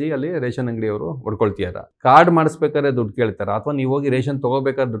 5 kg ಅಲ್ಲಿ ರೇಷನ್ ಅಂಗಡಿಯವರು ಹೊಡ್ಕೊಳ್ತೀಯಾರಾ, ಕಾರ್ಡ್ ಮಾಡಿಸ್ಬೇಕಾದ್ರೆ ದುಡ್ಡು ಕೇಳ್ತಾರಾ, ಅಥವಾ ನೀವು ಹೋಗಿ ರೇಷನ್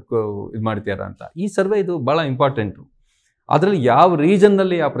ತೊಗೋಬೇಕಾದ್ರೆ ದುಡ್ಡು ಇದು ಮಾಡ್ತೀಯಾರಾ ಅಂತ. ಈ ಸರ್ವೆ ಇದು ಭಾಳ ಇಂಪಾರ್ಟೆಂಟು. ಅದರಲ್ಲಿ ಯಾವ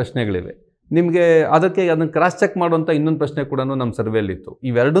ರೀಜನ್ನಲ್ಲಿ ಆ ಪ್ರಶ್ನೆಗಳಿವೆ ನಿಮಗೆ, ಅದನ್ನು ಕ್ರಾಸ್ ಚೆಕ್ ಮಾಡುವಂಥ ಇನ್ನೊಂದು ಪ್ರಶ್ನೆ ಕೂಡ ನಮ್ಮ ಸರ್ವೆಯಲ್ಲಿತ್ತು.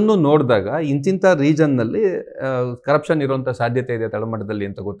 ಇವೆರಡನ್ನೂ ನೋಡಿದಾಗ ಇಂತಿಂಥ ರೀಜನ್ನಲ್ಲಿ ಕರಪ್ಷನ್ ಇರುವಂಥ ಸಾಧ್ಯತೆ ಇದೆ ತಳಮಟ್ಟದಲ್ಲಿ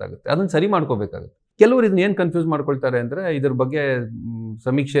ಅಂತ ಗೊತ್ತಾಗುತ್ತೆ. ಅದನ್ನು ಸರಿ ಮಾಡ್ಕೋಬೇಕಾಗುತ್ತೆ. ಕೆಲವರು ಇದನ್ನ ಏನು ಕನ್ಫ್ಯೂಸ್ ಮಾಡ್ಕೊಳ್ತಾರೆ ಅಂದರೆ ಇದ್ರ ಬಗ್ಗೆ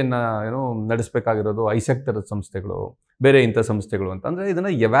ಸಮೀಕ್ಷೆಯನ್ನು ನಡೆಸಬೇಕಾಗಿರೋದು ಐಸೆಕ್ ಥರದ ಸಂಸ್ಥೆಗಳು, ಬೇರೆ ಇಂಥ ಸಂಸ್ಥೆಗಳು ಅಂತ. ಅಂದರೆ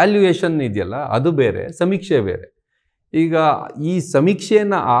ಇದನ್ನು ಎವ್ಯಾಲ್ಯೂಯೇಷನ್ ಇದೆಯಲ್ಲ ಅದು ಬೇರೆ, ಸಮೀಕ್ಷೆ ಬೇರೆ. ಈಗ ಈ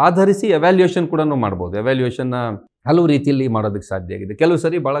ಸಮೀಕ್ಷೆಯನ್ನು ಆಧರಿಸಿ ಎವ್ಯಾಲ್ಯೂಯೇಷನ್ ಕೂಡ ಮಾಡ್ಬೋದು. ಎವ್ಯಾಲ್ಯೂಯೇಷನ್ನ ಹಲವು ರೀತಿಯಲ್ಲಿ ಮಾಡೋದಕ್ಕೆ ಸಾಧ್ಯ ಆಗಿದೆ. ಕೆಲವು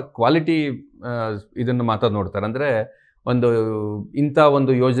ಸರಿ ಭಾಳ ಕ್ವಾಲಿಟಿ ಇದನ್ನು ಮಾತ್ರ ನೋಡ್ತಾರೆ. ಅಂದರೆ ಇಂಥ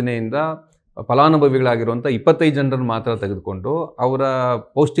ಒಂದು ಯೋಜನೆಯಿಂದ ಫಲಾನುಭವಿಗಳಾಗಿರುವಂಥ 25 ಜನರನ್ನು ಮಾತ್ರ ತೆಗೆದುಕೊಂಡು ಅವರ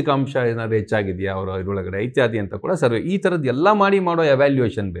ಪೌಷ್ಟಿಕಾಂಶ ಏನಾದರೂ ಹೆಚ್ಚಾಗಿದೆಯಾ ಅವರ ಇದರೊಳಗಡೆ ಇತ್ಯಾದಿ ಅಂತ ಕೂಡ ಸರ್ವೆ. ಈ ಥರದ್ದು ಎಲ್ಲ ಮಾಡೋ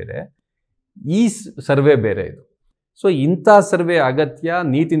ಎವ್ಯಾಲ್ಯೂಯೇಷನ್ ಬೇರೆ, ಈ ಸರ್ವೆ ಬೇರೆ ಇದು. ಸೊ ಇಂಥ ಸರ್ವೆ ಅಗತ್ಯ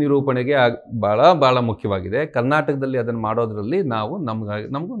ನೀತಿ ನಿರೂಪಣೆಗೆ ಭಾಳ ಮುಖ್ಯವಾಗಿದೆ. ಕರ್ನಾಟಕದಲ್ಲಿ ಅದನ್ನು ಮಾಡೋದ್ರಲ್ಲಿ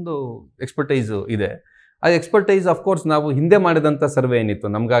ನಮಗೊಂದು ಎಕ್ಸ್ಪರ್ಟೈಸು ಇದೆ. ಆ ಎಕ್ಸ್ಪರ್ಟೈಸ್ ಅಫ್ಕೋರ್ಸ್ ನಾವು ಹಿಂದೆ ಮಾಡಿದಂಥ ಸರ್ವೆ ಏನಿತ್ತು,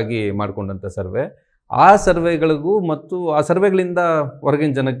 ನಮಗಾಗಿ ಮಾಡಿಕೊಂಡಂಥ ಸರ್ವೆ, ಆ ಸರ್ವೆಗಳಿಗೂ ಮತ್ತು ಆ ಸರ್ವೆಗಳಿಂದ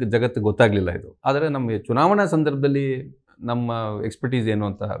ಹೊರಗಿನ ಜಗತ್ತಿಗೆ ಗೊತ್ತಾಗಲಿಲ್ಲ ಇದು. ಆದರೆ ನಮ್ಮ ಚುನಾವಣಾ ಸಂದರ್ಭದಲ್ಲಿ ನಮ್ಮ ಎಕ್ಸ್ಪರ್ಟೀಸ್ ಏನು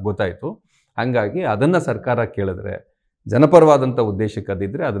ಅಂತ ಗೊತ್ತಾಯಿತು. ಹಾಗಾಗಿ ಅದನ್ನು ಸರ್ಕಾರ ಕೇಳಿದ್ರೆ, ಜನಪರವಾದಂಥ ಉದ್ದೇಶಕ್ಕೆ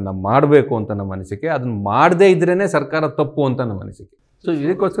ಅದಿದ್ದರೆ ಅದನ್ನು ಮಾಡಬೇಕು ಅಂತ ನಮ್ಮ ಅನಿಸಿಕೆ. ಅದನ್ನು ಮಾಡದೇ ಇದ್ರೇ ಸರ್ಕಾರ ತಪ್ಪು ಅಂತ ನಮ್ಮ ಅನಿಸಿಕೆ. ಸೊ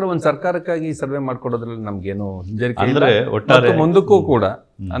ಇದಕ್ಕೋಸ್ಕರ ಒಂದು ಸರ್ಕಾರಕ್ಕಾಗಿ ಸರ್ವೆ ಮಾಡ್ಕೊಡೋದ್ರಲ್ಲಿ ನಮಗೇನು ಹಿಂಜರಿಕೆ ಇಲ್ಲ. ಒಟ್ಟಾರೆ ಮುಂದಕ್ಕೂ ಕೂಡ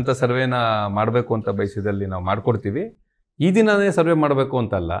ಅಂತ ಸರ್ವೆನ ಮಾಡಬೇಕು ಅಂತ ಬಯಸಿದಲ್ಲಿ ನಾವು ಮಾಡಿಕೊಡ್ತೀವಿ. ಈ ದಿನವೇ ಸರ್ವೆ ಮಾಡಬೇಕು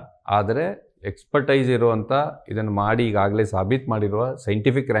ಅಂತಲ್ಲ, ಆದರೆ ಎಕ್ಸ್ಪರ್ಟೈಸ್ ಇರುವಂಥ ಇದನ್ನು ಮಾಡಿ ಈಗಾಗಲೇ ಸಾಬೀತು ಮಾಡಿರುವ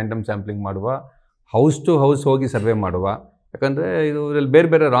ಸೈಂಟಿಫಿಕ್ ರ್ಯಾಂಡಮ್ ಸ್ಯಾಂಪ್ಲಿಂಗ್ ಮಾಡುವ, ಹೌಸ್ ಟು ಹೌಸ್ ಹೋಗಿ ಸರ್ವೆ ಮಾಡುವ. ಯಾಕಂದರೆ ಇದರಲ್ಲಿ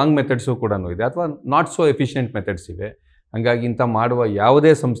ಬೇರೆ ರಾಂಗ್ ಮೆಥಡ್ಸು ಕೂಡ ಇದೆ, ಅಥವಾ ನಾಟ್ ಸೋ ಎಫಿಷಿಯೆಂಟ್ ಮೆಥಡ್ಸ್ ಇವೆ. ಹಾಗಾಗಿ ಇಂಥ ಮಾಡುವ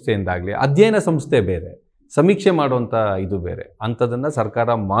ಯಾವುದೇ ಸಂಸ್ಥೆಯಿಂದಾಗಲಿ, ಅಧ್ಯಯನ ಸಂಸ್ಥೆ ಬೇರೆ, ಸಮೀಕ್ಷೆ ಮಾಡುವಂಥ ಇದು ಬೇರೆ. ಅಂಥದ್ದನ್ನು ಸರ್ಕಾರ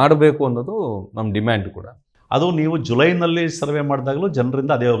ಮಾಡಬೇಕು ಅನ್ನೋದು ನಮ್ಮ ಡಿಮ್ಯಾಂಡ್ ಕೂಡ. ಅದು ನೀವು ಜುಲೈನಲ್ಲಿ ಸರ್ವೆ ಮಾಡಿದಾಗಲೂ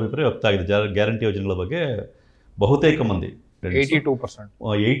ಜನರಿಂದ ಅದೇ ಅಭಿಪ್ರಾಯ ವ್ಯಕ್ತ ಆಗಿದೆ. ಗ್ಯಾರಂಟಿ ಯೋಜನೆಗಳ ಬಗ್ಗೆ ಬಹುತೇಕ ಮಂದಿ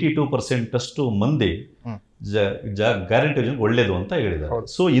 82% ಅಷ್ಟು ಮಂದಿ ಗ್ಯಾರಂಟಿ ಯೋಜನೆ ಒಳ್ಳೇದು ಅಂತ ಹೇಳಿದ್ದಾರೆ.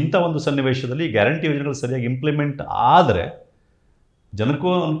 ಸೊ ಇಂಥ ಒಂದು ಸನ್ನಿವೇಶದಲ್ಲಿ ಗ್ಯಾರಂಟಿ ಯೋಜನೆಗಳು ಸರಿಯಾಗಿ ಇಂಪ್ಲಿಮೆಂಟ್ ಆದರೆ ಜನಕ್ಕೂ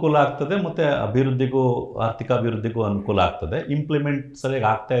ಅನುಕೂಲ ಆಗ್ತದೆ ಮತ್ತು ಅಭಿವೃದ್ಧಿಗೂ, ಆರ್ಥಿಕ ಅಭಿವೃದ್ಧಿಗೂ ಅನುಕೂಲ ಆಗ್ತದೆ. ಇಂಪ್ಲಿಮೆಂಟ್ ಸರಿಯಾಗಿ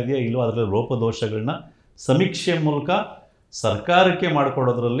ಆಗ್ತಾ ಇದೆಯಾ ಇಲ್ಲವೋ ಅದರಲ್ಲಿ ಲೋಪದೋಷಗಳನ್ನ ಸಮೀಕ್ಷೆ ಮೂಲಕ ಸರ್ಕಾರಕ್ಕೆ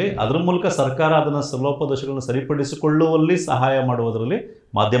ಮಾಡಿಕೊಡೋದ್ರಲ್ಲಿ, ಅದರ ಮೂಲಕ ಸರ್ಕಾರ ಅದನ್ನು ಲೋಪದೋಷಗಳನ್ನು ಸರಿಪಡಿಸಿಕೊಳ್ಳುವಲ್ಲಿ ಸಹಾಯ ಮಾಡುವುದರಲ್ಲಿ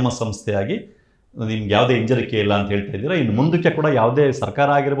ಮಾಧ್ಯಮ ಸಂಸ್ಥೆಯಾಗಿ ನಿಮ್ಗೆ ಯಾವುದೇ ಹಿಂಜರಿಕೆ ಇಲ್ಲ ಅಂತ ಹೇಳ್ತಾ ಇದ್ದೀರಾ. ಇನ್ನು ಮುಂದಕ್ಕೆ ಕೂಡ ಯಾವುದೇ ಸರ್ಕಾರ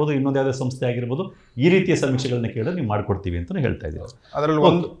ಆಗಿರ್ಬೋದು, ಇನ್ನೊಂದು ಯಾವುದೇ ಸಂಸ್ಥೆ ಆಗಿರ್ಬೋದು, ಈ ರೀತಿಯ ಸಮೀಕ್ಷೆಗಳನ್ನ ಕೇಳಿ ನೀವು ಮಾಡ್ಕೊಡ್ತೀವಿ ಅಂತ ಹೇಳ್ತಾ ಇದ್ದೀರಾ. ಅದರಲ್ಲಿ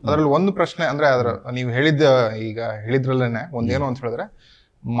ಒಂದು ಪ್ರಶ್ನೆ ಅಂದರೆ ನೀವು ಹೇಳಿದ್ರಲ್ಲೇ ಒಂದೇನು ಅಂತ ಹೇಳಿದ್ರೆ,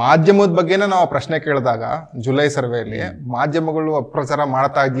 ಮಾಧ್ಯಮದ ಬಗ್ಗೆನೇ ನಾವು ಪ್ರಶ್ನೆ ಕೇಳಿದಾಗ ಜುಲೈ ಸರ್ವೆಯಲ್ಲಿ ಮಾಧ್ಯಮಗಳು ಅಪ್ರಚಾರ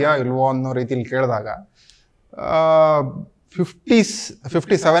ಮಾಡ್ತಾ ಇದೆಯಾ ಇಲ್ವೋ ಅನ್ನೋ ರೀತಿಯಲ್ಲಿ ಕೇಳಿದಾಗ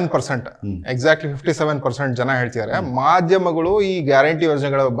 57% ಎಕ್ಸಾಕ್ಟ್ಲಿ 57% ಜನ ಹೇಳ್ತಿದ್ದಾರೆ ಮಾಧ್ಯಮಗಳು ಈ ಗ್ಯಾರಂಟಿ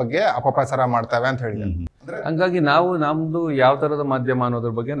ಯೋಜನೆಗಳ ಬಗ್ಗೆ ಅಪಪ್ರಚಾರ ಮಾಡ್ತವೆ ಅಂತ ಹೇಳಿದ್ದಾರೆ. ಹಂಗಾಗಿ ನಮ್ದು ಯಾವ ಥರದ ಮಾಧ್ಯಮ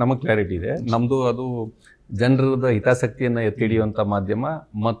ಅನ್ನೋದ್ರ ಬಗ್ಗೆ ನಮಗೆ ಕ್ಲಾರಿಟಿ ಇದೆ. ನಮ್ಮದು ಅದು ಜನರದ ಹಿತಾಸಕ್ತಿಯನ್ನು ಎತ್ತಿ ಹಿಡಿಯುವಂಥ ಮಾಧ್ಯಮ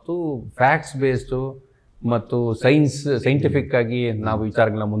ಮತ್ತು ಫ್ಯಾಕ್ಟ್ಸ್ ಬೇಸ್ಡು ಮತ್ತು ಸೈಂಟಿಫಿಕ್ ಆಗಿ ನಾವು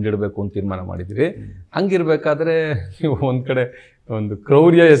ವಿಚಾರಗಳನ್ನ ಮುಂದಿಡಬೇಕು ಅಂತ ತೀರ್ಮಾನ ಮಾಡಿದ್ವಿ. ಹಂಗಿರ್ಬೇಕಾದ್ರೆ ನೀವು ಒಂದು ಕಡೆ ಒಂದು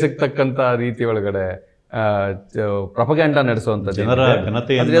ಕ್ರೌರ್ಯ ಎಸಕ್ತಕ್ಕಂಥ ರೀತಿ ಒಳಗಡೆ ಪ್ರಪಗ್ಯಾಂಡ ನಡೆಸುವಂತ ಜನರ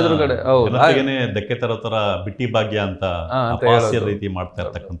ಧಕ್ಕೆ ತರೋ ತರ ಬಿಟ್ಟಿ ಭಾಗ್ಯ ಅಂತ ರೀತಿ ಮಾಡ್ತಾ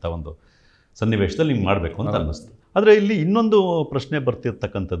ಇರ್ತಕ್ಕಂಥ ಒಂದು ಸನ್ನಿವೇಶದಲ್ಲಿ ಹಿಂಗೆ ಮಾಡಬೇಕು ಅಂತ ಅನ್ನಿಸ್ತು. ಆದರೆ ಇಲ್ಲಿ ಇನ್ನೊಂದು ಪ್ರಶ್ನೆ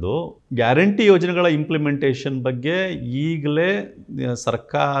ಬರ್ತಿರ್ತಕ್ಕಂಥದ್ದು, ಗ್ಯಾರಂಟಿ ಯೋಜನೆಗಳ ಇಂಪ್ಲಿಮೆಂಟೇಷನ್ ಬಗ್ಗೆ ಈಗಲೇ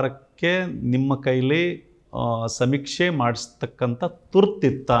ಸರ್ಕಾರಕ್ಕೆ ನಿಮ್ಮ ಕೈಲಿ ಸಮೀಕ್ಷೆ ಮಾಡಿಸ್ತಕ್ಕಂಥ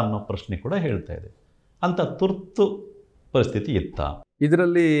ತುರ್ತಿತ್ತ ಅನ್ನೋ ಪ್ರಶ್ನೆ ಕೂಡ ಹೇಳ್ತಾ ಇದೆ. ಅಂಥ ತುರ್ತು ಪರಿಸ್ಥಿತಿ ಇತ್ತ?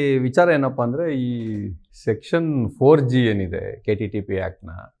 ಇದರಲ್ಲಿ ವಿಚಾರ ಏನಪ್ಪ ಅಂದರೆ, ಈ ಸೆಕ್ಷನ್ 4G ಏನಿದೆ KTTP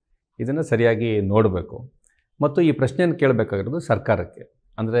ಆ್ಯಕ್ಟ್ನ, ಇದನ್ನು ಸರಿಯಾಗಿ ನೋಡಬೇಕು ಮತ್ತು ಈ ಪ್ರಶ್ನೆಯನ್ನು ಕೇಳಬೇಕಾಗಿರೋದು ಸರ್ಕಾರಕ್ಕೆ.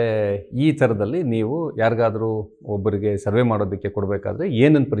 ಅಂದರೆ ಈ ಥರದಲ್ಲಿ ನೀವು ಯಾರಿಗಾದರೂ ಒಬ್ಬರಿಗೆ ಸರ್ವೆ ಮಾಡೋದಕ್ಕೆ ಕೊಡಬೇಕಾದ್ರೆ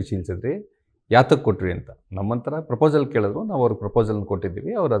ಏನನ್ನು ಪರಿಶೀಲಿಸಿದ್ರಿ, ಯಾತಕ್ಕೆ ಕೊಟ್ರಿ ಅಂತ ನಮ್ಮಂತರ ಪ್ರಪೋಸಲ್ ಕೇಳಿದ್ರು. ನಾವು ಅವ್ರಿಗೆ ಪ್ರಪೋಸಲ್ನ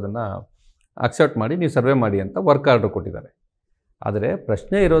ಕೊಟ್ಟಿದ್ದೀವಿ, ಅವರು ಅದನ್ನು ಅಕ್ಸೆಪ್ಟ್ ಮಾಡಿ ನೀವು ಸರ್ವೆ ಮಾಡಿ ಅಂತ ವರ್ಕ್ ಆರ್ಡರ್ ಕೊಟ್ಟಿದ್ದಾರೆ. ಆದರೆ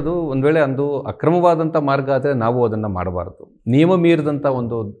ಪ್ರಶ್ನೆ ಇರೋದು, ಒಂದು ವೇಳೆ ಅದು ಅಕ್ರಮವಾದಂಥ ಮಾರ್ಗ ಆದರೆ ನಾವು ಅದನ್ನು ಮಾಡಬಾರ್ದು. ನಿಯಮ ಮೀರಿದಂಥ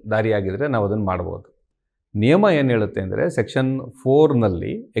ಒಂದು ದಾರಿಯಾಗಿದ್ದರೆ ನಾವು ಅದನ್ನು ಮಾಡ್ಬೋದು. ನಿಯಮ ಏನು ಹೇಳುತ್ತೆ ಅಂದರೆ, ಸೆಕ್ಷನ್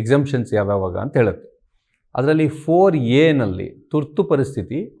 4ನಲ್ಲಿ ಎಕ್ಸಂಪ್ಷನ್ಸ್ ಯಾವ್ಯಾವಾಗ ಅಂತ ಹೇಳುತ್ತೆ. ಅದರಲ್ಲಿ 4A ತುರ್ತು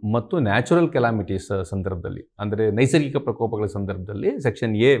ಪರಿಸ್ಥಿತಿ ಮತ್ತು ನ್ಯಾಚುರಲ್ ಕೆಲಾಮಿಟೀಸ್ ಸಂದರ್ಭದಲ್ಲಿ, ಅಂದರೆ ನೈಸರ್ಗಿಕ ಪ್ರಕೋಪಗಳ ಸಂದರ್ಭದಲ್ಲಿ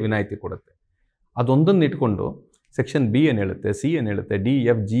ಸೆಕ್ಷನ್ A ವಿನಾಯಿತಿ ಕೊಡುತ್ತೆ. ಅದೊಂದನ್ನು ಇಟ್ಕೊಂಡು ಸೆಕ್ಷನ್ B ಏನು ಹೇಳುತ್ತೆ, C ಏನು ಹೇಳುತ್ತೆ, D,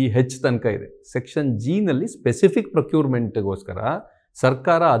 F, G, H ತನಕ ಇದೆ. ಸೆಕ್ಷನ್ Gನಲ್ಲಿ ಸ್ಪೆಸಿಫಿಕ್ ಪ್ರೊಕ್ಯೂರ್ಮೆಂಟ್ಗೋಸ್ಕರ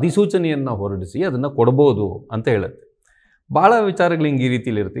ಸರ್ಕಾರ ಅಧಿಸೂಚನೆಯನ್ನು ಹೊರಡಿಸಿ ಅದನ್ನು ಕೊಡ್ಬೋದು ಅಂತ ಹೇಳುತ್ತೆ. ಭಾಳ ವಿಚಾರಗಳು ಹಿಂಗೆ ಈ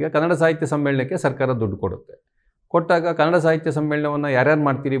ರೀತಿಯಲ್ಲಿ ಇರುತ್ತೆ. ಈಗ ಕನ್ನಡ ಸಾಹಿತ್ಯ ಸಮ್ಮೇಳನಕ್ಕೆ ಸರ್ಕಾರ ದುಡ್ಡು ಕೊಡುತ್ತೆ. ಕೊಟ್ಟಾಗ ಕನ್ನಡ ಸಾಹಿತ್ಯ ಸಮ್ಮೇಳನವನ್ನು ಯಾರ್ಯಾರು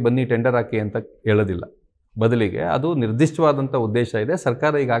ಮಾಡ್ತೀರಿ ಬನ್ನಿ ಟೆಂಡರ್ ಹಾಕಿ ಅಂತ ಹೇಳೋದಿಲ್ಲ. ಬದಲಿಗೆ ಅದು ನಿರ್ದಿಷ್ಟವಾದಂಥ ಉದ್ದೇಶ ಇದೆ.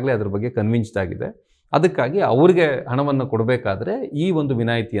 ಸರ್ಕಾರ ಈಗಾಗಲೇ ಅದ್ರ ಬಗ್ಗೆ ಕನ್ವಿನ್ಸ್ಡ್ ಆಗಿದೆ. ಅದಕ್ಕಾಗಿ ಅವ್ರಿಗೆ ಹಣವನ್ನು ಕೊಡಬೇಕಾದ್ರೆ ಈ ಒಂದು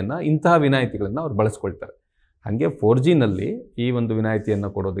ವಿನಾಯಿತಿಯನ್ನು, ಇಂತಹ ವಿನಾಯಿತಿಗಳನ್ನು ಅವ್ರು ಬಳಸ್ಕೊಳ್ತಾರೆ. ಹಾಗೆ 4Gನಲ್ಲಿ ಈ ಒಂದು ವಿನಾಯಿತಿಯನ್ನು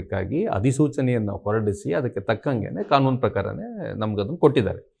ಕೊಡೋದಕ್ಕಾಗಿ ಅಧಿಸೂಚನೆಯನ್ನು ಹೊರಡಿಸಿ ಅದಕ್ಕೆ ತಕ್ಕಂಗೆ ಕಾನೂನು ಪ್ರಕಾರನೇ ನಮಗದನ್ನು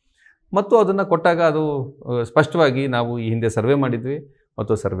ಕೊಟ್ಟಿದ್ದಾರೆ. ಮತ್ತು ಅದನ್ನು ಕೊಟ್ಟಾಗ ಅದು ಸ್ಪಷ್ಟವಾಗಿ ನಾವು ಈ ಹಿಂದೆ ಸರ್ವೆ ಮಾಡಿದ್ವಿ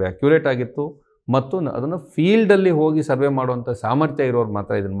ಮತ್ತು ಸರ್ವೆ ಅಕ್ಯುರೇಟ್ ಆಗಿತ್ತು ಮತ್ತು ಅದನ್ನು ಫೀಲ್ಡಲ್ಲಿ ಹೋಗಿ ಸರ್ವೆ ಮಾಡುವಂಥ ಸಾಮರ್ಥ್ಯ ಇರೋರು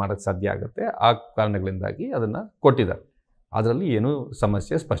ಮಾತ್ರ ಇದನ್ನು ಮಾಡೋಕ್ಕೆ ಸಾಧ್ಯ ಆಗುತ್ತೆ. ಆ ಕಾರಣಗಳಿಂದಾಗಿ ಅದನ್ನು ಕೊಟ್ಟಿದ್ದಾರೆ. ಅದರಲ್ಲಿ ಏನೂ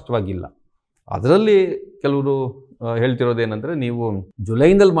ಸಮಸ್ಯೆ ಸ್ಪಷ್ಟವಾಗಿಲ್ಲ. ಅದರಲ್ಲಿ ಕೆಲವರು ಹೇಳ್ತಿರೋದೇನೆಂದರೆ, ನೀವು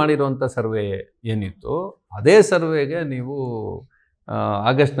ಜುಲೈನಲ್ಲಿ ಮಾಡಿರೋವಂಥ ಸರ್ವೆ ಏನಿತ್ತು ಅದೇ ಸರ್ವೆಗೆ ನೀವು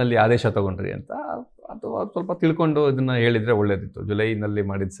ಆಗಸ್ಟ್ನಲ್ಲಿ ಆದೇಶ ತೊಗೊಂಡ್ರಿ ಅಂತ. ಅದು ಸ್ವಲ್ಪ ತಿಳ್ಕೊಂಡು ಇದನ್ನು ಹೇಳಿದರೆ ಒಳ್ಳೆಯದಿತ್ತು. ಜುಲೈನಲ್ಲಿ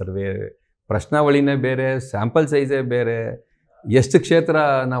ಮಾಡಿದ ಸರ್ವೆ ಪ್ರಶ್ನಾವಳಿನೇ ಬೇರೆ, ಸ್ಯಾಂಪಲ್ ಸೈಜೇ ಬೇರೆ, ಎಷ್ಟು ಕ್ಷೇತ್ರ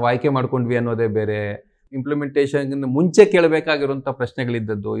ನಾವು ಆಯ್ಕೆ ಮಾಡ್ಕೊಂಡ್ವಿ ಅನ್ನೋದೇ ಬೇರೆ, ಇಂಪ್ಲಿಮೆಂಟೇಷನ್ ಮುಂಚೆ ಕೇಳಬೇಕಾಗಿರುವಂಥ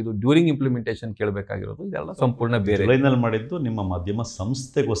ಪ್ರಶ್ನೆಗಳಿದ್ದದ್ದು, ಇದು ಡ್ಯೂರಿಂಗ್ ಇಂಪ್ಲಿಮೆಂಟೇಷನ್ ಕೇಳಬೇಕಾಗಿರೋದು, ಇದೆಲ್ಲ ಸಂಪೂರ್ಣ ಬೇರೆ. ಜುಲೈನಲ್ಲಿ ಮಾಡಿದ್ದು ನಿಮ್ಮ ಮಾಧ್ಯಮ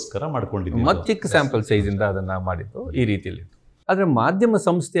ಸಂಸ್ಥೆಗೋಸ್ಕರ ಮಾಡ್ಕೊಂಡಿದ್ದೀವಿ, ಮತ್ತು ಚಿಕ್ಕ ಸ್ಯಾಂಪಲ್ ಸೈಜಿಂದ ಅದನ್ನು ಮಾಡಿದ್ದು ಈ ರೀತಿಯಲ್ಲಿ. ಆದರೆ ಮಾಧ್ಯಮ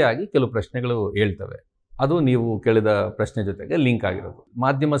ಸಂಸ್ಥೆಯಾಗಿ ಕೆಲವು ಪ್ರಶ್ನೆಗಳು ಹೇಳ್ತವೆ. ಅದು ನೀವು ಕೇಳಿದ ಪ್ರಶ್ನೆ ಜೊತೆಗೆ ಲಿಂಕ್ ಆಗಿರೋದು.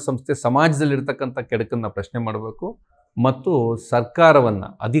 ಮಾಧ್ಯಮ ಸಂಸ್ಥೆ ಸಮಾಜದಲ್ಲಿರ್ತಕ್ಕಂಥ ಕೆಡಕನ್ನು ಪ್ರಶ್ನೆ ಮಾಡಬೇಕು ಮತ್ತು ಸರ್ಕಾರವನ್ನು,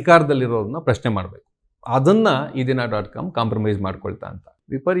 ಅಧಿಕಾರದಲ್ಲಿರೋರನ್ನ ಪ್ರಶ್ನೆ ಮಾಡಬೇಕು. ಅದನ್ನು eedina.com ಕಾಂಪ್ರಮೈಸ್ ಮಾಡ್ಕೊಳ್ತಾ ಅಂತ.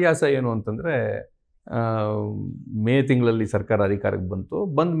 ವಿಪರ್ಯಾಸ ಏನು ಅಂತಂದರೆ, ಮೇ ತಿಂಗಳಲ್ಲಿ ಸರ್ಕಾರ ಅಧಿಕಾರಕ್ಕೆ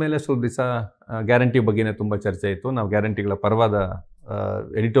ಬಂದ ಮೇಲೆ ಸ್ವಲ್ಪ ದಿವಸ ಗ್ಯಾರಂಟಿ ಬಗ್ಗೆನೇ ತುಂಬ ಚರ್ಚೆ ಇತ್ತು. ನಾವು ಗ್ಯಾರಂಟಿಗಳ ಪರವಾದ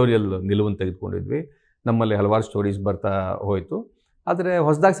ಎಡಿಟೋರಿಯಲ್ ನಿಲುವನ್ನು ತೆಗೆದುಕೊಂಡಿದ್ವಿ. ನಮ್ಮಲ್ಲಿ ಹಲವಾರು ಸ್ಟೋರೀಸ್ ಬರ್ತಾ ಹೋಯಿತು. ಆದರೆ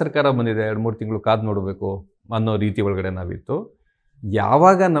ಹೊಸದಾಗಿ ಸರ್ಕಾರ ಬಂದಿದೆ, 2-3 ತಿಂಗಳು ಕಾದು ನೋಡಬೇಕು ಅನ್ನೋ ರೀತಿ ಒಳಗಡೆ ನಾವಿತ್ತು.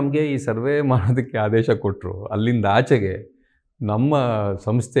 ಯಾವಾಗ ನಮಗೆ ಈ ಸರ್ವೆ ಮಾಡೋದಕ್ಕೆ ಆದೇಶ ಕೊಟ್ಟರು, ಅಲ್ಲಿಂದ ಆಚೆಗೆ ನಮ್ಮ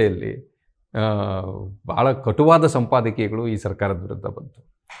ಸಂಸ್ಥೆಯಲ್ಲಿ ಭಾಳ ಕಟುವಾದ ಸಂಪಾದಕೀಯಗಳು ಈ ಸರ್ಕಾರದ ವಿರುದ್ಧ ಬಂತು.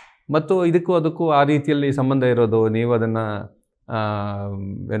 ಮತ್ತು ಅದಕ್ಕೂ ಆ ರೀತಿಯಲ್ಲಿ ಸಂಬಂಧ ಇರೋದು. ನೀವು ಅದನ್ನು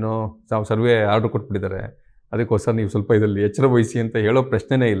ಏನೋ ಸರ್ವೆ ಆರ್ಡ್ರ್ ಕೊಟ್ಬಿಟ್ಟಿದ್ದಾರೆ, ಅದಕ್ಕೋಸ್ಕರ ನೀವು ಸ್ವಲ್ಪ ಇದರಲ್ಲಿ ಎಚ್ಚರ ವಹಿಸಿ ಅಂತ ಹೇಳೋ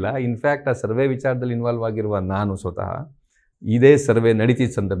ಪ್ರಶ್ನೆನೇ ಇಲ್ಲ. ಇನ್ಫ್ಯಾಕ್ಟ್ ಆ ಸರ್ವೆ ವಿಚಾರದಲ್ಲಿ ಇನ್ವಾಲ್ವ್ ಆಗಿರುವ ನಾನು ಸ್ವತಃ ಇದೇ ಸರ್ವೆ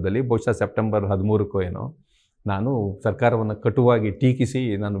ನಡೀತಿದ್ದ ಸಂದರ್ಭದಲ್ಲಿ ಬಹುಶಃ ಸೆಪ್ಟೆಂಬರ್ 13 ಏನೋ ನಾನು ಸರ್ಕಾರವನ್ನು ಕಟುವಾಗಿ ಟೀಕಿಸಿ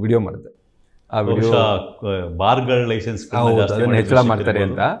ನಾನು ವಿಡಿಯೋ ಮಾಡಿದೆ. ಆ ವಿಡಿಯೋ ಬಾರ್ಗಳ ಲೈಸೆನ್ಸ್ ಅದನ್ನು ಹೆಚ್ಚಳ ಮಾಡ್ತಾರೆ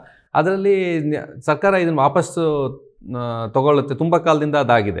ಅಂತ. ಅದರಲ್ಲಿ ಸರ್ಕಾರ ಇದನ್ನು ವಾಪಸ್ಸು ತಗೊಳ್ಳುತ್ತೆ. ತುಂಬ ಕಾಲದಿಂದ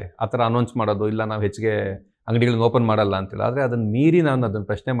ಅದಾಗಿದೆ, ಆ ಥರ ಅನೌನ್ಸ್ ಮಾಡೋದು, ಇಲ್ಲ ನಾವು ಹೆಚ್ಚಿಗೆ ಅಂಗಡಿಗಳನ್ನ ಓಪನ್ ಮಾಡಲ್ಲ ಅಂತಿಲ್ಲ. ಆದರೆ ಅದನ್ನು ಮೀರಿ ನಾನು ಅದನ್ನು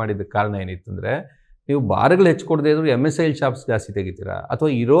ಪ್ರಶ್ನೆ ಮಾಡಿದ್ದಕ್ಕೆ ಕಾರಣ ಏನಿತ್ತು ಅಂದರೆ, ನೀವು ಬಾರ್ಗಳು ಹೆಚ್ಚು ಕೊಡದೇ ಇದ್ರು MSIL ಶಾಪ್ಸ್ ಜಾಸ್ತಿ ತೆಗಿತೀರಾ ಅಥವಾ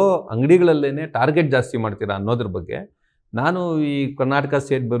ಇರೋ ಅಂಗಡಿಗಳಲ್ಲೇ ಟಾರ್ಗೆಟ್ ಜಾಸ್ತಿ ಮಾಡ್ತೀರಾ ಅನ್ನೋದ್ರ ಬಗ್ಗೆ ನಾನು ಈ ಕರ್ನಾಟಕ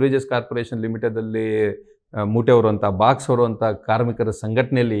ಸ್ಟೇಟ್ ಬೆವರೇಜಸ್ ಕಾರ್ಪೊರೇಷನ್ ಲಿಮಿಟೆಡಲ್ಲಿ ಮೂಟೆ ಹೊರುವಂಥ ಬಾಕ್ಸ್ ಹೊರುವಂಥ ಕಾರ್ಮಿಕರ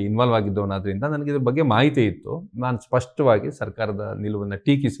ಸಂಘಟನೆಯಲ್ಲಿ ಇನ್ವಾಲ್ವ್ ಆಗಿದ್ದವನಾದ್ರಿಂದ ನನಗೆ ಇದ್ರ ಬಗ್ಗೆ ಮಾಹಿತಿ ಇತ್ತು. ನಾನು ಸ್ಪಷ್ಟವಾಗಿ ಸರ್ಕಾರದ ನಿಲುವನ್ನು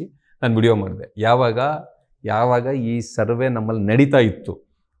ಟೀಕಿಸಿ ನಾನು ವಿಡಿಯೋ ಮಾಡಿದೆ. ಯಾವಾಗ ಈ ಸರ್ವೆ ನಮ್ಮಲ್ಲಿ ನಡೀತಾ ಇತ್ತು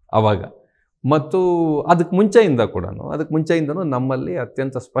ಆವಾಗ, ಮತ್ತು ಅದಕ್ಕೆ ಮುಂಚೆಯಿಂದನೂ ನಮ್ಮಲ್ಲಿ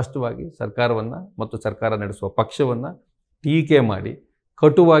ಅತ್ಯಂತ ಸ್ಪಷ್ಟವಾಗಿ ಸರ್ಕಾರವನ್ನು ಮತ್ತು ಸರ್ಕಾರ ನಡೆಸುವ ಪಕ್ಷವನ್ನು ಟೀಕೆ ಮಾಡಿ,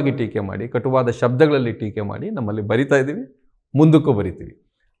 ಕಟುವಾದ ಶಬ್ದಗಳಲ್ಲಿ ಟೀಕೆ ಮಾಡಿ ನಮ್ಮಲ್ಲಿ ಬರಿತಾ ಇದ್ದೀವಿ, ಮುಂದಕ್ಕೂ ಬರಿತೀವಿ.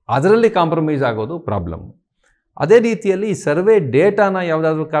 ಅದರಲ್ಲಿ ಕಾಂಪ್ರಮೈಸ್ ಆಗೋದು ಪ್ರಾಬ್ಲಮ್. ಅದೇ ರೀತಿಯಲ್ಲಿ ಈ ಸರ್ವೆ ಡೇಟಾನ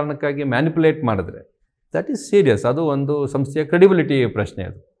ಯಾವುದಾದ್ರೂ ಕಾರಣಕ್ಕಾಗಿ ಮ್ಯಾನಿಪುಲೇಟ್ ಮಾಡಿದ್ರೆ ದಟ್ ಈಸ್ ಸೀರಿಯಸ್. ಅದು ಒಂದು ಸಂಸ್ಥೆಯ ಕ್ರೆಡಿಬಿಲಿಟಿ ಪ್ರಶ್ನೆ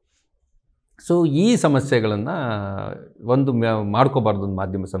ಅದು. ಸೊ ಈ ಸಮಸ್ಯೆಗಳನ್ನು ಮಾಡ್ಕೋಬಾರ್ದು ಒಂದು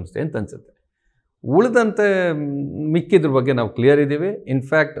ಮಾಧ್ಯಮ ಸಂಸ್ಥೆ ಅಂತ ಅನಿಸುತ್ತೆ. ಉಳಿದಂತೆ ಮಿಕ್ಕಿದ್ರ ಬಗ್ಗೆ ನಾವು ಕ್ಲಿಯರ್ ಇದ್ದೀವಿ.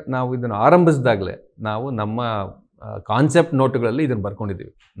 ಇನ್ಫ್ಯಾಕ್ಟ್ ನಾವು ಇದನ್ನು ಆರಂಭಿಸಿದಾಗಲೇ ನಾವು ನಮ್ಮ ಕಾನ್ಸೆಪ್ಟ್ ನೋಟುಗಳಲ್ಲಿ ಇದನ್ನು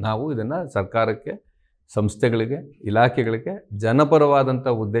ಬರ್ಕೊಂಡಿದ್ದೀವಿ. ನಾವು ಇದನ್ನು ಸರ್ಕಾರಕ್ಕೆ, ಸಂಸ್ಥೆಗಳಿಗೆ, ಇಲಾಖೆಗಳಿಗೆ ಜನಪರವಾದಂಥ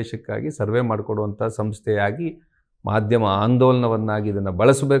ಉದ್ದೇಶಕ್ಕಾಗಿ ಸರ್ವೆ ಮಾಡಿಕೊಡುವಂಥ ಸಂಸ್ಥೆಯಾಗಿ ಮಾಧ್ಯಮ ಆಂದೋಲನವನ್ನಾಗಿ ಇದನ್ನು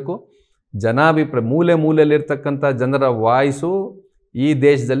ಬಳಸಬೇಕು. ಮೂಲೆಯಲ್ಲಿರ್ತಕ್ಕಂಥ ಜನರ ವಾಯ್ಸು ಈ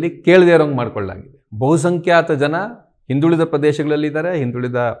ದೇಶದಲ್ಲಿ ಕೇಳದೇ ಇರೋಂಗೆ ಮಾಡ್ಕೊಳ್ಳಾಗಿದೆ. ಬಹುಸಂಖ್ಯಾತ ಜನ ಹಿಂದುಳಿದ ಪ್ರದೇಶಗಳಲ್ಲಿದ್ದಾರೆ,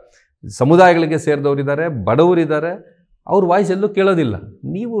 ಹಿಂದುಳಿದ ಸಮುದಾಯಗಳಿಗೆ ಸೇರಿದವರಿದ್ದಾರೆ, ಬಡವರಿದ್ದಾರೆ. ಅವ್ರ ವಾಯ್ಸ್ ಎಲ್ಲೂ ಕೇಳೋದಿಲ್ಲ.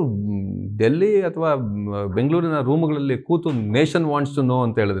 ನೀವು ಡೆಲ್ಲಿ ಅಥವಾ ಬೆಂಗಳೂರಿನ ರೂಮ್ಗಳಲ್ಲಿ ಕೂತು ನೇಷನ್ ವಾಂಟ್ಸ್ ಟು ನೋ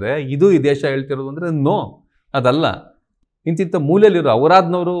ಅಂತ ಹೇಳಿದ್ರೆ ಇದು ಈ ದೇಶ ಹೇಳ್ತಿರೋದು ಅಂದರೆ ನೋ, ಅದಲ್ಲ. ಇಂತಿಂಥ ಮೂಲೆಯಲ್ಲಿರೋ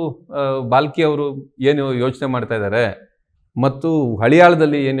ಅವರಾದ್ನವರು, ಬಾಲ್ಕಿ ಅವರು ಏನು ಯೋಚನೆ ಮಾಡ್ತಾ ಇದ್ದಾರೆ, ಮತ್ತು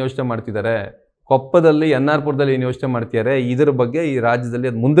ಹಳಿಯಾಳದಲ್ಲಿ ಏನು ಯೋಚನೆ ಮಾಡ್ತಿದ್ದಾರೆ, ಕೊಪ್ಪದಲ್ಲಿ NR-ಪುರದಲ್ಲಿ ಏನು ಯೋಚನೆ ಮಾಡ್ತಿದ್ದಾರೆ, ಇದರ ಬಗ್ಗೆ ಈ ರಾಜ್ಯದಲ್ಲಿ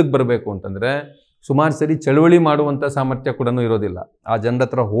ಅದು ಮುಂದಕ್ಕೆ ಬರಬೇಕು ಅಂತಂದರೆ ಸುಮಾರು ಸರಿ ಚಳುವಳಿ ಮಾಡುವಂಥ ಸಾಮರ್ಥ್ಯ ಕೂಡ ಇರೋದಿಲ್ಲ. ಆ ಜನರ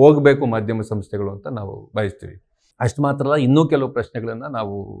ಹತ್ರ ಹೋಗಬೇಕು ಮಾಧ್ಯಮ ಸಂಸ್ಥೆಗಳು ಅಂತ ನಾವು ಬಯಸ್ತೀವಿ. ಅಷ್ಟು ಮಾತ್ರ ಅಲ್ಲ, ಇನ್ನೂ ಕೆಲವು ಪ್ರಶ್ನೆಗಳನ್ನು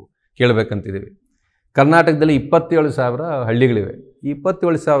ನಾವು ಕೇಳಬೇಕಂತಿದ್ದೀವಿ. ಕರ್ನಾಟಕದಲ್ಲಿ 27,000 ಹಳ್ಳಿಗಳಿವೆ. ಈ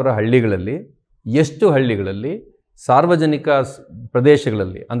 27,000 ಹಳ್ಳಿಗಳಲ್ಲಿ ಎಷ್ಟು ಹಳ್ಳಿಗಳಲ್ಲಿ ಸಾರ್ವಜನಿಕ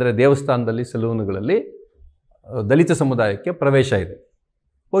ಪ್ರದೇಶಗಳಲ್ಲಿ ಅಂದರೆ ದೇವಸ್ಥಾನದಲ್ಲಿ, ಸಲೂನುಗಳಲ್ಲಿ ದಲಿತ ಸಮುದಾಯಕ್ಕೆ ಪ್ರವೇಶ ಇದೆ?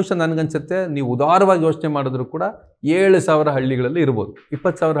 ಬಹುಶಃ ನನಗನ್ಸುತ್ತೆ ನೀವು ಉದಾರವಾಗಿ ಯೋಚನೆ ಮಾಡಿದ್ರು ಕೂಡ 7,000 ಹಳ್ಳಿಗಳಲ್ಲಿ ಇರ್ಬೋದು,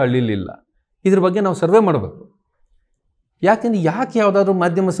 20,000 ಹಳ್ಳಿಲಿ ಇಲ್ಲ. ಇದ್ರ ಬಗ್ಗೆ ನಾವು ಸರ್ವೆ ಮಾಡಬೇಕು. ಯಾಕೆ ಯಾವುದಾದ್ರೂ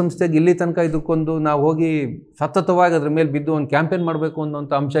ಮಾಧ್ಯಮ ಸಂಸ್ಥೆಗೆ ಇಲ್ಲಿ ತನಕ ಇದಕ್ಕೊಂದು ನಾವು ಹೋಗಿ ಸತತವಾಗಿ ಅದ್ರ ಮೇಲೆ ಬಿದ್ದು ಒಂದು ಕ್ಯಾಂಪೇನ್ ಮಾಡಬೇಕು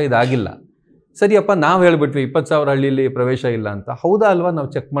ಅನ್ನೋಂಥ ಅಂಶ ಇದಾಗಿಲ್ಲ. ಸರಿಯಪ್ಪ, ನಾವು ಹೇಳ್ಬಿಟ್ವಿ 20,000 ಹಳ್ಳಿಲಿ ಪ್ರವೇಶ ಇಲ್ಲ ಅಂತ, ಹೌದಾ ಅಲ್ವಾ? ನಾವು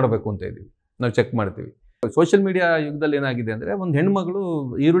ಚೆಕ್ ಮಾಡಬೇಕು ಅಂತ ಇದ್ದೀವಿ, ನಾವು ಚೆಕ್ ಮಾಡ್ತೀವಿ. ಸೋಷಿಯಲ್ ಮೀಡಿಯಾ ಯುಗದಲ್ಲಿ ಏನಾಗಿದೆ ಅಂದರೆ, ಒಂದು ಹೆಣ್ಮಗಳು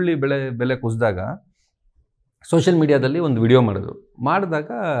ಈರುಳ್ಳಿ ಬೆಲೆ ಕುಸಿದಾಗ ಸೋಷಿಯಲ್ ಮೀಡಿಯಾದಲ್ಲಿ ಒಂದು ವಿಡಿಯೋ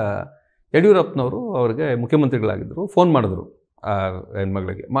ಮಾಡಿದಾಗ ಯಡಿಯೂರಪ್ಪನವರು ಅವ್ರಿಗೆ ಮುಖ್ಯಮಂತ್ರಿಗಳಾಗಿದ್ದರು, ಫೋನ್ ಮಾಡಿದ್ರು ಆ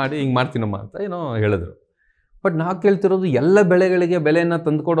ಹೆಣ್ಮಗಳಿಗೆ, ಮಾಡಿ ಹಿಂಗೆ ಮಾಡ್ತೀನಮ್ಮ ಅಂತ ಏನೋ ಹೇಳಿದ್ರು. ಬಟ್ ನಾವು ಕೇಳ್ತಿರೋದು ಎಲ್ಲ ಬೆಳೆಗಳಿಗೆ ಬೆಲೆಯನ್ನು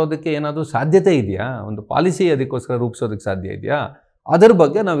ತಂದುಕೊಡೋದಕ್ಕೆ ಏನಾದರೂ ಸಾಧ್ಯತೆ ಇದೆಯಾ? ಒಂದು ಪಾಲಿಸಿ ಅದಕ್ಕೋಸ್ಕರ ರೂಪಿಸೋದಕ್ಕೆ ಸಾಧ್ಯ ಇದೆಯಾ? ಅದರ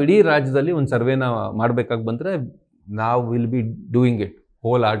ಬಗ್ಗೆ ನಾವು ಇಡೀ ರಾಜ್ಯದಲ್ಲಿ ಒಂದು ಸರ್ವೇನ ಮಾಡಬೇಕಾಗಿ ಬಂದರೆ ನಾವು will be doing it,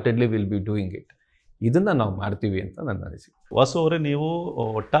 hole heartedly will be doing it. ಇದನ್ನು ನಾವು ಮಾಡ್ತೀವಿ ಅಂತ ನನ್ನ ಅನಿಸಿಕೆ. ವಾಸು ಅವರೇ, ನೀವು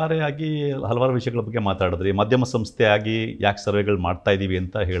ಒಟ್ಟಾರೆಯಾಗಿ ಹಲವಾರು ವಿಷಯಗಳ ಬಗ್ಗೆ ಮಾತಾಡಿದ್ರಿ. ಮಾಧ್ಯಮ ಸಂಸ್ಥೆಯಾಗಿ ಯಾಕೆ ಸರ್ವೆಗಳು ಮಾಡ್ತಾ ಇದ್ದೀವಿ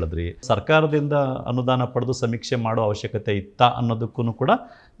ಅಂತ ಹೇಳಿದ್ರಿ. ಸರ್ಕಾರದಿಂದ ಅನುದಾನ ಪಡೆದು ಸಮೀಕ್ಷೆ ಮಾಡೋ ಅವಶ್ಯಕತೆ ಇತ್ತಾ ಅನ್ನೋದಕ್ಕೂ ಕೂಡ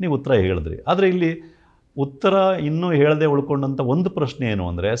ನೀವು ಉತ್ತರ ಹೇಳಿದ್ರಿ. ಆದರೆ ಇಲ್ಲಿ ಉತ್ತರ ಇನ್ನೂ ಹೇಳದೆ ಉಳ್ಕೊಂಡಂಥ ಒಂದು ಪ್ರಶ್ನೆ ಏನು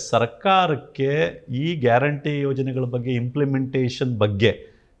ಅಂದರೆ, ಸರ್ಕಾರಕ್ಕೆ ಈ ಗ್ಯಾರಂಟಿ ಯೋಜನೆಗಳ ಬಗ್ಗೆ, ಇಂಪ್ಲಿಮೆಂಟೇಷನ್ ಬಗ್ಗೆ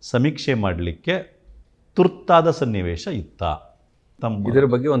ಸಮೀಕ್ಷೆ ಮಾಡಲಿಕ್ಕೆ ತುರ್ತಾದ ಸನ್ನಿವೇಶ ಇತ್ತಾ? ಇದರ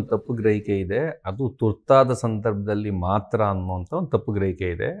ಬಗ್ಗೆ ಒಂದು ತಪ್ಪು ಗ್ರಹಿಕೆ ಇದೆ. ಅದು ತುರ್ತಾದ ಸಂದರ್ಭದಲ್ಲಿ ಮಾತ್ರ ಅನ್ನುವಂಥ ಒಂದು ತಪ್ಪು ಗ್ರಹಿಕೆ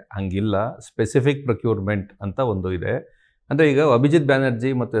ಇದೆ. ಹಂಗಿಲ್ಲ. ಸ್ಪೆಸಿಫಿಕ್ ಪ್ರೊಕ್ಯೂರ್ಮೆಂಟ್ ಅಂತ ಒಂದು ಇದೆ. ಅಂದರೆ ಈಗ ಅಭಿಜಿತ್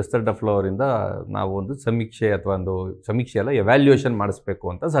ಬ್ಯಾನರ್ಜಿ ಮತ್ತು ಎಸ್ತರ್ ಡಫ್ಲೋ ಅವರಿಂದ ನಾವು ಒಂದು ಸಮೀಕ್ಷೆ ಅಥವಾ ಒಂದು ಸಮೀಕ್ಷೆ ಅಲ್ಲ, ಎವ್ಯಾಲ್ಯೂಯೇಷನ್ ಮಾಡಿಸ್ಬೇಕು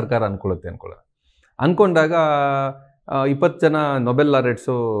ಅಂತ ಸರ್ಕಾರ ಅಂದ್ಕೊಂಡಾಗ 20 ಜನ ನೊಬೆಲ್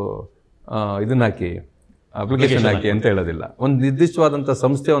ಲಾರೆಟ್ಸು ಇದನ್ನ ಹಾಕಿ ಅಪ್ಲಿಕೇಶನ್ ಹಾಕಿ ಅಂತ ಹೇಳೋದಿಲ್ಲ. ಒಂದು ನಿರ್ದಿಷ್ಟವಾದಂಥ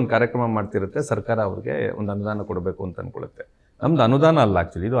ಸಂಸ್ಥೆ ಒಂದು ಕಾರ್ಯಕ್ರಮ ಮಾಡ್ತಿರುತ್ತೆ, ಸರ್ಕಾರ ಅವ್ರಿಗೆ ಒಂದು ಅನುದಾನ ಕೊಡಬೇಕು ಅಂತ ಅಂದ್ಕೊಳ್ಳುತ್ತೆ. ನಮ್ದು ಅನುದಾನ ಅಲ್ಲ,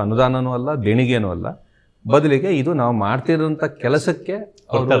 ಆ್ಯಕ್ಚುಲಿ ಇದು ಅನುದಾನನೂ ಅಲ್ಲ, ದೇಣಿಗೆನೂ ಅಲ್ಲ. ಬದಲಿಗೆ ಇದು ನಾವು ಮಾಡ್ತಿರೋಂಥ ಕೆಲಸಕ್ಕೆ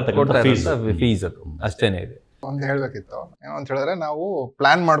ಫೀಸ್, ಅದು ಅಷ್ಟೇನೇ ಇದೆ. ಒಂದು ಹೇಳಬೇಕಿತ್ತು ಏನೋ ಅಂತ ಹೇಳಿದ್ರೆ, ನಾವು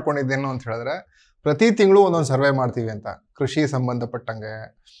ಪ್ಲ್ಯಾನ್ ಮಾಡ್ಕೊಂಡಿದ್ದೇನು ಅಂತ ಹೇಳಿದ್ರೆ, ಪ್ರತಿ ತಿಂಗಳು ಒಂದೊಂದು ಸರ್ವೆ ಮಾಡ್ತೀವಿ ಅಂತ. ಕೃಷಿ ಸಂಬಂಧಪಟ್ಟಂಗೆ,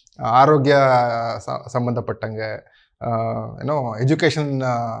 ಆರೋಗ್ಯ ಸಂಬಂಧಪಟ್ಟಂಗೆ, ಏನೋ ಎಜುಕೇಷನ್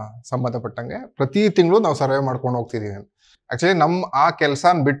ಸಂಬಂಧಪಟ್ಟಂಗೆ ಪ್ರತಿ ತಿಂಗಳು ನಾವು ಸರ್ವೆ ಮಾಡ್ಕೊಂಡು ಹೋಗ್ತಿದ್ದೀವಿ. ಆ್ಯಕ್ಚುಲಿ ಆ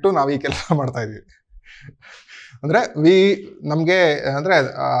ಕೆಲಸನ ಬಿಟ್ಟು ನಾವು ಈ ಕೆಲಸ ಮಾಡ್ತಾ ಇದ್ದೀವಿ. ಅಂದರೆ ನಮಗೆ ಅಂದರೆ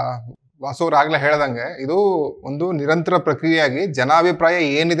ವಾಸವ್ರು ಆಗಲೇ ಹೇಳ್ದಂಗೆ ಇದು ಒಂದು ನಿರಂತರ ಪ್ರಕ್ರಿಯೆಯಾಗಿ ಜನಾಭಿಪ್ರಾಯ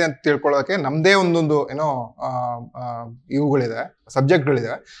ಏನಿದೆ ಅಂತ ತಿಳ್ಕೊಳ್ಳೋಕೆ ನಮ್ಮದೇ ಒಂದೊಂದು ಏನೋ ಇವುಗಳಿದೆ,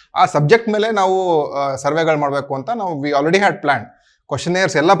 ಸಬ್ಜೆಕ್ಟ್ಗಳಿದೆ. ಆ ಸಬ್ಜೆಕ್ಟ್ ಮೇಲೆ ನಾವು ಸರ್ವೆಗಳು ಮಾಡಬೇಕು ಅಂತ ನಾವು ವಿ ಆಲ್ರೆಡಿ ಹ್ಯಾಡ್ ಪ್ಲ್ಯಾನ್.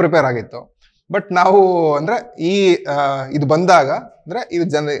 ಕ್ವಶನೇರ್ಸ್ ಎಲ್ಲ ಪ್ರಿಪೇರ್ ಆಗಿತ್ತು. ಬಟ್ ನಾವು ಅಂದರೆ ಇದು ಬಂದಾಗ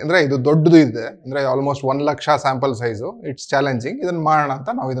ಅಂದರೆ ಇದು ದೊಡ್ಡದು ಇದೆ, ಅಂದರೆ almost 1 lakh sample size. It's challenging. ಇದನ್ನು ಮಾಡೋಣ ಅಂತ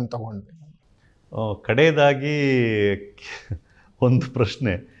ನಾವು ಇದನ್ನು ತಗೊಂಡ್ವಿ. ಕಡೆಯದಾಗಿ ಒಂದು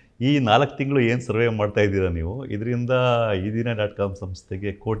ಪ್ರಶ್ನೆ, ಈ 4 ತಿಂಗಳು ಏನು ಸರ್ವೆ ಮಾಡ್ತಾ ಇದ್ದೀರಾ ನೀವು, ಇದರಿಂದ eedina.com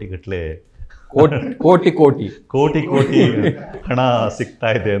ಸಂಸ್ಥೆಗೆ ಕೋಟಿಗಟ್ಟಲೆ ಕೋಟಿ ಹಣ ಸಿಗ್ತಾ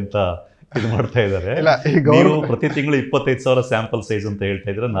ಇದೆ ಅಂತ ಇದು ಮಾಡ್ತಾ ಇದ್ದಾರೆ. ನೀವು ಪ್ರತಿ ತಿಂಗಳು 25,000 ಸ್ಯಾಂಪಲ್ ಸೈಜ್ ಅಂತ ಹೇಳ್ತಾ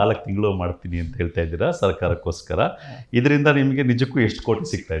ಇದ್ದೀರಾ, 4 ತಿಂಗಳು ಮಾಡ್ತೀನಿ ಅಂತ ಹೇಳ್ತಾ ಇದ್ದೀರಾ ಸರ್ಕಾರಕ್ಕೋಸ್ಕರ. ಇದರಿಂದ ನಿಮಗೆ ನಿಜಕ್ಕೂ ಎಷ್ಟು ಕೋಟಿ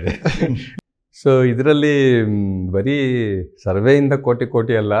ಸಿಗ್ತಾ ಇದೆ? ಸೊ ಇದರಲ್ಲಿ ಬರೀ ಸರ್ವೆಯಿಂದ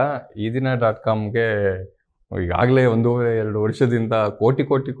ಕೋಟಿ ಅಲ್ಲ, eedina.comಗೆ ಈಗಾಗಲೇ 1.5-2 ವರ್ಷದಿಂದ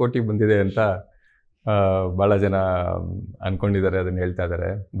ಕೋಟಿ ಬಂದಿದೆ ಅಂತ ಭಾಳ ಜನ ಅಂದ್ಕೊಂಡಿದ್ದಾರೆ, ಅದನ್ನು ಹೇಳ್ತಾ ಇದ್ದಾರೆ.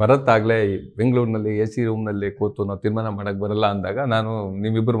 ಬರತ್ತಾಗಲೇ ಬೆಂಗಳೂರಿನಲ್ಲಿ AC ರೂಮ್ನಲ್ಲಿ ಕೂತು ನಾವು ತೀರ್ಮಾನ ಮಾಡೋಕ್ಕೆ ಬರಲ್ಲ ಅಂದಾಗ ನಾನು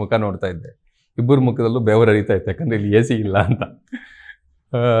ನಿಮ್ಮಿಬ್ಬರು ಮುಖ ನೋಡ್ತಾ ಇದ್ದೆ. ಇಬ್ಬರ ಮುಖದಲ್ಲೂ ಬೆವರು ಹರಿತಾ ಇತ್ತು, ಯಾಕಂದರೆ ಇಲ್ಲಿ AC ಇಲ್ಲ ಅಂತ.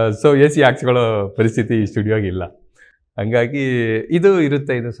 ಸೊ AC ಹಾಕ್ಸ್ಕೊಳ್ಳೋ ಪರಿಸ್ಥಿತಿ ಈ ಸ್ಟುಡಿಯೋಗೆ ಇಲ್ಲ. ಹಂಗಾಗಿ ಇದು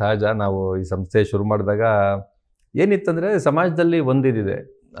ಇರುತ್ತೆ, ಇದು ಸಹಜ. ನಾವು ಈ ಸಂಸ್ಥೆ ಶುರು ಮಾಡಿದಾಗ ಏನಿತ್ತಂದರೆ ಸಮಾಜದಲ್ಲಿ ಒಂದಿದೆ,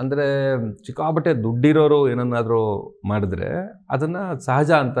 ಅಂದರೆ ಸಿಕ್ಕಾಪಟ್ಟೆ ದುಡ್ಡಿರೋರು ಏನನ್ನಾದರೂ ಮಾಡಿದ್ರೆ ಅದನ್ನು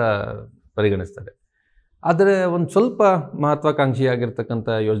ಸಹಜ ಅಂತ ಪರಿಗಣಿಸ್ತಾರೆ. ಆದರೆ ಒಂದು ಸ್ವಲ್ಪ ಮಹತ್ವಾಕಾಂಕ್ಷಿಯಾಗಿರ್ತಕ್ಕಂಥ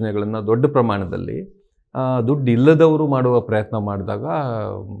ಯೋಜನೆಗಳನ್ನು ದೊಡ್ಡ ಪ್ರಮಾಣದಲ್ಲಿ ದುಡ್ಡು ಇಲ್ಲದವರು ಮಾಡುವ ಪ್ರಯತ್ನ ಮಾಡಿದಾಗ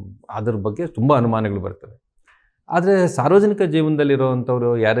ಅದ್ರ ಬಗ್ಗೆ ತುಂಬ ಅನುಮಾನಗಳು ಬರ್ತವೆ. ಆದರೆ ಸಾರ್ವಜನಿಕ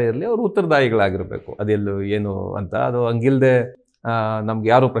ಜೀವನದಲ್ಲಿರೋವಂಥವ್ರು ಯಾರೇ ಇರಲಿ ಅವರು ಉತ್ತರದಾಯಿಗಳಾಗಿರಬೇಕು. ಅದೆಲ್ಲೂ ಏನು ಅಂತ ಅದು ಹಂಗಿಲ್ಲದೆ ನಮ್ಗೆ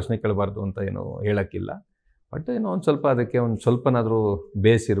ಯಾರೂ ಪ್ರಶ್ನೆ ಕೇಳಬಾರ್ದು ಅಂತ ಏನು ಹೇಳೋಕ್ಕಿಲ್ಲ. ಬಟ್ ಏನೋ ಒಂದು ಸ್ವಲ್ಪ ಅದಕ್ಕೆ ಒಂದು ಸ್ವಲ್ಪನಾದರೂ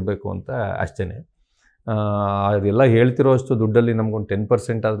ಬೇಸ್ ಇರಬೇಕು ಅಂತ ಅಷ್ಟೇ. ಅದೆಲ್ಲ ಹೇಳ್ತಿರೋ ಅಷ್ಟು ದುಡ್ಡಲ್ಲಿ ನಮಗೊಂದು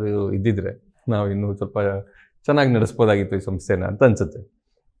 10% ಆದರೂ ಇದ್ದಿದ್ರೆ ನಾವು ಇನ್ನೂ ಸ್ವಲ್ಪ ಚೆನ್ನಾಗಿ ನಡೆಸ್ಬೋದಾಗಿತ್ತು ಈ ಸಂಸ್ಥೆನ ಅಂತ ಅನಿಸುತ್ತೆ.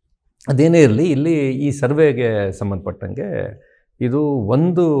 ಅದೇನೇ ಇರಲಿ, ಇಲ್ಲಿ ಈ ಸರ್ವೆಗೆ ಸಂಬಂಧಪಟ್ಟಂಗೆ ಇದು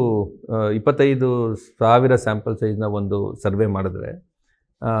 25,000 ಸ್ಯಾಂಪಲ್ ಸೈಜ್ನ ಒಂದು ಸರ್ವೆ ಮಾಡಿದ್ರೆ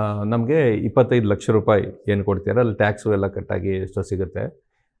ನಮಗೆ 25 ಲಕ್ಷ ರೂಪಾಯಿ ಏನು ಕೊಡ್ತೀರ, ಅಲ್ಲಿ ಟ್ಯಾಕ್ಸು ಎಲ್ಲ ಕಟ್ಟಾಗಿ ಎಷ್ಟೋ ಸಿಗುತ್ತೆ.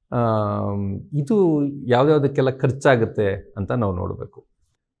 ಇದು ಯಾವುದ್ಯಾವುದಕ್ಕೆಲ್ಲ ಖರ್ಚಾಗುತ್ತೆ ಅಂತ ನಾವು ನೋಡಬೇಕು.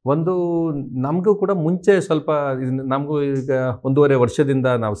 ಒಂದು ನಮಗೂ ಕೂಡ ಮುಂಚೆ ಸ್ವಲ್ಪ ನಮಗೂ ಈಗ 1.5 ವರ್ಷದಿಂದ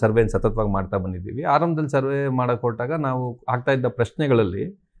ನಾವು ಸರ್ವೆನ ಸತತವಾಗಿ ಮಾಡ್ತಾ ಬಂದಿದ್ದೀವಿ. ಆರಂಭದಲ್ಲಿ ಸರ್ವೆ ಮಾಡೋಕ್ಕೆ ಹೊರಟಾಗ ನಾವು ಆಗ್ತಾಯಿದ್ದ ಪ್ರಶ್ನೆಗಳಲ್ಲಿ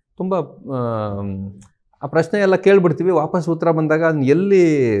ತುಂಬ ಆ ಪ್ರಶ್ನೆ ಎಲ್ಲ ಕೇಳಿಬಿಡ್ತೀವಿ, ವಾಪಸ್ ಉತ್ತರ ಬಂದಾಗ ಅದನ್ನ ಎಲ್ಲಿ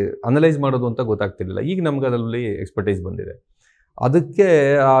ಅನಲೈಸ್ ಮಾಡೋದು ಅಂತ ಗೊತ್ತಾಗ್ತಿರ್ಲಿಲ್ಲ. ಈಗ ನಮ್ಗೆ ಅದರಲ್ಲಿ ಎಕ್ಸ್ಪರ್ಟೈಸ್ ಬಂದಿದೆ. ಅದಕ್ಕೆ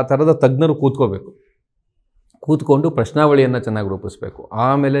ಆ ಥರದ ತಜ್ಞರು ಕೂತ್ಕೊಂಡು ಪ್ರಶ್ನಾವಳಿಯನ್ನು ಚೆನ್ನಾಗಿ ರೂಪಿಸ್ಬೇಕು.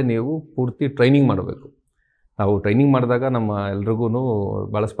 ಆಮೇಲೆ ನೀವು ಪೂರ್ತಿ ಟ್ರೈನಿಂಗ್ ಮಾಡಬೇಕು. ನಾವು ಟ್ರೈನಿಂಗ್ ಮಾಡಿದಾಗ ನಮ್ಮ ಎಲ್ರಿಗೂ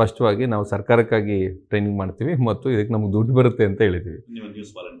ಭಾಳ ಸ್ಪಷ್ಟವಾಗಿ ನಾವು ಸರ್ಕಾರಕ್ಕಾಗಿ ಟ್ರೈನಿಂಗ್ ಮಾಡ್ತೀವಿ ಮತ್ತು ಇದಕ್ಕೆ ನಮಗೆ ದುಡ್ಡು ಬರುತ್ತೆ ಅಂತ ಹೇಳಿದ್ದೀವಿ.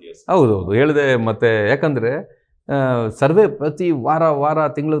 ಹೌದೌದು ಹೇಳಿದೆ. ಮತ್ತು ಯಾಕಂದರೆ ಸರ್ವೆ ಪ್ರತಿ ವಾರ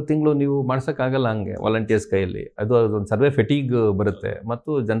ತಿಂಗಳು ನೀವು ಮಾಡ್ಸೋಕ್ಕಾಗಲ್ಲ ಹಂಗೆ ವಾಲಂಟಿಯರ್ಸ್ ಕೈಯಲ್ಲಿ. ಅದೊಂದು ಸರ್ವೆ ಫೆಟೀಗ್ ಬರುತ್ತೆ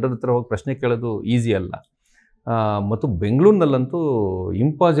ಮತ್ತು ಜನರ ಹತ್ರ ಹೋಗಿ ಪ್ರಶ್ನೆ ಕೇಳೋದು ಈಸಿ ಅಲ್ಲ. ಮತ್ತು ಬೆಂಗಳೂರಿನಲ್ಲಂತೂ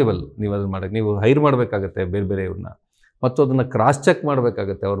ಇಂಪಾಸಿಬಲ್ ನೀವು ಅದನ್ನು ಮಾಡೋಕ್ಕೆ. ನೀವು ಹೈರ್ ಮಾಡಬೇಕಾಗತ್ತೆ ಬೇರೆ ಇವ್ರನ್ನ, ಮತ್ತು ಅದನ್ನು ಕ್ರಾಸ್ ಚೆಕ್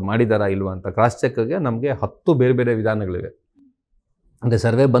ಮಾಡಬೇಕಾಗತ್ತೆ ಅವ್ರು ಮಾಡಿದಾರಾ ಇಲ್ವಾ ಅಂತ. ಕ್ರಾಸ್ ಚೆಕ್ಗೆ ನಮಗೆ 10 ಬೇರೆ ವಿಧಾನಗಳಿವೆ. ಅಂದರೆ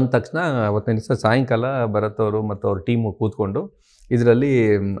ಸರ್ವೆ ಬಂದ ತಕ್ಷಣ ಅವತ್ತಿನ ದಿವಸ ಸಾಯಂಕಾಲ ಭರತ್ ಮತ್ತು ಅವ್ರ ಟೀಮು ಕೂತ್ಕೊಂಡು ಇದರಲ್ಲಿ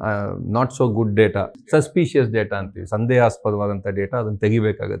not so good data, suspicious data ಅಂತೀವಿ, ಸಂದೇಹಾಸ್ಪದವಾದಂಥ ಡೇಟಾ, ಅದನ್ನು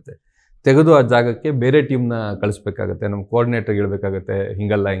ತೆಗಿಬೇಕಾಗತ್ತೆ. ತೆಗೆದು ಆ ಜಾಗಕ್ಕೆ ಬೇರೆ ಟೀಮ್ನ ಕಳಿಸ್ಬೇಕಾಗತ್ತೆ. ನಮ್ಮ ಕೋಆರ್ಡಿನೇಟರ್ಗೆ ಹೇಳ್ಬೇಕಾಗತ್ತೆ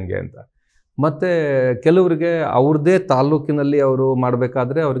ಹಿಂಗಲ್ಲ ಹಿಂಗೆ ಅಂತ. ಮತ್ತು ಕೆಲವರಿಗೆ ಅವ್ರದ್ದೇ ತಾಲೂಕಿನಲ್ಲಿ ಅವರು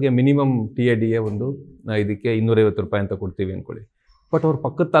ಮಾಡಬೇಕಾದ್ರೆ ಅವ್ರಿಗೆ ಮಿನಿಮಮ್ TADA ಒಂದು ಇದಕ್ಕೆ 250 ರೂಪಾಯಿ ಅಂತ ಕೊಡ್ತೀವಿ ಅಂದ್ಕೊಳ್ಳಿ. ಬಟ್ ಅವ್ರು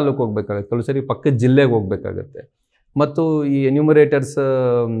ಪಕ್ಕದ ತಾಲೂಕು ಹೋಗ್ಬೇಕಾಗತ್ತೆ, ಕೆಲವು ಸರಿ ಪಕ್ಕದ ಜಿಲ್ಲೆಗೆ ಹೋಗ್ಬೇಕಾಗತ್ತೆ. ಮತ್ತು ಈ ಎನ್ಯೂಮರೇಟರ್ಸ್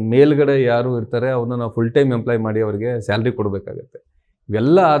ಮೇಲ್ಗಡೆ ಯಾರು ಇರ್ತಾರೆ ಅವ್ರನ್ನ ನಾವು ಫುಲ್ ಟೈಮ್ ಎಂಪ್ಲಾಯ್ ಮಾಡಿ ಅವ್ರಿಗೆ ಸ್ಯಾಲ್ರಿ ಕೊಡಬೇಕಾಗತ್ತೆ.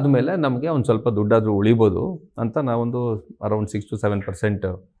 ಇವೆಲ್ಲ ಆದಮೇಲೆ ನಮಗೆ ಒಂದು ಸ್ವಲ್ಪ ದುಡ್ಡಾದರೂ ಉಳಿಬೋದು ಅಂತ ನಾವೊಂದು ಅರೌಂಡ್ 6 to 7%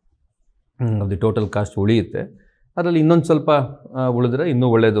 ಅದು ಟೋಟಲ್ ಕಾಸ್ಟ್ ಉಳಿಯುತ್ತೆ. ಅದರಲ್ಲಿ ಇನ್ನೊಂದು ಸ್ವಲ್ಪ ಉಳಿದ್ರೆ ಇನ್ನೂ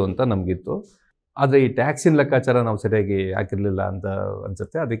ಒಳ್ಳೆಯದು ಅಂತ ನಮಗಿತ್ತು. ಆದರೆ ಈ ಟ್ಯಾಕ್ಸಿನ ಲೆಕ್ಕಾಚಾರ ನಾವು ಸರಿಯಾಗಿ ಹಾಕಿರಲಿಲ್ಲ ಅಂತ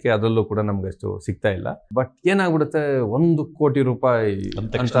ಅನಿಸುತ್ತೆ. ಅದಕ್ಕೆ ಅದರಲ್ಲೂ ಕೂಡ ನಮ್ಗೆ ಅಷ್ಟು ಸಿಗ್ತಾ ಇಲ್ಲ. ಬಟ್ ಏನಾಗ್ಬಿಡುತ್ತೆ, 1 ಕೋಟಿ ರೂಪಾಯಿ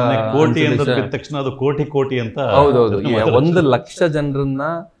ಅಂತ ಕೋಟಿ ಅಂತ. ಹೌದೌದು, 1 ಲಕ್ಷ ಜನರನ್ನ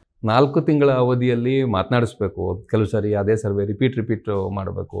 4 ತಿಂಗಳ ಅವಧಿಯಲ್ಲಿ ಮಾತನಾಡಿಸ್ಬೇಕು. ಕೆಲವು ಸಾರಿ ಅದೇ ಸರ್ವೆ ರಿಪೀಟ್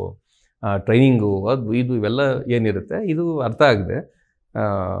ಮಾಡಬೇಕು. ಟ್ರೈನಿಂಗು ಇದು ಇವೆಲ್ಲ ಏನಿರುತ್ತೆ ಇದು ಅರ್ಥ ಆಗಿದೆ.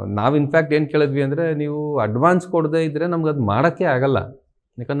 ನಾವು ಇನ್ಫ್ಯಾಕ್ಟ್ ಏನು ಕೇಳಿದ್ವಿ ಅಂದರೆ, ನೀವು ಅಡ್ವಾನ್ಸ್ ಕೊಡದೇ ಇದ್ದರೆ ನಮ್ಗೆ ಅದು ಮಾಡೋಕ್ಕೆ ಆಗಲ್ಲ,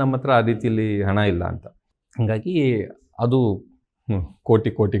 ಯಾಕಂದ್ರೆ ನಮ್ಮ ಹತ್ರ ಆ ರೀತಿಯಲ್ಲಿ ಹಣ ಇಲ್ಲ ಅಂತ. ಹಾಗಾಗಿ ಅದು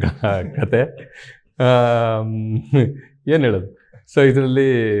ಕೋಟಿಗಳ ಕತೆ. ಏನು ಹೇಳೋದು. ಸೊ ಇದರಲ್ಲಿ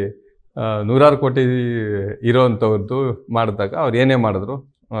 100 ಕೋಟಿ ಇರೋವಂಥವ್ರದ್ದು ಮಾಡಿದಾಗ ಅವ್ರು ಏನೇ ಮಾಡಿದ್ರು,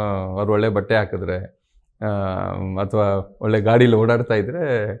 ಅವ್ರು ಒಳ್ಳೆ ಬಟ್ಟೆ ಹಾಕಿದ್ರೆ ಅಥವಾ ಒಳ್ಳೆ ಗಾಡೀಲಿ ಓಡಾಡ್ತಾ ಇದ್ರೆ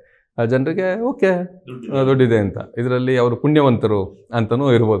ಜನರಿಗೆ ಓಕೆ ದುಡ್ಡಿದೆ ಅಂತ, ಇದರಲ್ಲಿ ಅವರು ಪುಣ್ಯವಂತರು ಅಂತಲೂ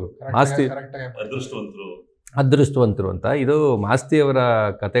ಇರ್ಬೋದು. ಆಸ್ತಿ ಅದೃಷ್ಟವಂತರು ಅಂತ. ಇದು ಮಾಸ್ತಿಯವರ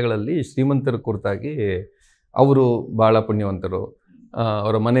ಕಥೆಗಳಲ್ಲಿ ಶ್ರೀಮಂತರ ಕುರಿತಾಗಿ ಅವರು ಭಾಳ ಪುಣ್ಯವಂತರು,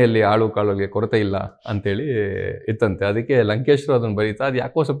 ಅವರ ಮನೆಯಲ್ಲಿ ಆಳು ಕಾಳುಗಳಿಗೆ ಕೊರತೆ ಇಲ್ಲ ಅಂತೇಳಿ ಇತ್ತಂತೆ. ಅದಕ್ಕೆ ಲಂಕೇಶ್ವರು ಅದನ್ನು ಬರೀತಾ ಅದು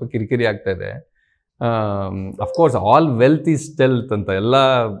ಯಾಕೋ ಸ್ವಲ್ಪ ಕಿರಿಕಿರಿ ಆಗ್ತಾ ಇದೆ. Of course all wealth is wealth ಅಂತ, ಎಲ್ಲ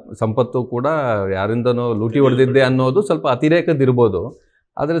ಸಂಪತ್ತು ಕೂಡ ಯಾರಿಂದನೂ ಲೂಟಿ ಹೊಡೆದಿದ್ದೆ ಅನ್ನೋದು ಸ್ವಲ್ಪ ಅತಿರೇಕದಿರ್ಬೋದು,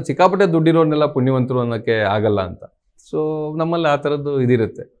 ಆದರೆ ಸಿಕ್ಕಾಪಟ್ಟೆ ದುಡ್ಡಿರೋರ್ನೆಲ್ಲ ಪುಣ್ಯವಂತರು ಅನ್ನೋಕ್ಕೆ ಆಗಲ್ಲ ಅಂತ. ಸೊ ನಮ್ಮಲ್ಲಿ ಆ ಥರದ್ದು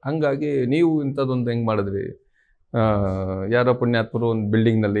ಇದಿರುತ್ತೆ. ಹಾಗಾಗಿ ನೀವು ಇಂಥದ್ದೊಂದು ಹೆಂಗೆ ಮಾಡಿದ್ರಿ, ಯಾರೋ ಪುಣ್ಯಾತ್ಮರು ಒಂದು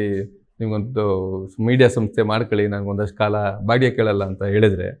ಬಿಲ್ಡಿಂಗ್ನಲ್ಲಿ ನಿಮಗೊಂದು ಮೀಡಿಯಾ ಸಂಸ್ಥೆ ಮಾಡ್ಕೊಳ್ಳಿ, ನನಗೊಂದಷ್ಟು ಕಾಲ ಬಾಡಿಗೆ ಕೇಳಲ್ಲ ಅಂತ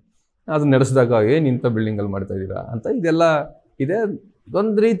ಹೇಳಿದರೆ ಅದನ್ನ ನಡೆಸಿದಾಗ ಏನು ಇಂಥ ಬಿಲ್ಡಿಂಗಲ್ಲಿ ಮಾಡ್ತಾ ಇದ್ದೀರಾ ಅಂತ ಇದೆಲ್ಲ ಇದೆ.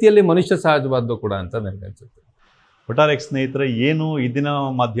 ಒಂದು ರೀತಿಯಲ್ಲಿ ಮನುಷ್ಯ ಸಹಜವಾದ್ದು ಕೂಡ ಅಂತ ನನಗೆ ಅನಿಸುತ್ತೆ. ಒಟ್ಟಾರೆ ಸ್ನೇಹಿತರೆ, ಏನು ಈದಿನ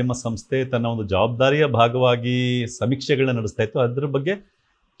ಮಾಧ್ಯಮ ಸಂಸ್ಥೆ ತನ್ನ ಒಂದು ಜವಾಬ್ದಾರಿಯ ಭಾಗವಾಗಿ ಸಮೀಕ್ಷೆಗಳನ್ನ ನಡೆಸ್ತಾ ಇತ್ತು, ಅದ್ರ ಬಗ್ಗೆ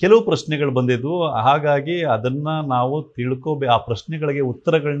ಕೆಲವು ಪ್ರಶ್ನೆಗಳು ಬಂದಿದ್ವು. ಹಾಗಾಗಿ ಅದನ್ನು ನಾವು ಆ ಪ್ರಶ್ನೆಗಳಿಗೆ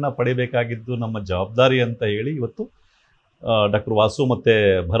ಉತ್ತರಗಳನ್ನ ಪಡಿಬೇಕಾಗಿದ್ದು ನಮ್ಮ ಜವಾಬ್ದಾರಿ ಅಂತ ಹೇಳಿ ಇವತ್ತು ಡಾಕ್ಟರ್ ವಾಸು ಮತ್ತು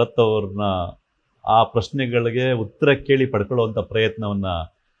ಭರತ್ ಅವ್ರನ್ನ ಆ ಪ್ರಶ್ನೆಗಳಿಗೆ ಉತ್ತರ ಕೇಳಿ ಪಡ್ಕೊಳ್ಳುವಂಥ ಪ್ರಯತ್ನವನ್ನು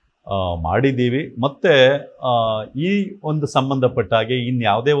ಮಾಡಿದ್ದೀವಿ. ಮತ್ತು ಈ ಒಂದು ಸಂಬಂಧಪಟ್ಟ ಹಾಗೆ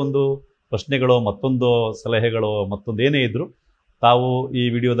ಇನ್ಯಾವುದೇ ಒಂದು ಪ್ರಶ್ನೆಗಳು, ಮತ್ತೊಂದು ಸಲಹೆಗಳು, ಮತ್ತೊಂದು ಏನೇ ಇದ್ದರೂ ತಾವು ಈ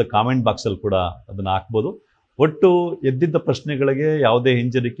ವಿಡಿಯೋದ ಕಾಮೆಂಟ್ ಬಾಕ್ಸಲ್ಲಿ ಕೂಡ ಅದನ್ನು ಹಾಕ್ಬೋದು. ಒಟ್ಟು ಎದ್ದಿದ್ದ ಪ್ರಶ್ನೆಗಳಿಗೆ ಯಾವುದೇ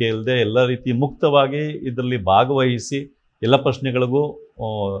ಹಿಂಜರಿಕೆ ಇಲ್ಲದೆ ಎಲ್ಲ ರೀತಿ ಮುಕ್ತವಾಗಿ ಇದರಲ್ಲಿ ಭಾಗವಹಿಸಿ ಎಲ್ಲ ಪ್ರಶ್ನೆಗಳಿಗೂ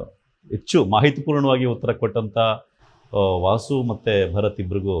ಹೆಚ್ಚು ಮಾಹಿತಿಪೂರ್ಣವಾಗಿ ಉತ್ತರ ಕೊಟ್ಟಂಥ ವಾಸು ಮತ್ತು ಭರತ್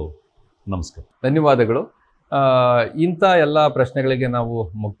ಇಬ್ಬರಿಗೂ ನಮಸ್ಕಾರ, ಧನ್ಯವಾದಗಳು. ಇಂಥ ಎಲ್ಲ ಪ್ರಶ್ನೆಗಳಿಗೆ ನಾವು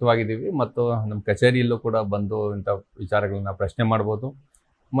ಮುಕ್ತವಾಗಿದ್ದೀವಿ ಮತ್ತು ನಮ್ಮ ಕಚೇರಿಯಲ್ಲೂ ಕೂಡ ಬಂದು ಇಂಥ ವಿಚಾರಗಳನ್ನ ಪ್ರಶ್ನೆ ಮಾಡ್ಬೋದು.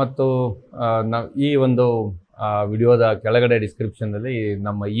 ಮತ್ತು ನಾವು ಈ ಒಂದು ವಿಡಿಯೋದ ಕೆಳಗಡೆ ಡಿಸ್ಕ್ರಿಪ್ಷನ್ನಲ್ಲಿ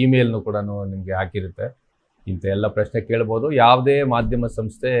ನಮ್ಮ ಇಮೇಲ್ನು ಕೂಡ ನಿಮಗೆ ಹಾಕಿರುತ್ತೆ. ಇಂಥ ಎಲ್ಲ ಪ್ರಶ್ನೆ ಕೇಳ್ಬೋದು. ಯಾವುದೇ ಮಾಧ್ಯಮ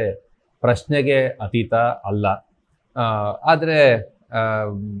ಸಂಸ್ಥೆ ಪ್ರಶ್ನೆಗೆ ಅತೀತ ಅಲ್ಲ, ಆದರೆ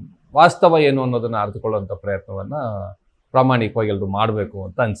ವಾಸ್ತವ ಏನು ಅನ್ನೋದನ್ನು ಅರಿತುಕೊಳ್ಳುವಂಥ ಪ್ರಯತ್ನವನ್ನು ಪ್ರಾಮಾಣಿಕವಾಗಿ ಎಲ್ಲರೂ ಮಾಡಬೇಕು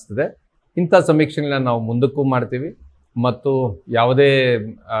ಅಂತ ಅನಿಸ್ತದೆ. ಇಂಥ ಸಮೀಕ್ಷೆಗಳನ್ನ ನಾವು ಮುಂದಕ್ಕೂ ಮಾಡ್ತೀವಿ ಮತ್ತು ಯಾವುದೇ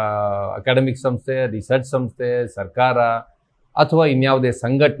ಅಕಾಡೆಮಿಕ್ ಸಂಸ್ಥೆ, ರಿಸರ್ಚ್ ಸಂಸ್ಥೆ, ಸರ್ಕಾರ ಅಥವಾ ಇನ್ಯಾವುದೇ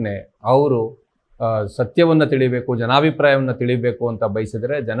ಸಂಘಟನೆ ಅವರು ಸತ್ಯವನ್ನು ತಿಳಿಬೇಕು, ಜನಾಭಿಪ್ರಾಯವನ್ನು ತಿಳಿಬೇಕು ಅಂತ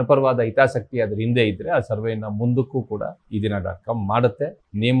ಬಯಸಿದರೆ, ಜನಪರವಾದ ಹಿತಾಸಕ್ತಿ ಅದರ ಹಿಂದೆ ಇದ್ದರೆ ಆ ಸರ್ವೆಯನ್ನು ಮುಂದಕ್ಕೂ ಕೂಡ eedina.com ಮಾಡುತ್ತೆ,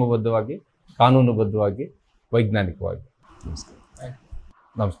 ನಿಯಮಬದ್ಧವಾಗಿ, ಕಾನೂನುಬದ್ಧವಾಗಿ, ವೈಜ್ಞಾನಿಕವಾಗಿ.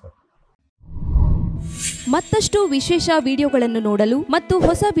 ನಮಸ್ಕಾರ. ಮತ್ತಷ್ಟು ವಿಶೇಷ ವಿಡಿಯೋಗಳನ್ನು ನೋಡಲು ಮತ್ತು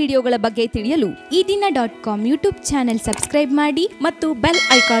ಹೊಸ ವಿಡಿಯೋಗಳ ಬಗ್ಗೆ ತಿಳಿಯಲು eedina.com ಯೂಟ್ಯೂಬ್ ಚಾನೆಲ್ ಸಬ್ಸ್ಕ್ರೈಬ್ ಮಾಡಿ ಮತ್ತು ಬೆಲ್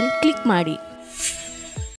ಐಕಾನ್ ಕ್ಲಿಕ್ ಮಾಡಿ.